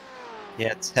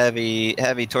 Yeah, it's heavy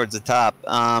towards the top.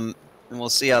 And we'll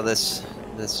see how this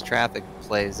traffic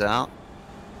plays out.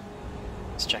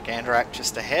 It's Jack Andrak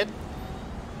just ahead.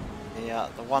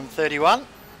 The 131.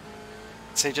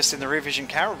 See just in the rear vision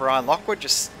camera, Brian Lockwood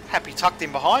just happy tucked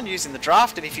in behind using the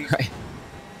draft, and if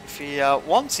he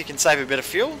wants, he can save a bit of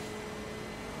fuel.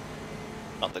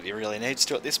 Not that he really needs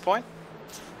to at this point.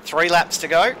 3 laps to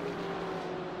go.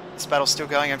 This battle's still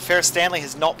going, and Ferris Stanley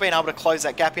has not been able to close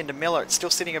that gap into Miller. It's still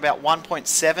sitting about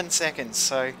 1.7 seconds,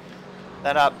 so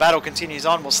that battle continues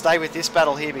on. We'll stay with this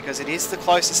battle here because it is the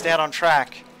closest out on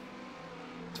track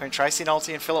between Tracy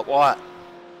Nolte and Philip Wyatt.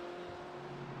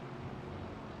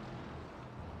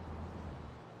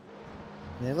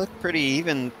 They look pretty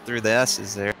even through the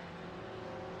S's there.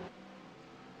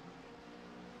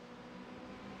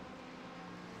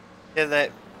 Yeah,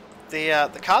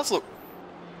 the cars look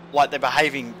like they're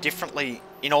behaving differently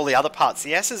in all the other parts.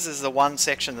 The S's is the one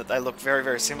section that they look very,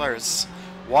 very similar. As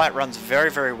Wyatt runs very,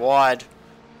 very wide.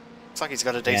 Looks like he's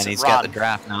got a decent run. And he's got the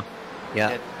draft now.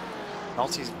 Yeah.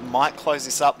 Nolte might close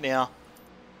this up now.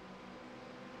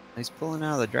 He's pulling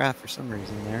out of the draft for some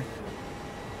reason there.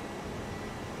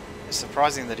 It's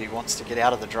surprising that he wants to get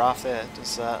out of the draft there.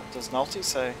 Does Nolte?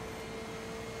 So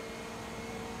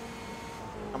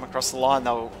come across the line,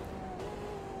 they'll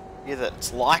hear that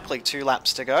it's likely 2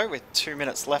 laps to go with 2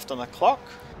 minutes left on the clock.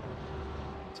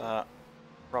 So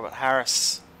Robert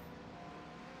Harris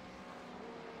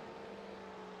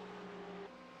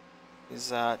is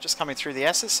just coming through the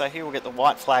S's, so he will get the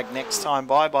white flag next time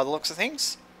by the looks of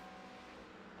things.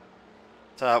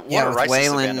 So what a race this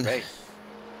is about to be.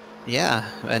 Yeah,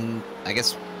 and I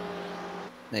guess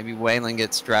maybe Whalen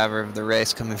gets driver of the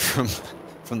race coming from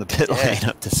from the pit lane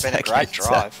up to it's been second. a great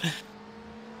drive.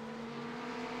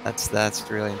 So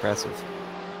that's really impressive.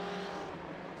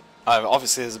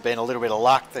 Obviously, there's been a little bit of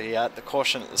luck. The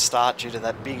caution at the start due to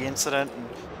that big incident, and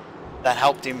that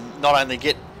helped him not only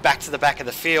get back to the back of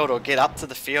the field or get up to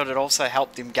the field, it also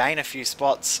helped him gain a few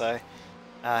spots. So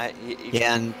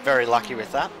and very lucky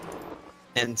with that.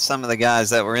 And some of the guys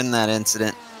that were in that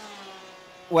incident,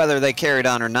 whether they carried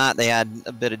on or not, they had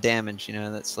a bit of damage, you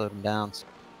know, that slowed them down.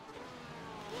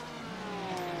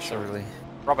 Surely.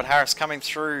 Robert Harris coming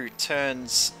through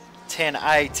turns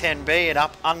 10A, 10B and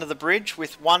up under the bridge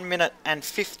with 1 minute and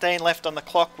 15 left on the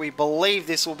clock. We believe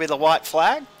this will be the white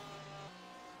flag.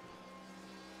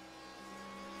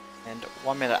 And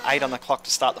 1 minute 8 on the clock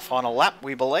to start the final lap,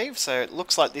 we believe. So it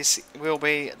looks like this will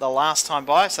be the last time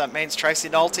by. So that means Tracy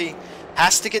Nolte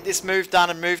has to get this move done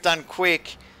and move done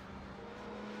quick.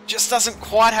 Just doesn't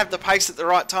quite have the pace at the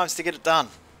right times to get it done.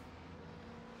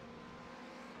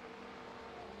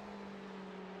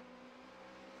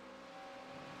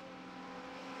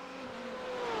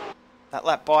 That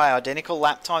lap by, identical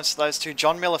lap times for those two.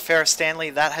 John Miller, Ferris Stanley,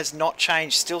 that has not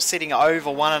changed. Still sitting over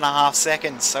 1.5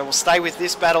 seconds. So we'll stay with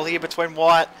this battle here between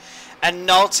Wyatt and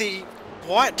Nolte.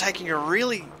 Wyatt taking a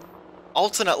really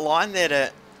alternate line there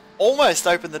to almost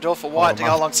open the door for Wyatt to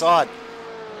go alongside.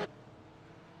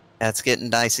 That's getting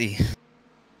dicey.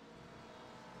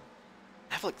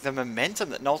 Have a look at the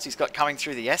momentum that Nolte's got coming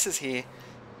through the S's here.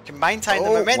 Can maintain the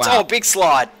momentum. Oh, big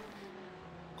slide.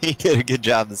 He did a good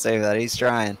job to save that. He's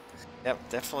trying. Yep,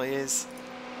 definitely is.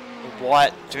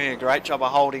 Wyatt doing a great job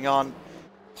of holding on.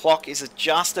 Clock is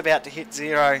just about to hit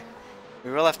 0.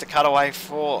 We will have to cut away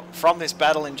from this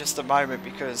battle in just a moment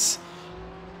because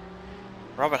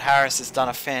Robert Harris has done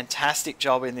a fantastic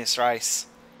job in this race.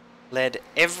 Led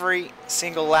every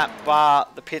single lap bar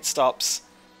the pit stops.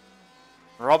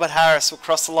 Robert Harris will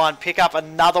cross the line, pick up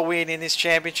another win in this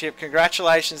championship.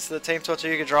 Congratulations to the Team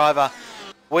Tortuga driver.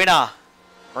 Winner,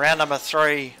 round number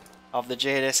 3 of the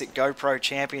Geodesic GoPro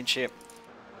Championship.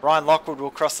 Brian Lockwood will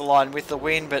cross the line with the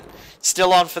win, but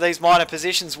still on for these minor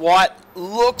positions. White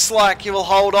looks like he will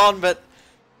hold on, but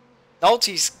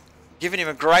Nolte's given him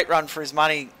a great run for his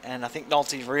money, and I think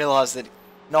Nolte realised that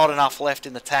not enough left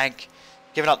in the tank,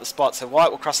 giving up the spot. So White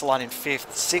will cross the line in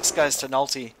 5th. 6 goes to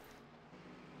Nolte.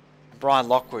 Brian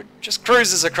Lockwood just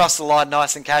cruises across the line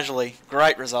nice and casually.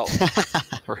 Great result.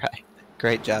 Right.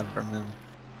 Great job from him.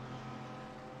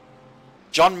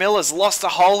 John Miller's lost a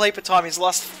whole heap of time. He's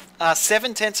lost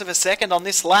 0.7 of a second on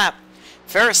this lap.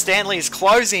 Ferris Stanley is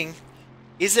closing.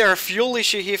 Is there a fuel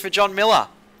issue here for John Miller?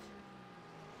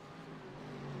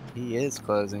 He is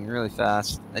closing really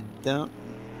fast. I don't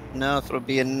know if it'll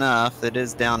be enough. It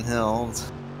is downhill.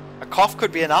 A cough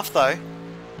could be enough though.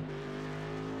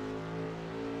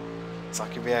 Looks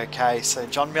like he'll be okay. So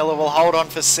John Miller will hold on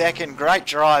for second. Great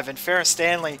drive. And Ferris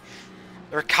Stanley,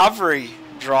 the recovery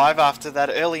drive after that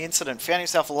early incident, found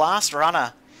himself last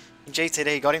runner in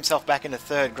GTD, got himself back into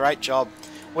 3rd. Great job.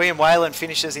 William Whalen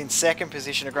finishes in 2nd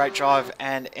position, a great drive,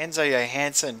 and Enzo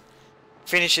Johansson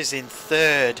finishes in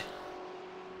 3rd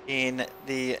in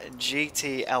the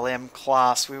GTLM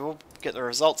class. We will get the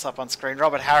results up on screen.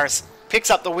 Robert Harris picks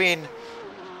up the win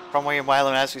from William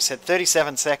Whalen, as we said,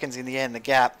 37 seconds in the end, the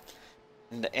gap.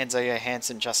 And Enzo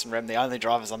Johansson, Justin Rem, the only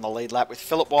drivers on the lead lap, with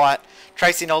Philip Wyatt,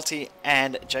 Tracy Nolte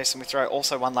and Jason Withrow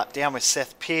also 1 lap down, with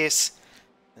Seth Pearce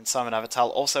and Simon Avatal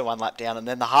also 1 lap down. And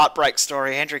then the heartbreak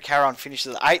story, Andrew Caron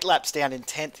finishes 8 laps down in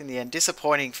 10th in the end.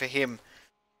 Disappointing for him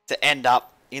to end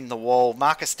up in the wall.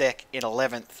 Marcus Deck in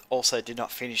 11th also did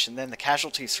not finish. And then the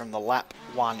casualties from the lap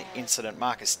 1 incident,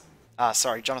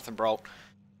 Jonathan Brolt,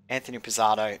 Anthony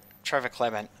Pizzardo, Trevor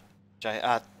Clement,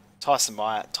 Tyson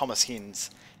Meyer, Thomas Hins,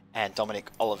 and Dominic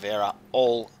Oliveira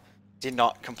all did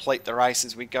not complete the race.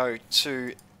 As we go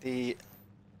to the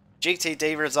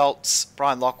GTD results,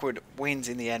 Brian Lockwood wins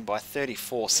in the end by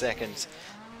 34 seconds.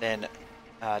 Then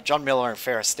John Miller and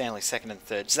Ferris Stanley 2nd and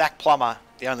 3rd. Zach Plummer,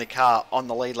 the only car on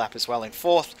the lead lap as well, in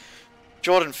 4th.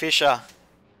 Jordan Fisher,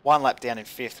 1 lap down in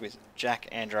 5th, with Jack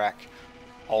Andrak,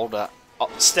 Older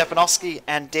Stepanowski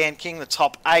and Dan King, the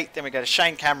top 8. Then we go to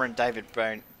Shane Cameron, David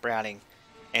Browning,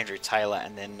 Andrew Taylor,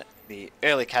 and then the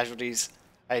early casualties,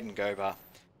 Hayden Gober,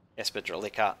 Esper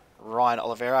Dralica, Ryan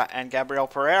Oliveira, and Gabriel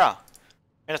Pereira.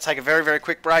 We're going to take a very, very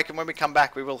quick break, and when we come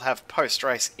back, we will have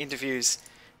post-race interviews,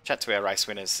 chat to our race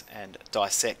winners, and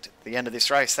dissect the end of this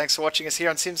race. Thanks for watching us here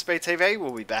on SimSpeed TV.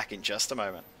 We'll be back in just a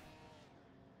moment.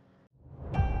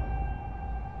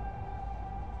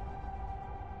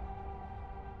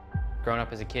 Growing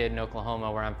up as a kid in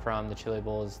Oklahoma, where I'm from, the Chili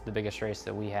Bowl is the biggest race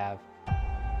that we have.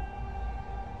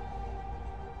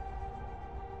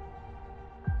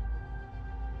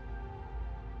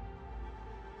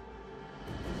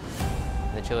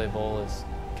 Chili Bowl has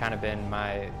kind of been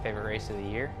my favorite race of the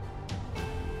year.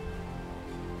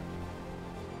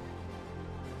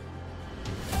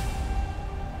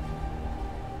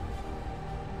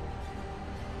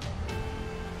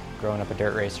 Growing up a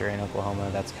dirt racer in Oklahoma,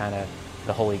 that's kind of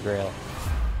the holy grail.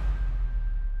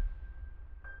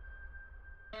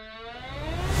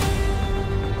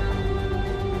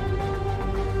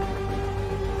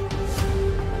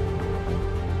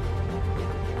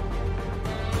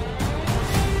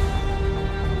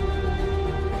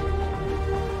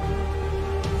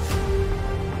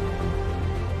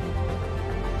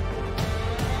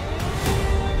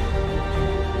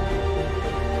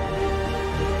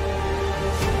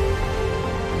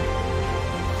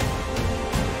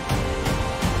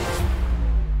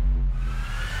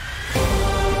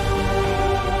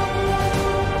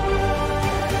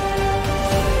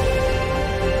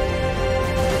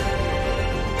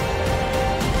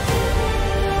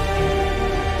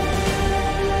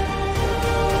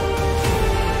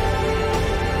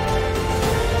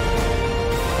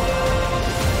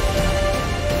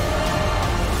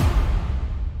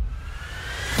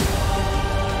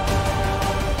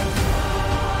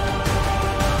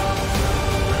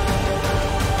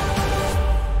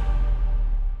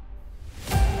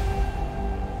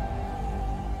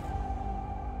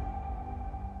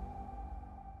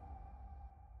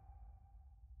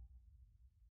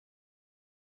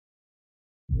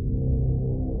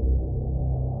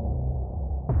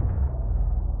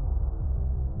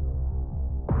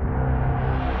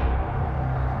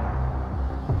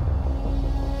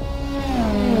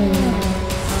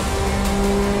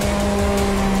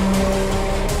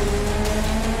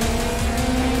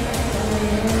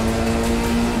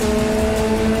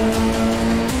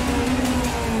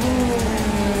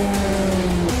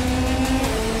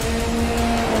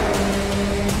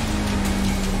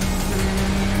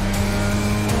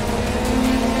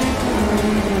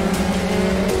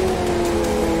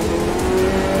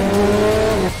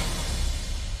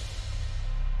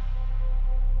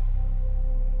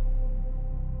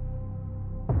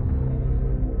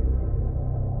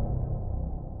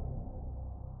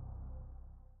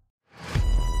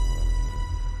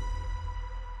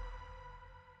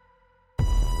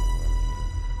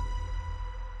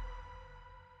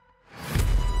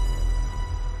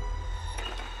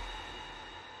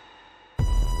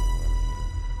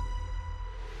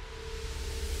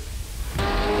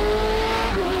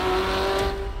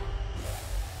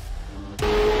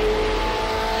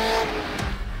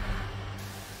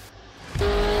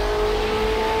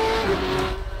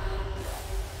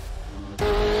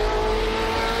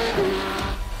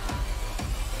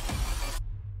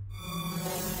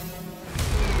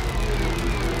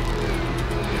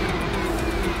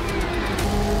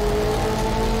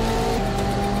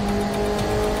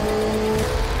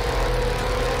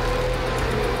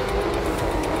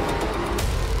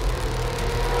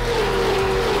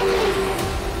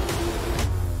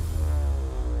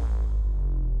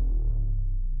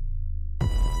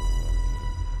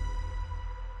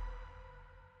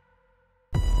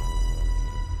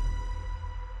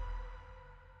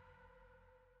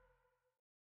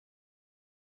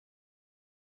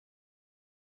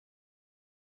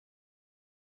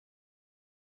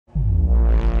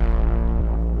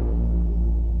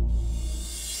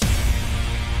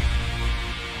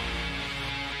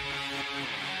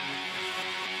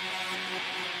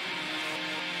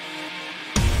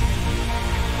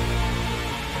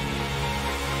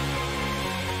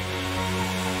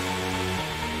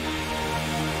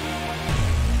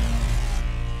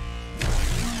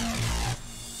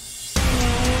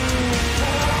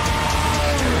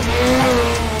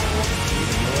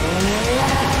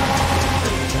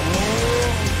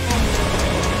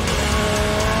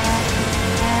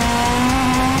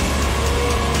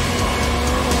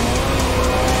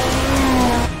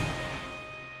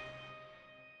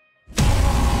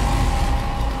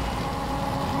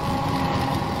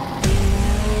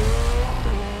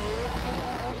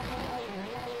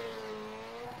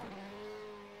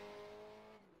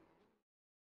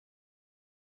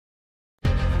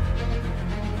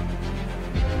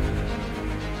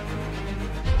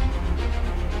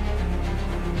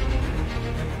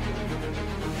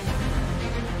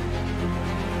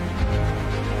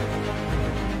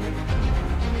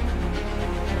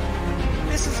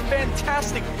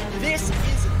 fantastic. This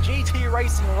is GT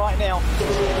racing right now.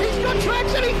 He's got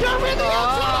traction, he's got everything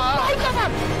outside of both of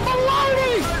them.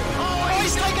 Maloney! Oh,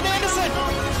 he's taken Anderson.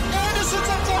 Anderson's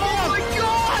up to him. Oh my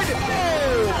God!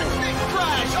 Oh, big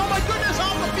crash. Oh my goodness,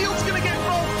 half the field's going to get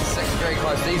rolled. Second very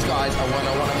close. These guys are want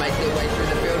to make their way through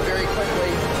the field very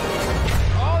quickly.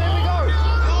 Oh, there we go.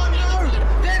 Oh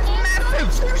no!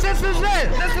 This is it!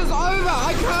 This is over!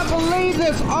 I can't believe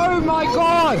this! Oh my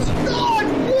god! God,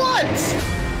 what?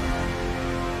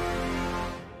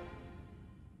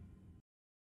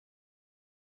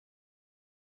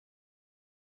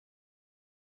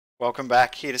 Welcome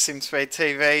back here to SimSpeed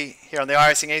TV, here on the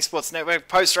iRacing Esports Network,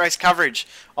 post-race coverage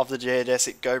of the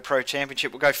Geodesic GoPro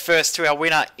Championship. We'll go first to our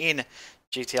winner in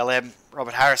GTLM,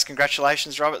 Robert Harris.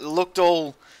 Congratulations, Robert. It looked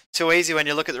all too easy when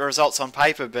you look at the results on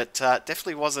paper, but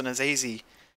definitely wasn't as easy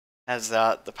as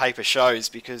the paper shows,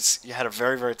 because you had a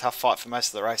very, very tough fight for most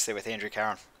of the race there with Andrew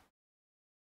Carron.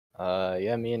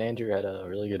 Yeah, me and Andrew had a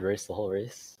really good race the whole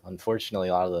race. Unfortunately,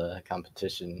 a lot of the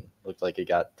competition looked like it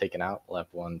got taken out lap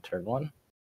 1, turn 1.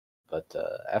 But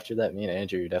after that, me and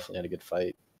Andrew definitely had a good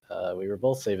fight. We were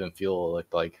both saving fuel, it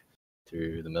looked like,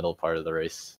 through the middle part of the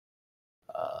race.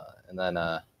 And then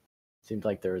it seemed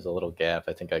like there was a little gap.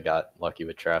 I think I got lucky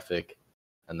with traffic.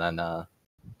 And then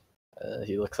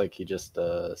he looks like he just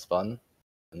spun.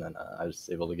 And then I was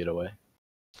able to get away.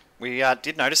 We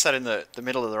did notice that in the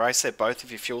middle of the race there, both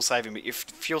of you fuel saving, but you're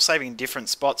fuel saving in different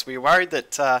spots. Were you worried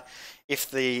that if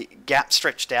the gap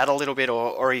stretched out a little bit,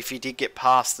 or if you did get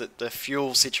past, that the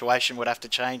fuel situation would have to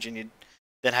change and you'd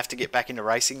then have to get back into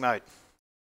racing mode?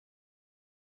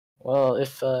 Well,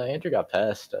 if Andrew got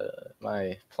past,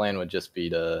 my plan would just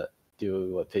be to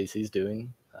do what Pacey's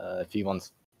doing. If he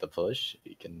wants to push,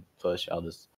 he can push. I'll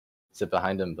just sit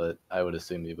behind him, but I would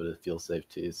assume he would feel safe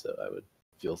too, so I would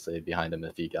feel safe behind him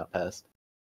if he got past.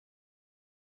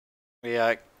 We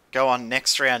go on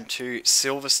next round to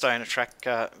Silverstone, a track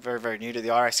very, very new to the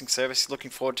iRacing service.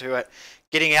 Looking forward to it,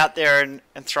 getting out there and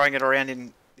throwing it around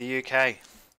in the UK.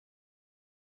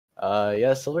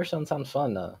 Yeah, Silverstone sounds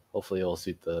fun. Hopefully it'll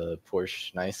suit the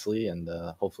Porsche nicely, and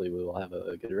hopefully we will have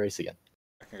a good race again.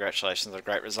 Congratulations on a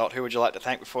great result. Who would you like to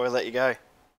thank before we let you go?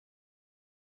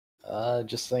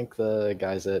 Just thank the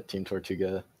guys at Team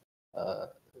Tortuga.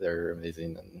 They're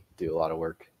amazing and do a lot of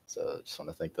work. So just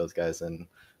want to thank those guys, and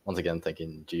once again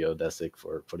thanking Geodesic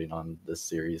for putting on this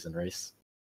series and race.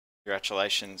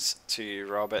 Congratulations to you,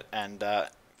 Robert, and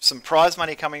some prize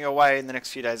money coming your way in the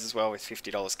next few days as well, with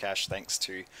 $50 cash thanks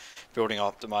to building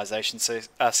optimization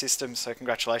systems. So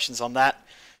congratulations on that.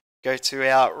 Go to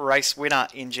our race winner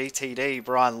in GTD,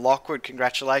 Brian Lockwood.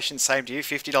 Congratulations, same to you.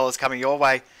 $50 coming your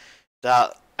way.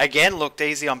 Again, looked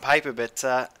easy on paper, but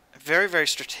very, very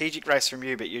strategic race from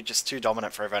you, but you're just too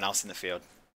dominant for everyone else in the field.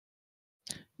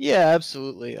 Yeah,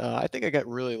 absolutely. I think I got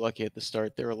really lucky at the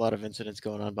start. There were a lot of incidents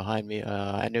going on behind me.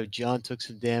 I know John took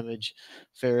some damage.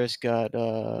 Ferris got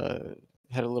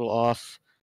had a little off,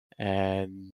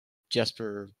 and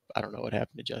Jesper, I don't know what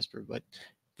happened to Jesper, but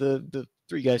the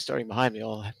three guys starting behind me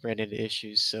all ran into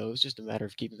issues. So it was just a matter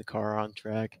of keeping the car on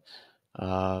track.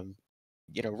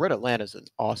 You know, Red Atlanta's an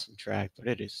awesome track, but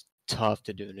it is tough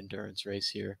to do an endurance race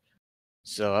here.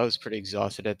 So I was pretty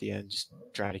exhausted at the end, just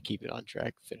trying to keep it on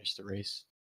track, finish the race.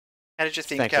 How did you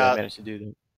think? Thankfully, I managed to do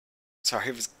that. Sorry,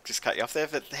 I was just cut you off there.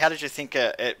 But how did you think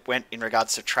it went in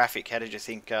regards to traffic? How did you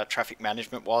think traffic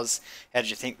management was? How did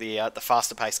you think the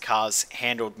faster paced cars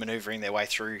handled manoeuvring their way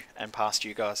through and past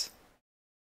you guys?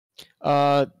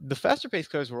 The faster paced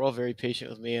cars were all very patient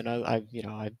with me, and I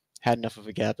had enough of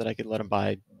a gap that I could let them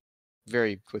by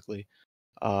very quickly.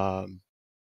 There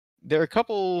are a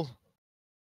couple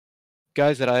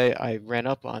guys that I ran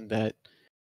up on that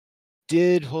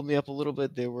did hold me up a little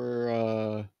bit. There's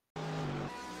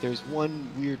one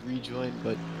weird rejoin,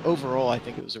 but overall I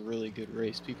think it was a really good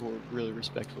race. People were really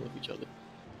respectful of each other.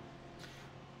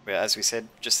 Yeah, as we said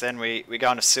just then, we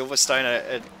go into Silverstone,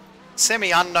 a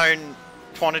semi-unknown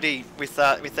quantity with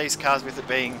these cars, with it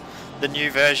being the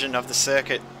new version of the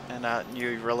circuit and a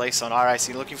new release on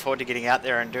iRacing. Looking forward to getting out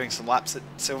there and doing some laps at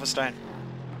Silverstone.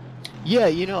 Yeah,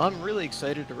 you know, I'm really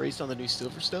excited to race on the new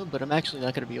Silverstone, but I'm actually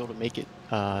not going to be able to make it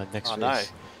next race. No.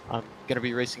 I'm going to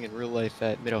be racing in real life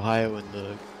at Mid-Ohio in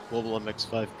the Global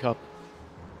MX5 Cup.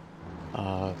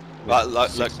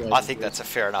 Look, I think that's a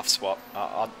fair enough swap.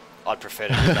 I'd prefer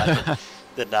to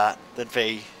do that than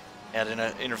be out in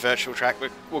a virtual track. But,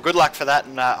 well, good luck for that,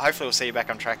 and hopefully we'll see you back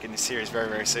on track in this series very,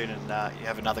 very soon, and you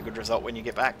have another good result when you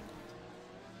get back.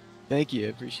 Thank you, I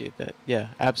appreciate that. Yeah,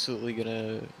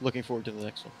 absolutely looking forward to the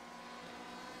next one.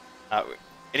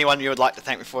 Anyone you would like to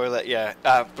thank before we let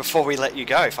you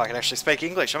go, if I can actually speak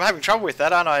English? I'm having trouble with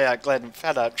that, aren't I, Glenn? I've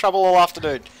had trouble all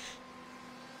afternoon.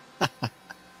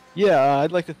 Yeah,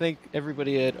 I'd like to thank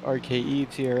everybody at RKE,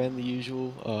 TRN, the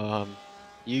usual.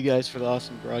 You guys for the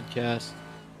awesome broadcast.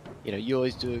 You know, you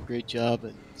always do a great job,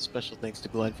 and special thanks to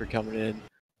Glenn for coming in.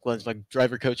 Glenn's my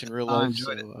driver coach in real life. I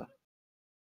enjoyed it.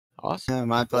 Awesome. Yeah,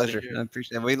 my pleasure. I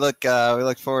appreciate it. We look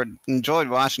forward. Enjoyed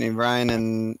watching you,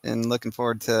 Brian, and looking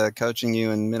forward to coaching you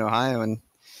in Mid-Ohio. And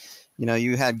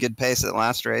you had good pace at the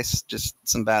last race, just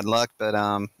some bad luck. But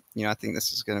I think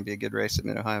this is going to be a good race at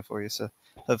Mid Ohio for you. So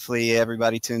hopefully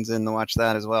everybody tunes in to watch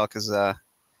that as well, because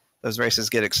those races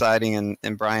get exciting,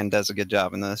 and Brian does a good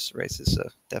job in those races. So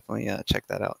definitely check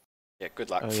that out. Yeah, good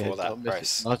luck for that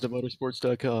race.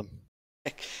 MazdaMotorsports.com.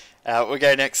 We'll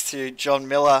go next to John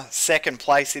Miller, second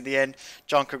place in the end.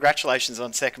 John, congratulations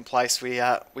on second place. We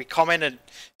commented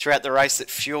throughout the race that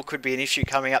fuel could be an issue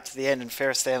coming up to the end, and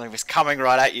Ferris Stanley was coming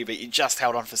right at you, but you just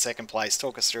held on for second place.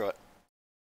 Talk us through it.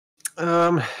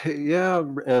 Yeah,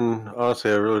 and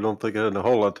honestly, I really don't think it had a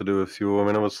whole lot to do with fuel. I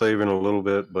mean, I was saving a little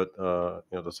bit, but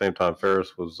at the same time,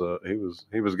 Ferris was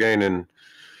he was gaining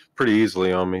pretty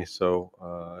easily on me. So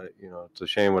it's a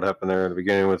shame what happened there at the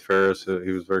beginning with Ferris.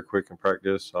 He was very quick in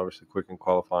practice, obviously quick in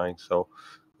qualifying. So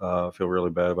I feel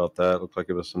really bad about that. Looked like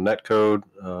it was some net code,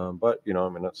 but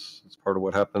it's part of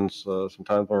what happens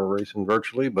sometimes when we're racing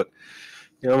virtually. But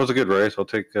it was a good race. I'll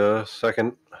take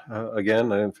second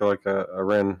again. I didn't feel like I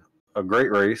ran a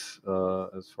great race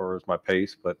as far as my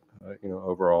pace, but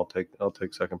overall, I'll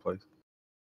take second place.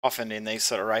 Often in these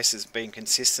sort of races, being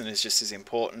consistent is just as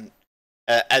important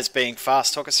as being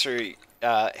fast. Talk us through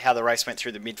how the race went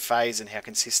through the mid phase and how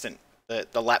consistent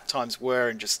the lap times were,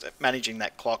 and just managing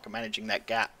that clock and managing that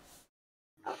gap.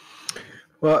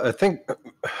 Well, I think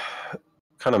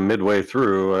kind of midway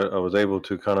through, I was able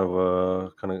to kind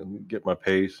of get my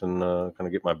pace and kind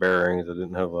of get my bearings. I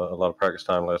didn't have a lot of practice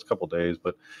time the last couple of days,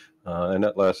 but and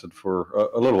that lasted for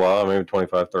a little while, maybe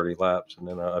 25, 30 laps. And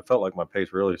then I felt like my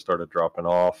pace really started dropping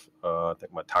off. I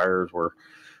think my tires were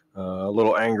a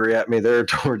little angry at me there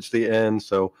towards the end.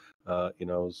 So, I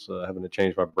was having to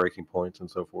change my braking points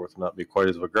and so forth, and not be quite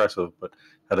as aggressive, but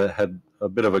had a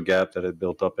bit of a gap that had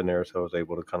built up in there. So I was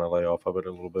able to kind of lay off of it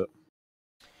a little bit.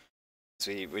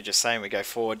 So we're just saying we go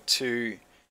forward to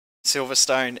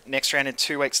Silverstone next round in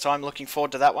 2 weeks' time. Looking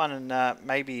forward to that one, and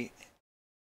maybe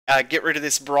get rid of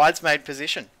this bridesmaid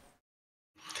position.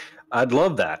 I'd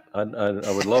love that. I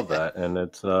would love that, and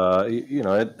it's I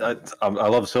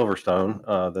love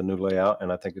Silverstone, the new layout,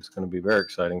 and I think it's going to be very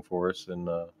exciting for us. And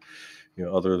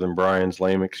other than Brian's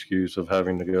lame excuse of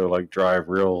having to go drive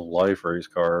real life race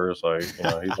cars, he's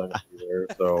not going to be there.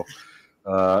 So.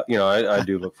 I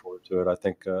do look forward to it. I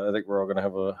think we're all going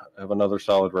to have another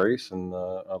solid race, and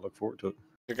I look forward to it.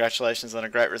 Congratulations on a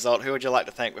great result. Who would you like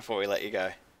to thank before we let you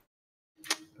go?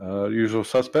 Usual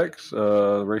suspects,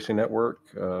 Racing Network,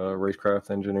 Racecraft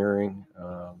Engineering,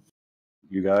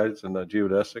 you guys, and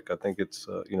Geodesic. I think it's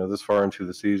this far into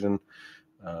the season,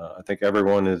 I think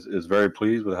everyone is very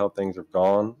pleased with how things have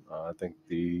gone. I think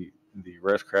the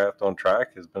Racecraft on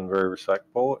track has been very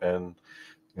respectful, and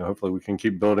hopefully we can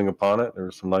keep building upon it.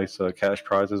 There's some nice cash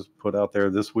prizes put out there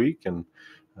this week, and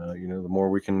the more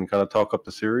we can kind of talk up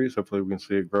the series, hopefully we can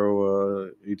see it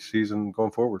grow each season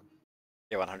going forward.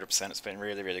 Yeah, 100%. It's been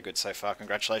really, really good so far.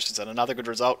 Congratulations on another good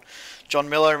result, John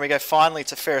Miller. And we go finally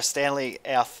to Ferris Stanley,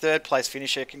 our third place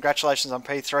finisher. Congratulations on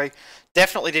P3.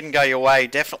 Definitely didn't go your way.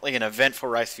 Definitely an eventful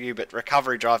race for you, but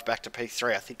recovery drive back to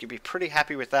P3. I think you'd be pretty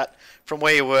happy with that from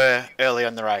where you were early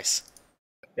in the race.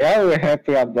 Yeah, we're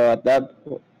happy about that.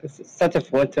 It's such a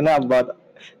fortunate about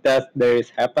that there is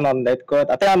happen on netcode.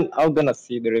 I think I'm gonna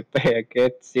see the replay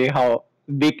again, see how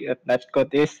big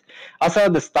netcode is. Also,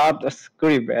 the start was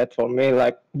pretty bad for me.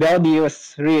 Like the audio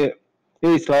was really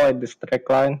slow at the straight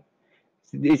line.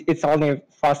 It's only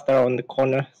faster on the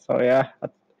corner. So yeah, I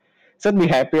should be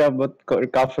happy about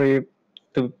recovery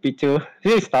to P2.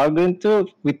 Really struggling too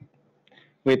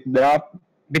with drop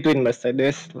between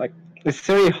Mercedes. Like it's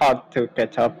really hard to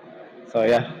catch up. So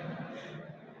yeah.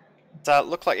 So it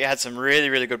looked like you had some really,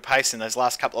 really good pace in those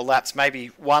last couple of laps. Maybe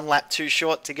one lap too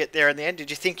short to get there in the end. Did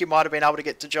you think you might have been able to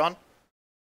get to John?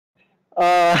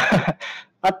 I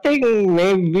think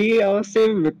maybe I'll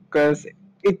say because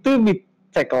it will be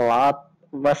take a lot.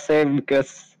 But say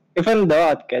because even though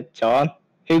I'd get John,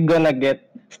 he's gonna get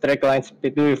straight line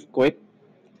speed really quick.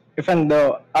 Even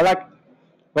though I like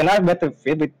when I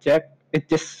Battlefield with Jack, it's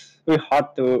just really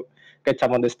hard to catch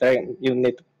up on the straight.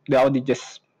 The Audi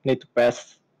just need to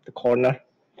pass the corner.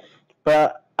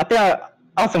 But I think I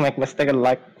also make mistake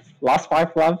like last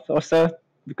 5 laps or so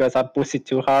because I push it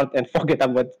too hard and forget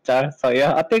about the car. So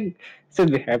yeah, I think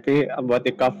should be happy about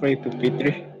the recovery to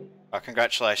P3. Well,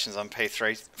 congratulations on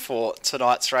P3 for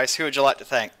tonight's race. Who would you like to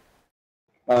thank?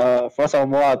 First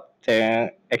of all,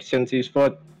 thank Action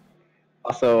Sport,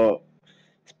 also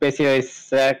especially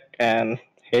Zach and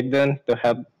Hayden to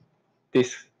help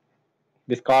this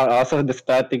car, also the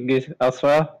strategy as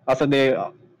well, also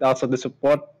the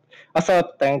support. Also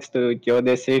thanks to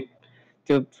Geodesic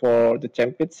for the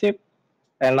championship,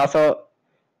 and also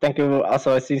Thank you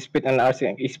also Speed and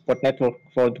iRacing Esport Network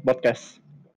for the podcast.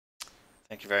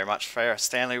 Thank you very much, Farah.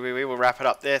 Stanley, we will wrap it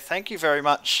up there. Thank you very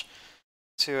much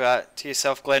to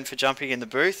yourself, Glenn, for jumping in the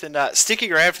booth and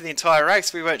sticking around for the entire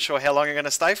race. We weren't sure how long you're going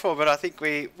to stay for, but I think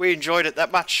we enjoyed it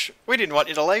that much. We didn't want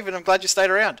you to leave, and I'm glad you stayed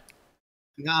around.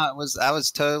 No, I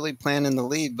was totally planning the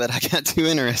lead, but I got too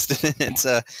interested in it.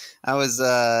 So I was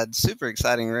super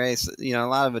exciting race. You know, a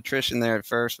lot of attrition there at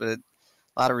first, but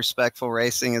a lot of respectful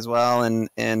racing as well. And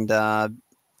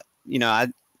you know,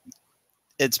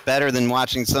 it's better than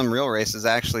watching some real races.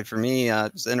 Actually, for me, I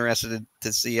was interested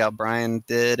to see how Brian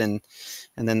did, and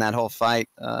then that whole fight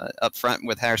up front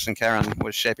with Harrison Caron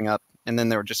was shaping up, and then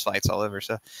there were just fights all over.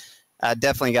 So I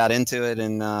definitely got into it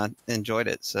and enjoyed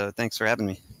it. So thanks for having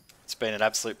me. It's been an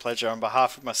absolute pleasure on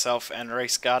behalf of myself and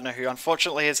Reese Gardner, who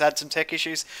unfortunately has had some tech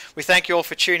issues. We thank you all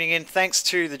for tuning in. Thanks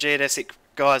to the Geodesic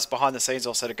guys behind the scenes,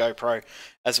 also to GoPro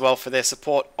as well, for their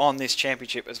support on this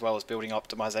championship, as well as building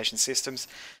optimization systems.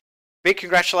 Big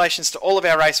congratulations to all of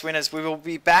our race winners. We will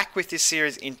be back with this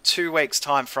series in 2 weeks'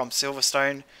 time from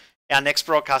Silverstone. Our next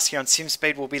broadcast here on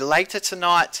SimSpeed will be later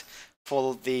tonight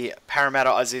for the Parramatta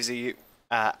Isuzu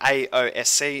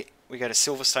AOSC. We go to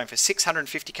Silverstone for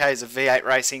 650k's of V8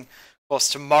 racing. Of course,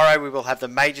 tomorrow we will have the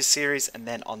major series, and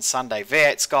then on Sunday,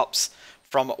 V8 Scops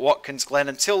from Watkins Glen.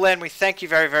 Until then, we thank you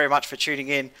very, very much for tuning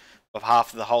in on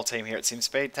behalf of the whole team here at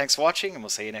SimSpeed. Thanks for watching, and we'll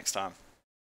see you next time.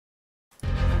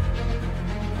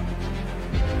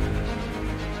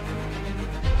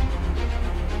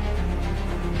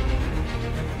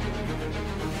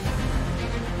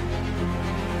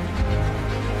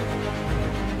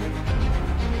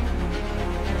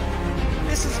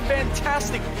 This is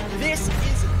fantastic. This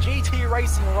is GT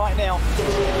racing right now.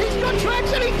 He's got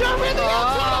traction. He's going in the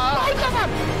outside. Both of them.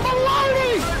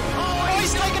 Maloney. Oh,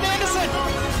 he's taken Anderson.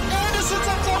 Anderson's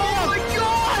up to him. Oh my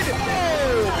God.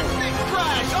 Big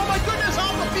crash. Oh my goodness.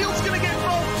 Half the field's going to get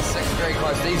involved. Second very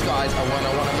close. These guys are want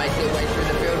to make their way through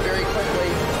the field very quickly.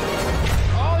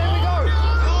 Oh, here we go.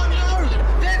 Oh, no.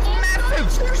 That's massive.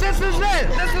 This is it.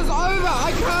 This is over.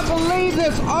 I can't believe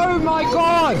this. Oh my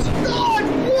God. God,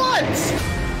 what?